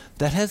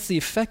 That has the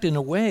effect, in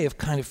a way, of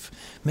kind of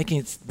making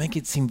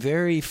it seem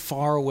very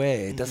far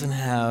away. It doesn't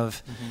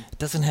have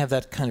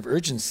that kind of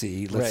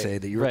urgency, let's say,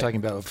 that you were talking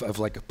about of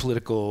a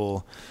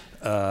political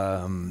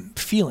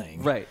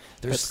feeling. Right.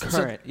 There's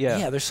current.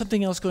 There's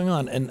something else going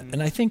on,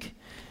 and I think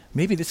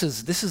maybe this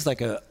is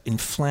like a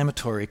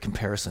inflammatory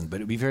comparison, but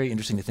it'd be very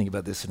interesting to think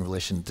about this in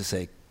relation to,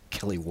 say,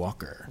 Kelly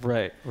Walker.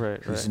 Right.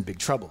 Who's in big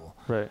trouble.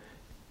 Right.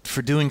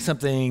 For doing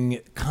something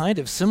kind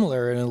of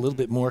similar and a little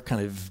bit more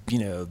kind of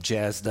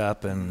jazzed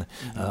up, and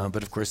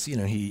but of course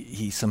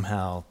he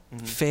somehow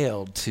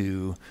failed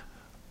to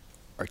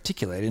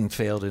articulate, and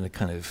failed in a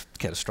kind of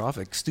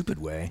catastrophic, stupid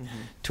way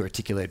to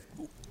articulate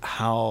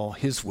how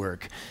his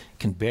work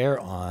can bear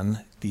on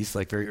these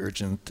very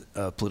urgent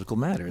political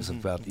matters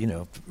about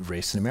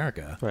race in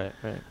America. Right.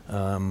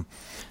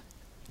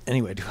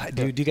 Anyway,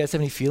 do you guys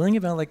have any feeling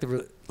about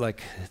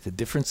the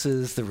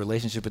differences, the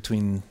relationship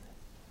between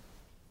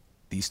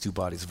these two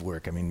bodies of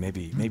work? I mean,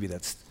 maybe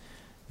that's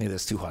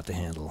too hot to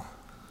handle.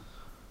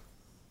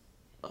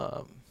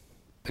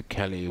 The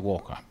Kelly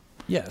Walker.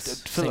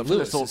 Yes. Fill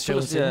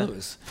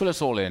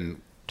us all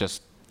in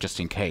just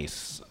in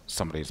case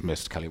somebody's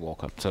missed Kelly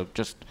Walker. So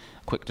just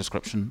a quick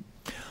description.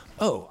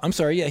 Oh, I'm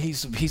sorry. Yeah,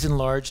 he's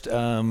enlarged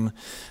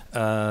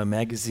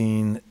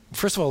magazine.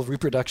 First of all,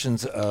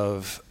 reproductions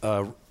of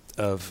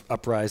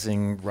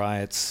uprising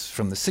riots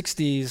from the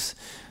 '60s,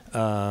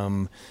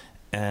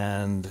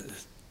 and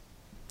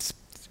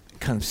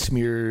kind of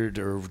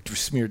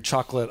smeared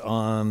chocolate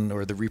on,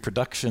 or the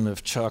reproduction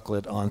of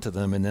chocolate onto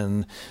them, and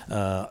then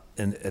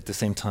and at the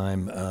same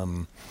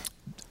time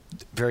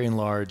very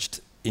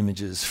enlarged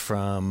images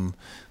from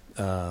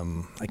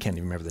I can't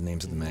even remember the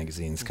names of the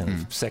magazines, kind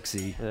of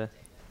sexy. Yeah.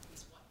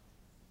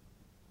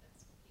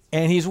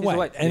 And he's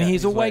white, and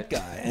he's a white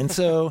white guy, and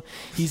so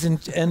he's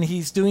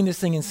doing this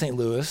thing in St.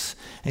 Louis,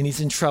 and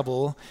he's in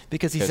trouble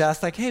because he's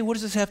asked, like, hey, what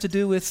does this have to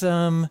do with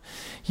our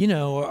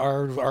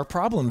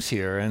problems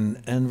here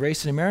and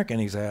race in America? And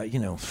he's like,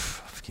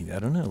 I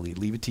don't know,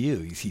 leave it to you.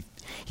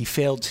 He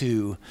failed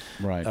to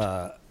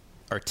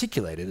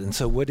articulate it, and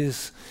so what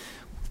is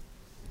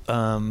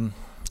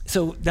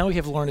so now we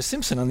have Lorna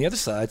Simpson on the other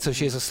side. So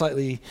she has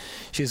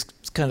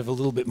kind of a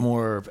little bit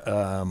more.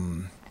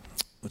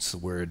 What's the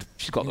word?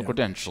 She's got the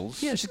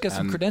credentials. Yeah, she's got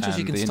some credentials.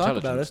 She can talk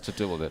about it to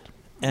deal with it.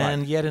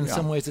 And yet, in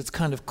some ways, it's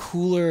kind of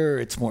cooler.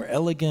 It's more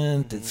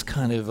elegant. It's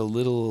kind of a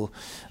little,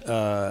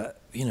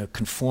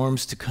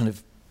 conforms to kind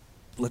of,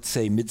 let's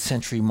say,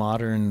 mid-century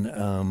modern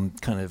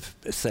kind of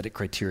aesthetic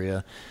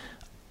criteria.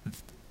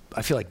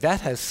 I feel like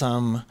that has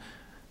some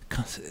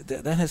kind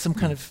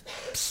of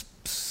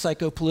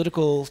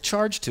psychopolitical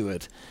charge to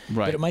it.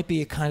 Right. But it might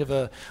be a kind of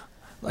a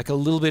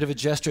little bit of a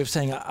gesture of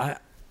saying,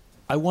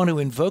 I want to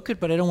invoke it,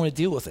 but I don't want to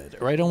deal with it,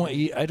 or I don't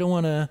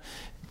want to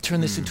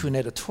turn this into an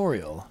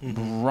editorial.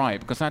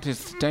 Right, because that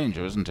is the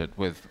danger, isn't it,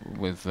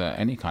 with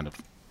any kind of.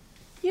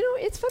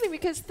 It's funny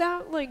because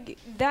that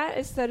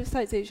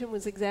aestheticization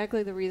was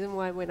exactly the reason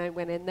why when I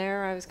went in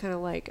there, I was kind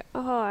of like,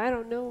 oh, I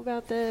don't know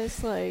about this.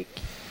 It's like,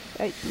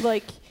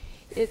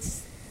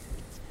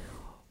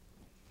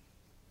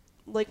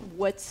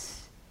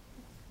 what's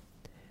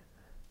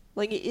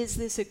like, is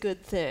this a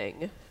good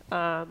thing?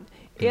 And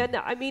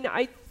I mean,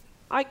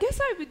 I guess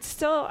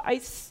I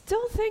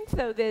still think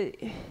though that,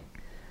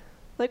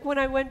 like, when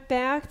I went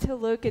back to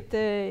look at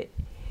the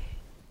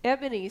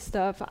ebony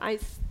stuff, I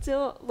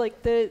still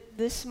like the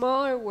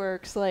smaller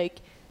works.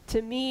 Like,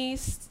 to me,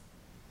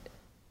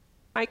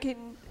 I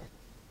can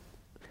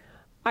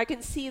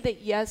see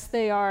that, yes,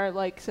 they are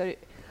like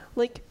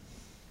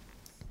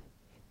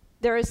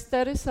they're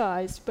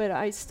aestheticized, but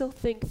I still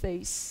think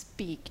they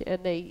speak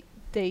and they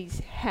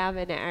have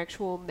an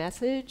actual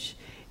message.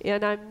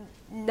 And I'm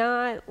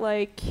not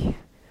like,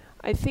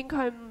 I think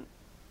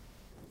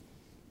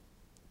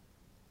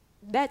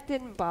that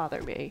didn't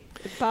bother me.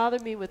 It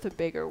bothered me with the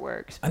bigger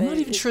works. I'm not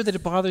even sure that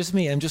it bothers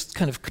me. I'm just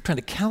kind of trying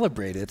to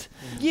calibrate it.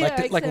 Yeah,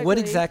 exactly. Like what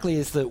exactly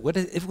is the what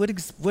is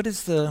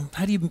the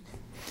how do you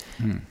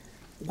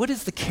what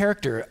is the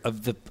character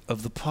of the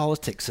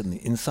politics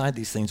inside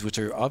these things, which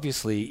are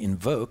obviously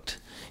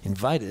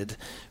invited,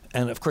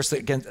 and of course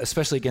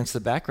especially against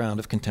the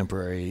background of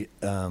contemporary.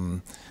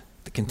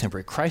 The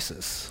contemporary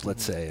crisis,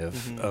 let's say, of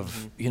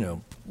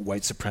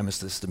white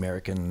supremacist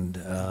American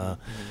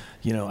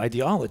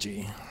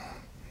ideology.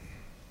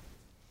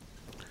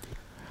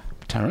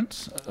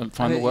 Terence,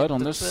 final word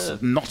on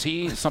this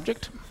knotty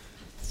subject?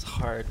 It's a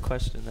hard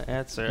question to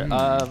answer.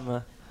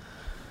 I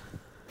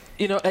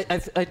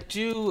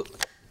do.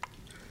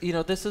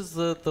 This is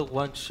the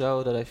one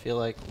show that I feel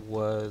like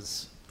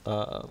was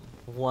the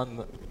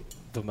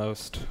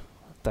most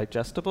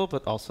digestible,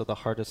 but also the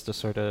hardest to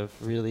sort of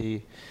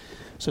really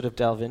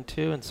delve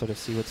into and sort of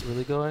see what's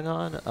really going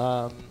on.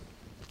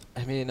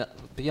 I mean,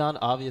 beyond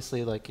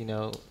obviously, like,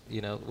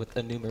 with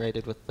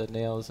enumerated with the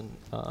nails and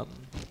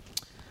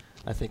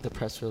I think the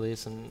press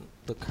release and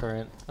the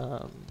current,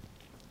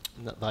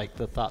 like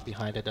the thought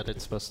behind it that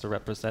it's supposed to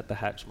represent the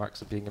hatch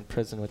marks of being in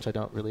prison, which I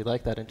don't really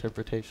like that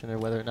interpretation or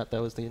whether or not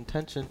that was the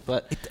intention.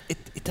 But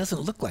it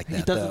doesn't look like that.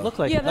 It doesn't look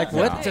like yeah, it. Like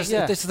what?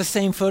 It's the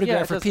same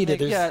photograph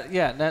repeated. And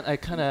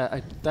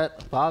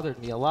that bothered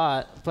me a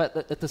lot. But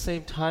at the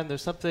same time,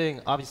 there's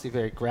something obviously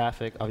very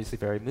graphic, obviously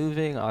very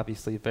moving,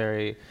 obviously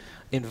very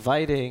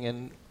inviting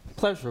and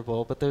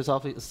pleasurable. But there's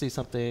obviously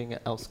something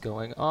else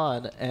going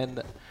on.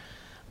 And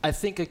I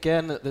think,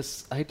 again,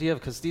 this idea,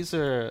 because these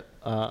are,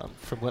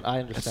 from what I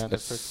understand...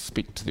 Let's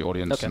speak to the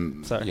audience. Okay,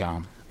 and sorry.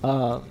 Yeah.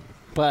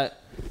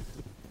 But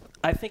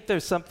I think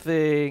there's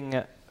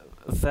something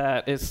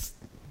that is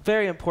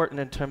very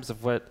important in terms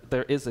of what...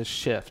 There is a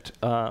shift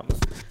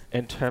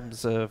in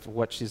terms of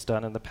what she's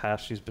done in the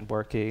past. She's been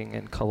working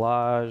in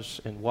collage,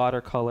 in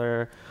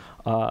watercolor.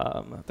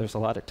 There's a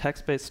lot of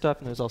text-based stuff,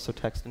 and there's also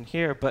text in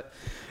here.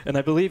 And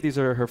I believe these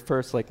are her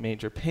first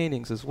major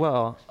paintings as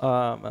well.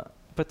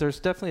 But there's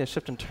definitely a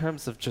shift in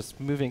terms of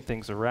just moving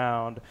things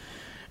around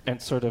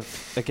and sort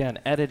of, again,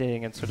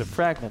 editing and sort of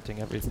fragmenting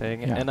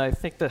everything. Yeah. And I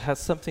think that has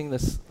something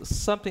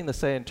to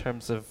say in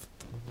terms of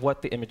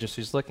what the images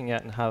she's looking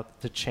at and how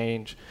to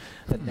change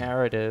the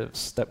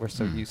narratives that we're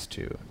so used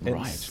to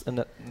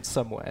in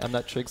some way. I'm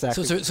not sure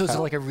exactly. So it's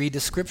like a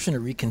redescription, a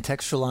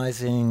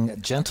recontextualizing, a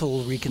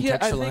gentle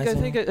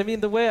recontextualizing? Yeah, I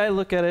think the way I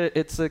look at it,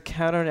 it's a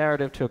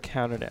counter-narrative to a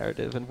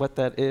counter-narrative. And what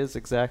that is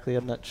exactly,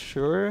 I'm not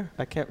sure.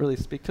 I can't really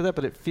speak to that,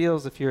 but it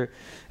feels if you're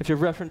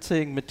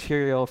referencing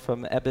material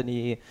from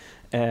Ebony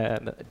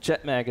and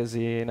Jet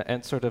Magazine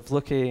and sort of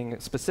looking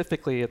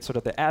specifically at sort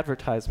of the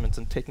advertisements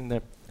and taking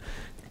them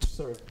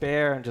sort of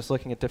bare and just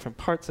looking at different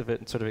parts of it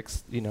and sort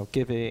of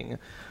giving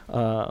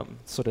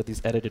sort of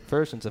these edited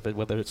versions of it,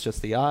 whether it's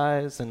just the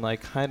eyes and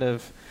like kind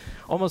of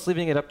almost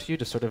leaving it up to you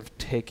to sort of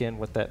take in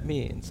what that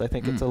means. I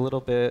think it's a little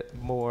bit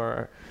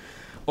more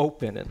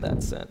open in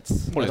that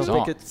sense. Well, it's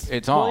art.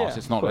 It's art. Yeah,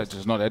 it's not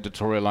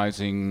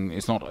editorializing.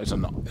 It's not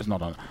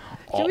an.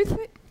 Do we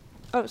think?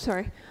 Oh,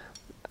 sorry.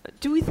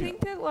 Do we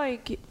think that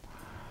like,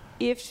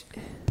 if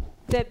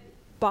that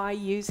by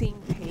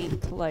using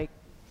paint, like,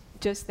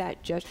 just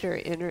that gesture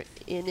in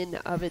and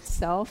of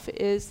itself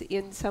is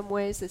in some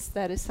ways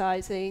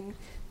aestheticizing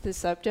the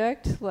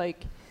subject?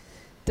 Like,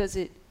 does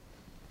it?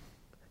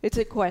 It's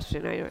a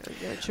question. I'm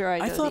not sure I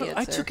know the answer.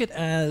 I took it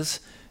as,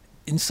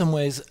 in some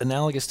ways,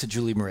 analogous to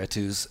Julie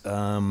Moretu's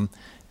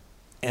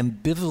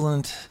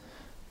ambivalent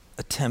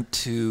attempt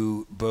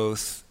to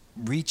both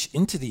reach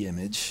into the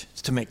image,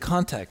 to make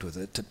contact with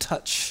it, to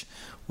touch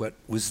what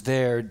was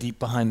there deep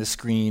behind the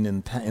screen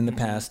in the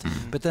past,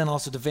 but then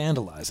also to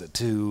vandalize it,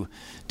 to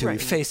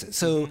efface it.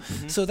 So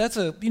so that's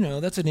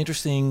an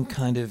interesting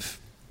kind of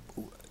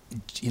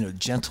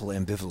gentle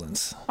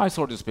ambivalence. I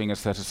saw it as being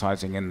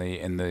aestheticizing in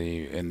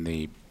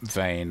the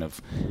vein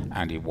of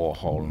Andy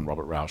Warhol and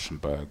Robert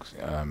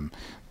Rauschenberg,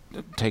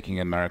 taking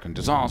American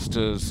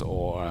disasters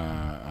or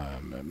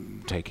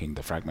taking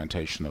the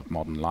fragmentation of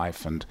modern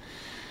life and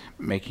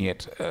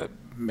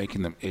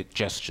making them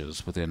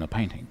gestures within a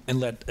painting,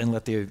 and let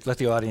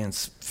the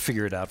audience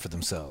figure it out for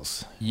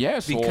themselves.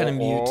 Yes, be kind of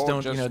mute.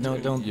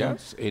 Don't.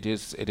 Yes, it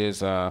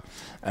is a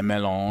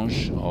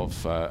mélange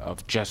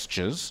of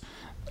gestures.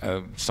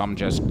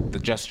 The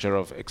gesture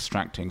of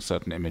extracting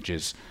certain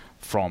images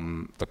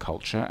from the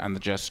culture, and the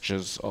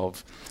gestures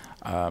of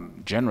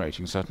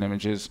generating certain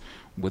images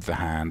with the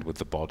hand, with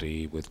the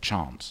body, with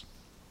chants.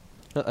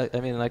 I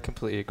mean, I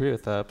completely agree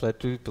with that, but I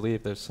do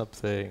believe there's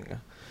something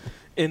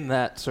in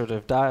that sort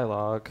of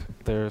dialogue.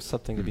 There's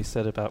something to be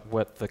said about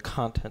what the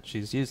content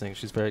she's using.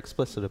 She's very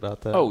explicit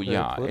about that. Oh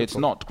yeah, it's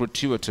not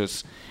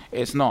gratuitous.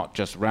 It's not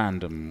just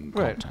random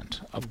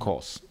content. Of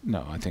course,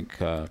 no. I think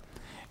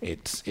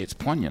it's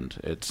poignant.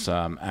 It's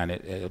and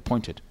it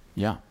pointed.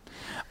 Yeah,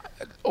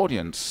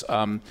 audience.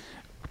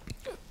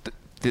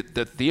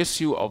 The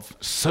issue of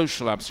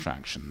social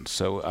abstraction.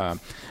 So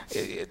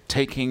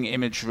taking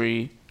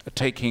imagery,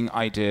 taking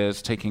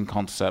ideas, taking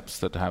concepts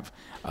that have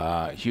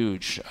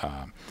huge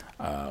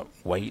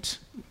weight,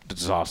 the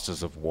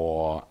disasters of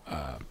war,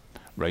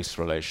 race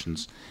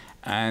relations,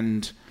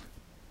 and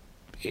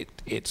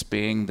it's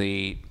being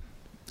the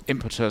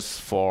impetus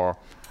for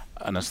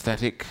an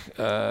aesthetic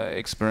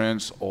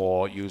experience,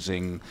 or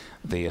using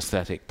the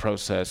aesthetic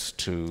process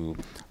to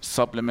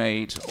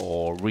sublimate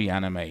or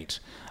reanimate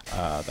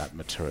that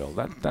material.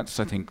 That's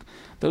I think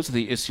those are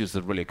the issues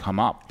that really come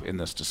up in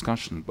this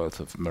discussion, both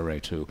of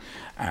Moretu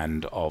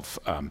and of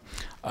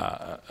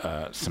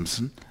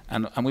Simpson,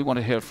 and we want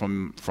to hear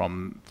from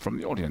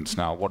the audience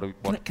now.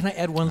 Can I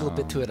add one little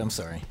bit to it? I'm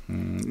sorry.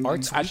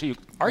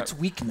 Art's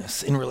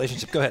weakness in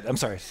relationship. Go ahead. I'm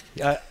sorry.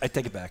 I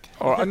take it back.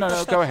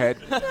 No, go ahead.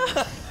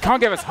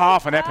 Can't give us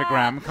half an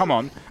epigram. Come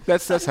on,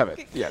 let's have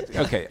it. Yeah.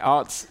 Okay.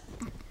 Art's.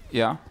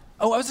 Yeah.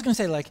 Oh, I was just going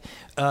to say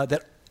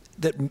that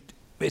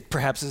it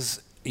perhaps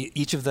is.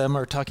 Each of them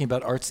are talking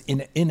about art's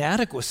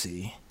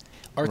inadequacy,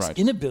 art's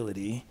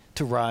inability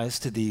to rise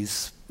to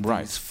these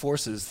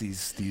forces,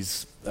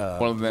 these.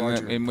 Well,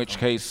 then, in which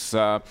case,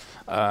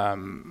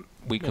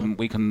 we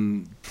can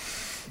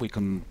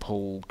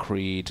pull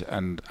Creed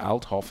and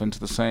Althoff into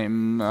the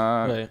same.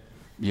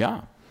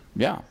 Yeah.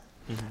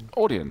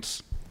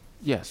 Audience,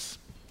 yes,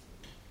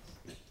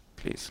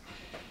 please.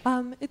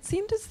 It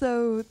seemed as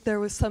though there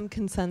was some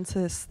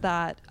consensus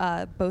that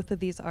both of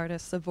these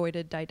artists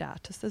avoided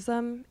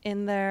didacticism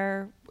in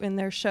their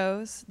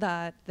shows,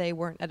 that they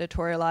weren't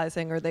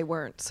editorializing or they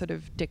weren't sort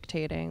of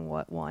dictating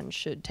what one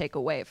should take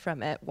away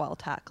from it while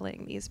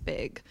tackling these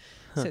big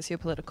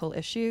sociopolitical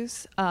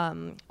issues,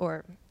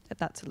 or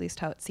that's at least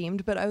how it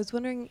seemed. But I was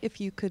wondering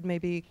if you could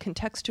maybe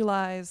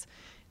contextualize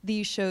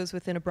these shows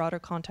within a broader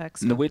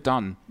context. No, we're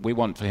done. We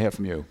want to hear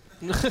from you.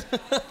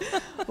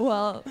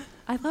 Well,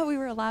 I thought we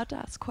were allowed to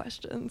ask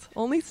questions.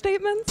 Only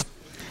statements?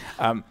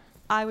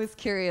 I was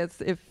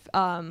curious if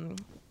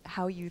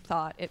how you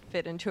thought it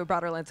fit into a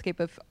broader landscape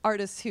of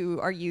artists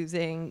who are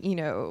using,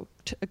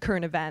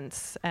 current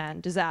events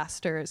and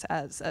disasters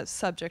as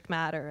subject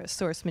matter, as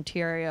source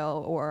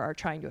material, or are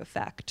trying to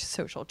affect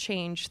social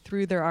change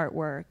through their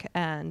artwork,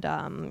 and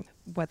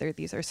whether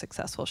these are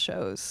successful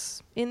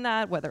shows in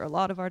that, whether a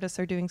lot of artists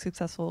are doing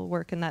successful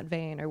work in that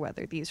vein, or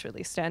whether these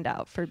really stand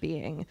out for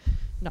being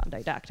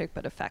non-didactic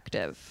but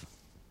effective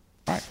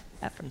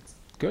efforts.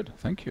 Good,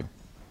 thank you.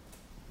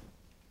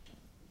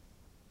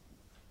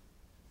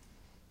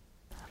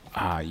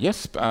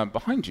 Yes,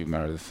 behind you,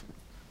 Meredith.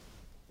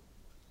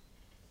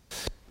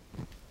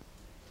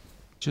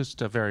 Just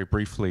very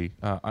briefly,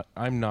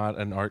 I'm not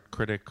an art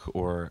critic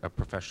or a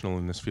professional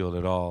in this field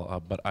at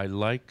all, but I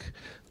like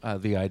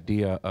the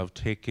idea of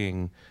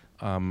taking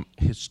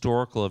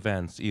historical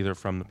events, either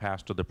from the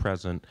past or the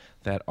present,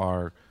 that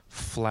are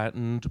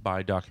flattened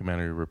by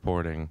documentary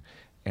reporting,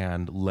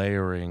 and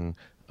layering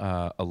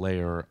a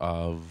layer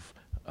of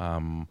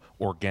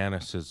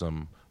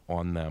organicism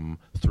on them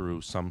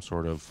through some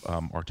sort of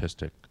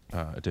artistic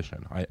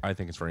addition. I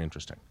think it's very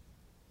interesting.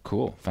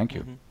 Cool, thank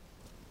you.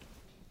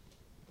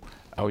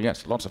 Oh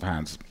yes, lots of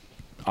hands.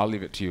 I'll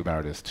leave it to you,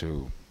 Meredith,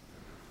 to...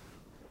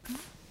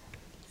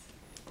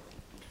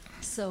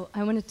 So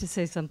I wanted to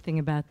say something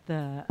about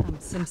the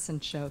Simpson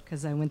show,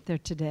 because I went there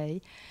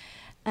today,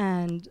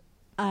 and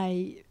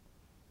I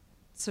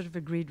sort of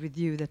agreed with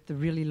you that the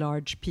really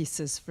large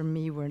pieces for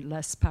me were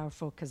less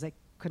powerful because I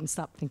couldn't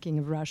stop thinking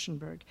of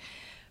Rauschenberg.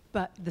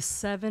 But the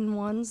 7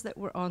 ones that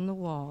were on the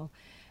wall,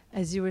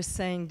 as you were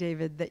saying,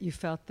 David, that you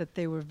felt that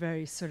they were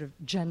very sort of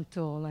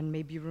gentle and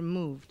maybe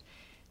removed.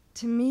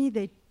 To me,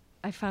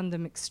 I found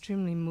them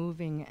extremely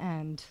moving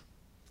and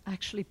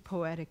actually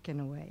poetic in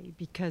a way,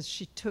 because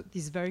she took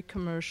these very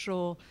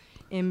commercial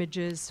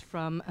images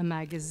from a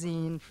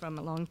magazine from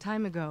a long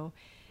time ago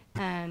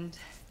and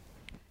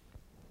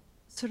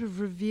sort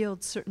of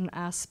revealed certain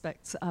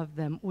aspects of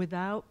them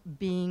without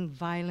being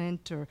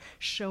violent or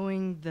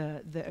showing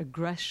the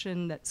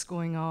aggression that's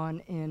going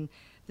on in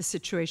the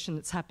situation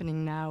that's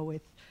happening now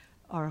with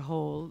our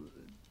whole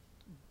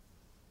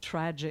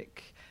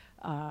tragic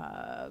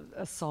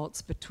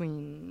assaults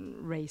between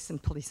race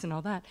and police and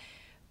all that.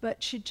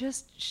 But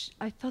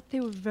I thought they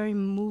were very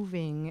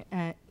moving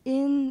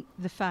in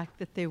the fact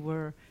that they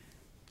were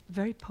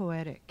very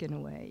poetic in a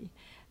way.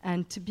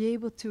 And to be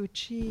able to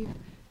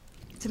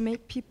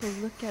make people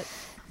look at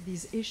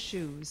these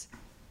issues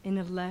in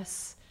a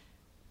less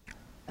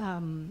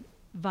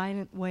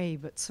violent way,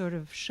 but sort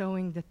of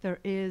showing that there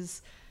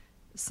is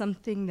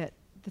something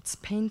that's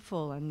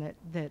painful and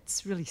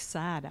that's really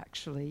sad,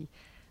 actually,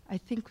 I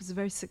think was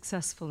very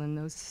successful in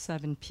those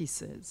 7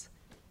 pieces.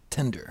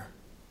 Tender.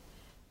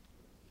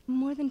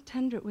 More than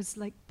tender, it was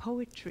like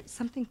poetry,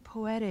 something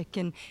poetic,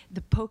 and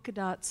the polka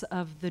dots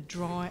of the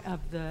drawing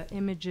of the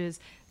images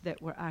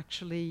that were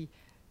actually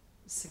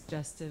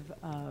suggestive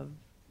of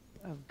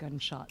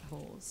gunshot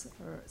holes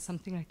or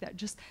something like that.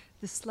 Just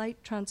the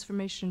slight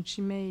transformation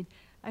she made,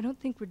 I don't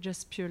think were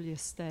just purely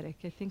aesthetic.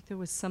 I think there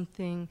was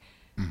something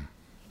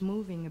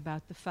moving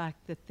about the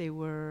fact that they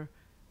were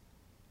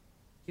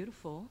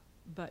beautiful,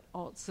 but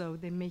also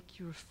they make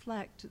you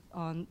reflect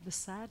on the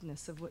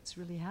sadness of what's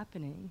really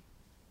happening.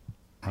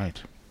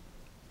 Right.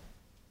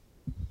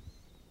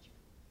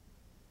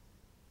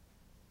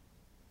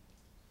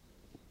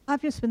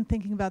 I've just been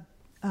thinking about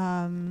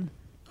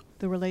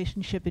the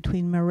relationship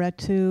between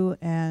Moretu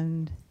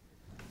and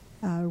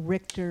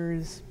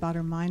Richter's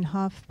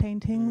Baader-Meinhof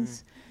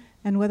paintings,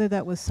 and whether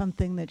that was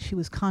something that she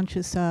was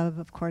conscious of.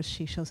 Of course,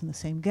 she shows in the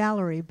same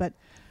gallery, but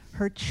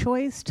her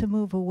choice to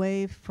move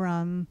away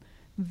from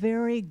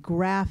very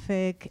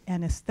graphic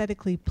and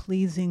aesthetically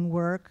pleasing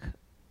work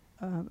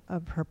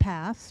of her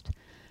past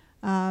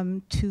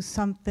to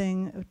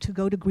something, to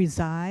go to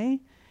grisaille,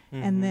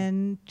 and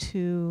then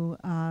to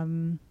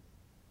kind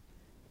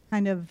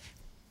of,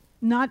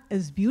 not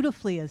as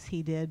beautifully as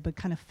he did, but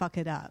kind of fuck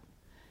it up.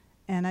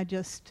 And I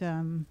just,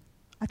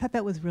 I thought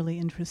that was really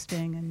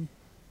interesting.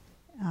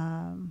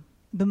 And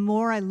the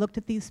more I looked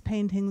at these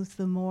paintings,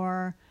 the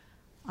more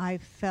I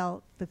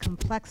felt the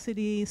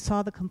complexity,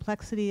 saw the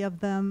complexity of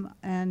them,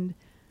 and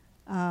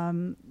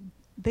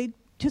they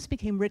just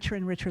became richer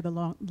and richer the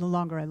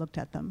longer I looked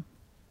at them.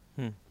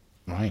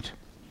 Right,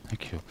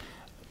 thank you.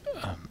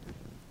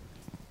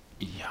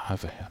 Yeah,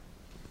 over here.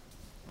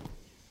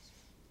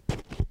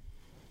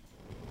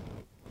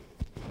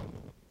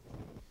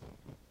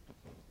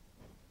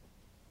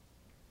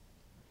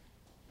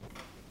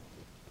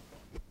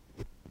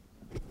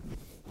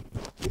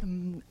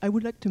 I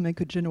would like to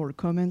make a general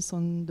comment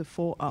on the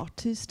 4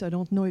 artists. I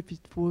don't know if it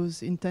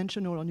was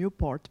intentional on your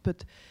part,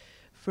 but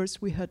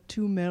first we had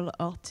 2 male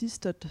artists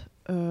that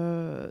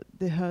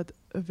they had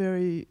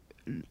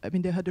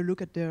they had a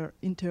look at their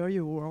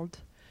interior world,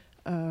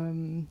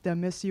 their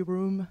messy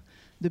room,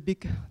 the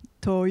big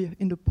toy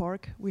in the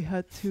park we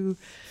had to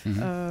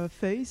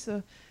face.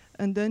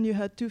 And then you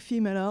had 2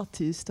 female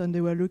artists, and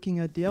they were looking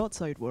at the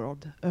outside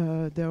world.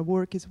 Their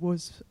work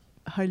was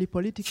highly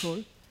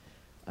political.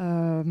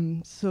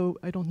 So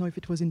I don't know if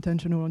it was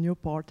intentional on your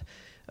part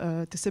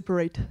to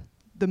separate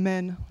the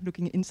men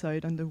looking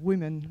inside and the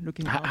women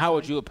looking outside. How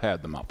would you have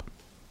paired them up?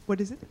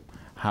 What is it?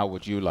 How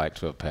would you like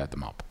to have paired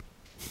them up?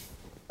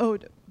 Oh,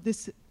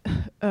 this,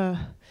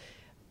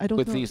 I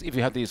don't know. If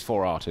you had these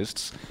 4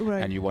 artists,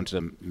 right, and you wanted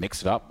to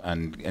mix it up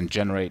and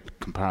generate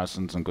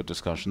comparisons and good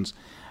discussions,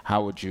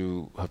 how would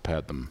you have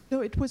paired them?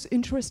 No, it was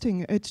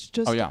interesting. It's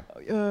just, oh,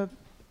 yeah.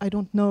 I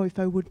don't know if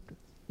I would,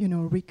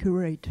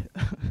 recurate.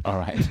 All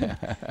right.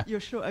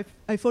 You're sure?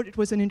 I thought it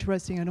was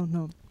interesting, I don't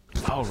know.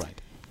 All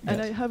right. And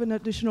yes. I have an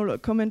additional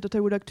comment that I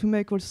would like to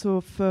make also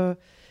of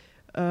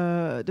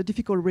the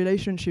difficult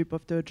relationship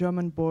of the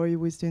German boy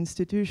with the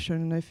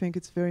institution. I think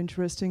it's very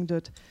interesting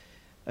that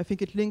I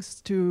think it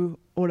links to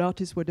all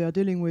artists what they are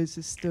dealing with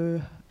is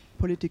the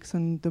politics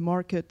and the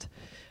market.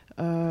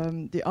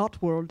 The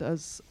art world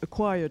has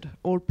acquired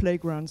all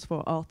playgrounds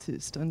for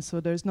artists, and so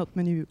there's not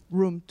many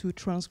room to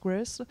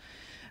transgress.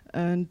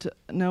 And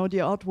now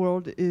the art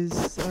world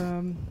is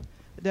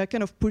they're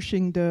kind of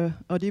pushing the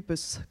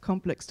Oedipus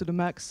complex to the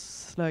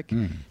max, like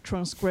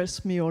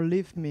transgress me or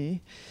leave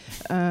me.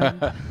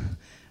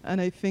 And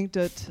I think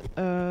that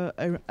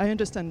I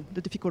understand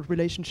the difficult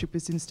relationship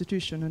with the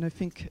institution, and I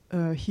think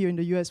here in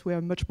the US we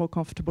are much more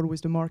comfortable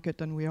with the market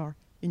than we are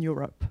in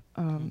Europe.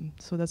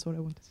 So that's what I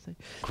wanted to say.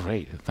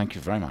 Great, thank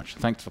you very much.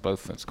 Thanks for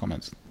both those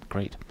comments.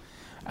 Great.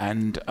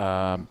 And,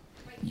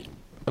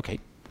 okay.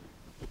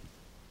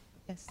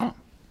 Yes. Oh.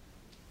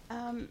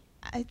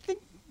 I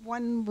think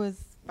one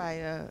was by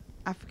a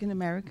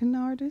African-American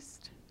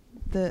artist,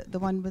 the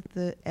one with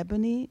the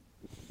ebony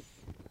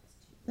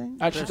thing.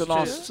 Actually, the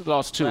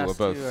last two were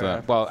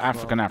both, well,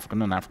 African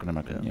and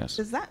African-American, yes.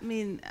 Does that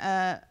mean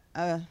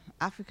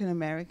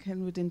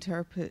African-American would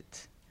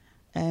interpret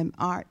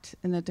art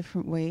in a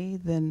different way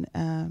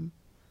than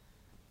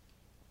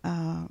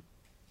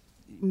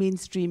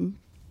mainstream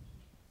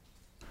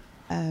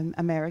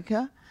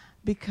America?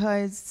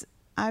 Because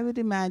I would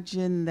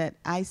imagine that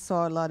I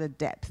saw a lot of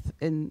depth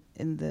in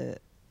the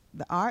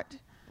art,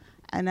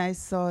 and I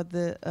saw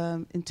the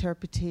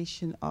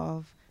interpretation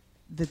of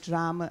the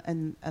drama,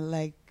 and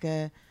I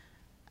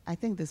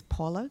think there's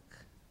Pollock.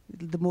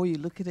 The more you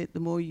look at it, the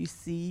more you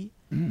see.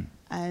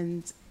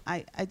 And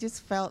I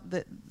just felt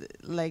that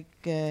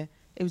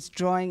it was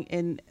drawing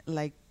in,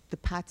 like the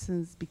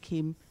patterns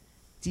became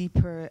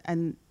deeper,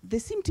 and there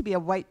seemed to be a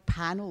white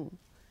panel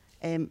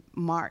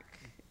mark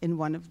in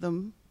one of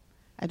them.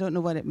 I don't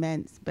know what it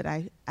meant, but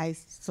I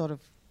sort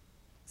of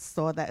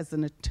saw that as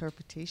an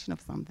interpretation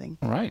of something.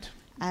 Right.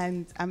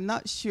 And I'm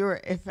not sure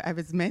if I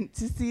was meant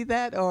to see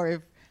that, or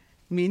if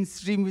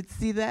mainstream would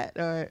see that,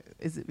 or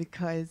is it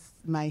because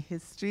my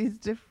history is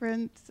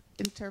different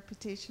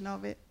interpretation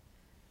of it?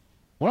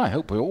 Well, I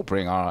hope we all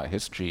bring our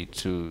history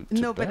to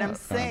No, bear. but I'm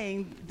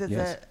saying that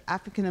yes. the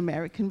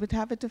African-American would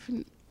have a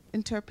different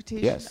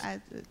interpretation. Yes.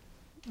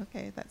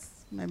 Okay,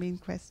 that's my main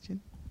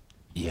question.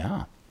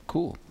 Yeah,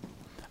 cool.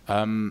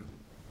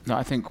 No,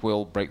 I think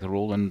we'll break the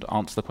rule and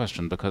answer the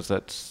question, because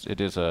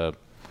we're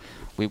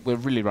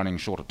really running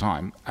short of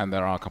time, and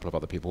there are a couple of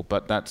other people,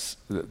 but that's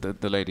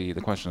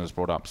the question has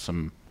brought up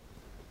some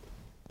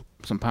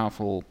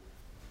powerful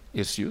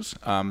issues.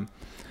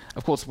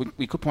 Of course,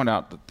 we could point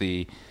out that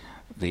the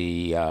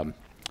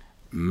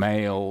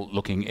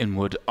male-looking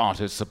inward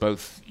artists are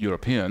both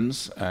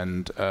Europeans,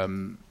 and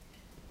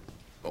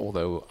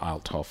although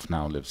Althoff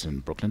now lives in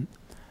Brooklyn,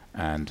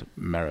 and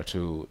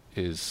Meritu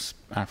is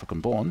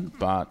African-born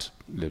but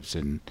lives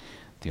in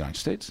the United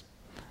States,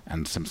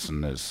 and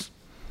Simpson is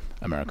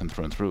American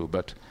through and through.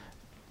 But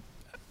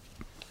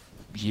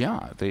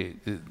yeah,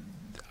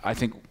 I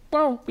think,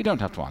 well, we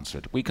don't have to answer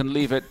it. We can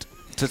leave it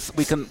to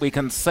we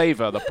can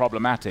savor the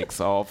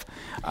problematics of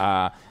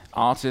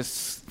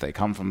artists. They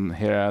come from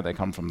here, they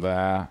come from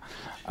there,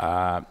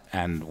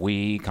 and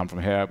we come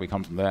from here, we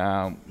come from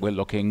there. We're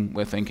looking,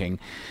 we're thinking.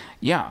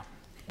 Yeah.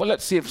 Well,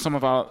 let's see if some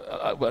of our...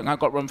 I've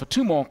got room for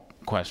two more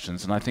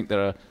questions, and I think there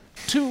are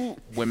two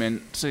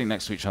women sitting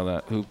next to each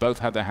other who both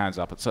had their hands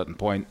up at a certain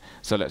point,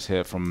 so let's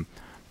hear from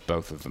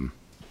both of them.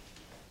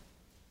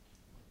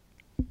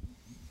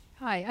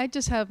 Hi, I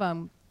just have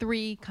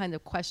three kind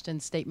of question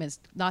statements,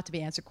 not to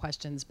be answered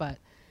questions, but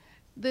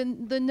the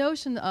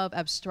notion of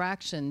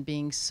abstraction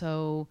being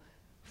so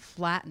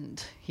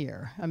flattened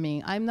here. I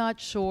mean, I'm not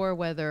sure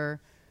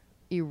whether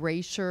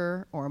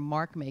erasure or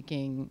mark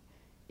making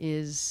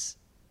is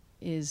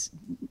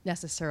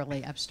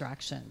necessarily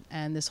abstraction.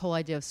 And this whole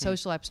idea of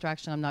social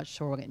abstraction, I'm not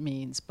sure what it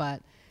means,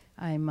 but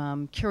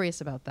I'm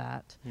curious about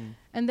that.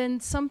 And then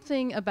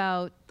something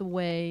about the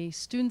way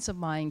students of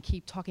mine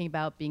keep talking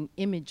about being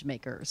image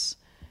makers.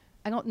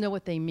 I don't know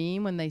what they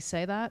mean when they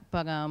say that,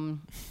 but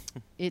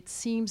it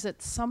seems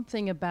that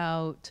something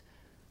about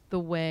the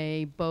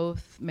way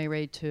both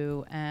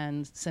Meritu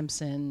and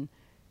Simpson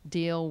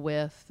deal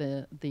with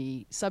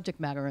the subject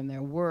matter in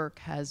their work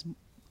has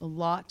a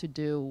lot to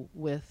do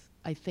with,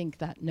 I think,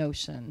 that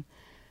notion.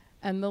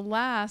 And the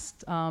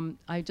last,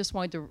 I just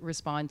wanted to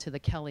respond to the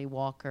Kelly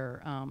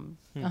Walker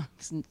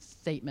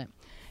statement,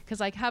 because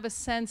I have a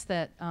sense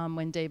that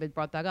when David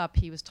brought that up,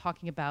 he was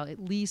talking about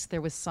at least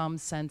there was some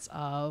sense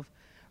of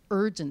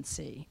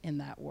urgency in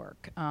that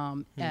work,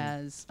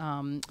 as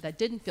that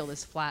didn't feel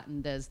as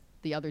flattened as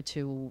the other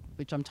two,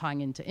 which I'm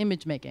tying into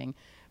image making,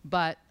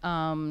 but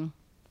a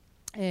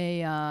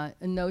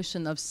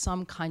notion of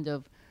some kind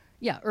of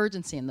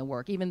urgency in the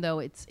work, even though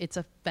it's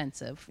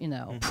offensive, you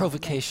know.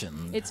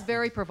 Provocation. It's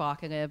very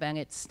provocative, and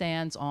it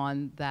stands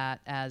on that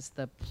as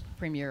the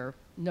premier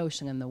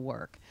notion in the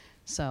work.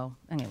 So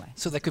anyway.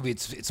 So that could be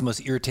its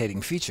most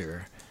irritating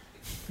feature.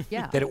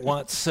 Yeah. That it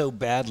wants so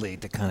badly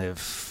to kind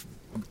of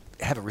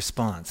have a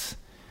response,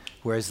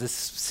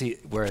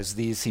 whereas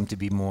these seem to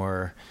be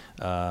more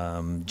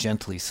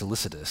gently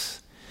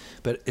solicitous.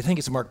 But I think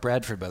it's Mark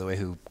Bradford, by the way,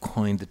 who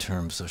coined the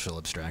term social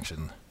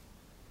abstraction.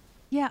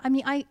 Yeah, I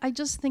mean, I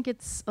just think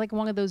it's like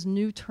one of those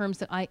new terms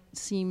that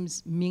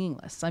seems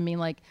meaningless. I mean,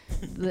 like,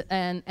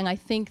 and I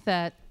think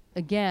that,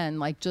 again,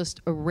 like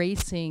just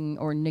erasing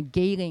or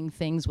negating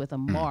things with a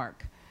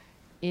mark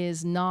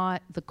is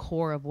not the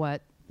core of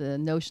what the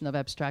notion of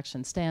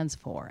abstraction stands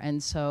for.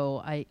 And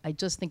so I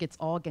just think it's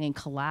all getting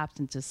collapsed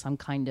into some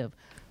kind of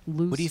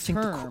loose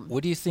term.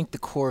 What do you think the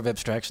core of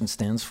abstraction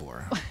stands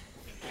for?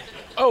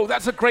 Oh,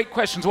 that's a great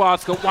question to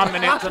ask at 1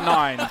 minute to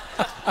 9.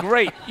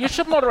 Great. You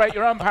should moderate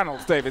your own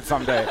panels, David,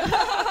 someday.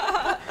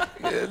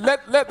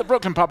 Let the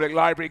Brooklyn Public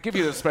Library give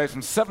you the space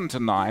from 7 to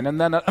 9,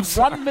 and then at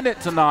 1 minute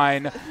to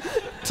 9,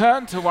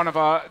 turn to one of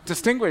our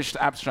distinguished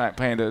abstract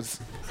painters,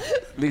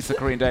 Lisa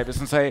Corrine Davis,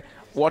 and say,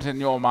 what in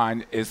your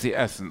mind is the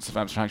essence of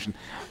abstraction?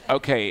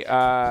 Okay,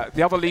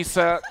 the other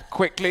Lisa,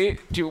 quickly,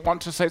 do you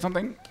want to say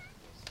something?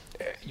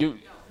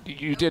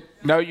 You did?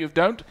 No, you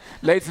don't?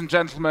 Ladies and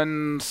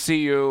gentlemen,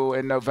 see you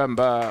in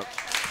November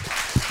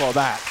for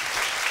that.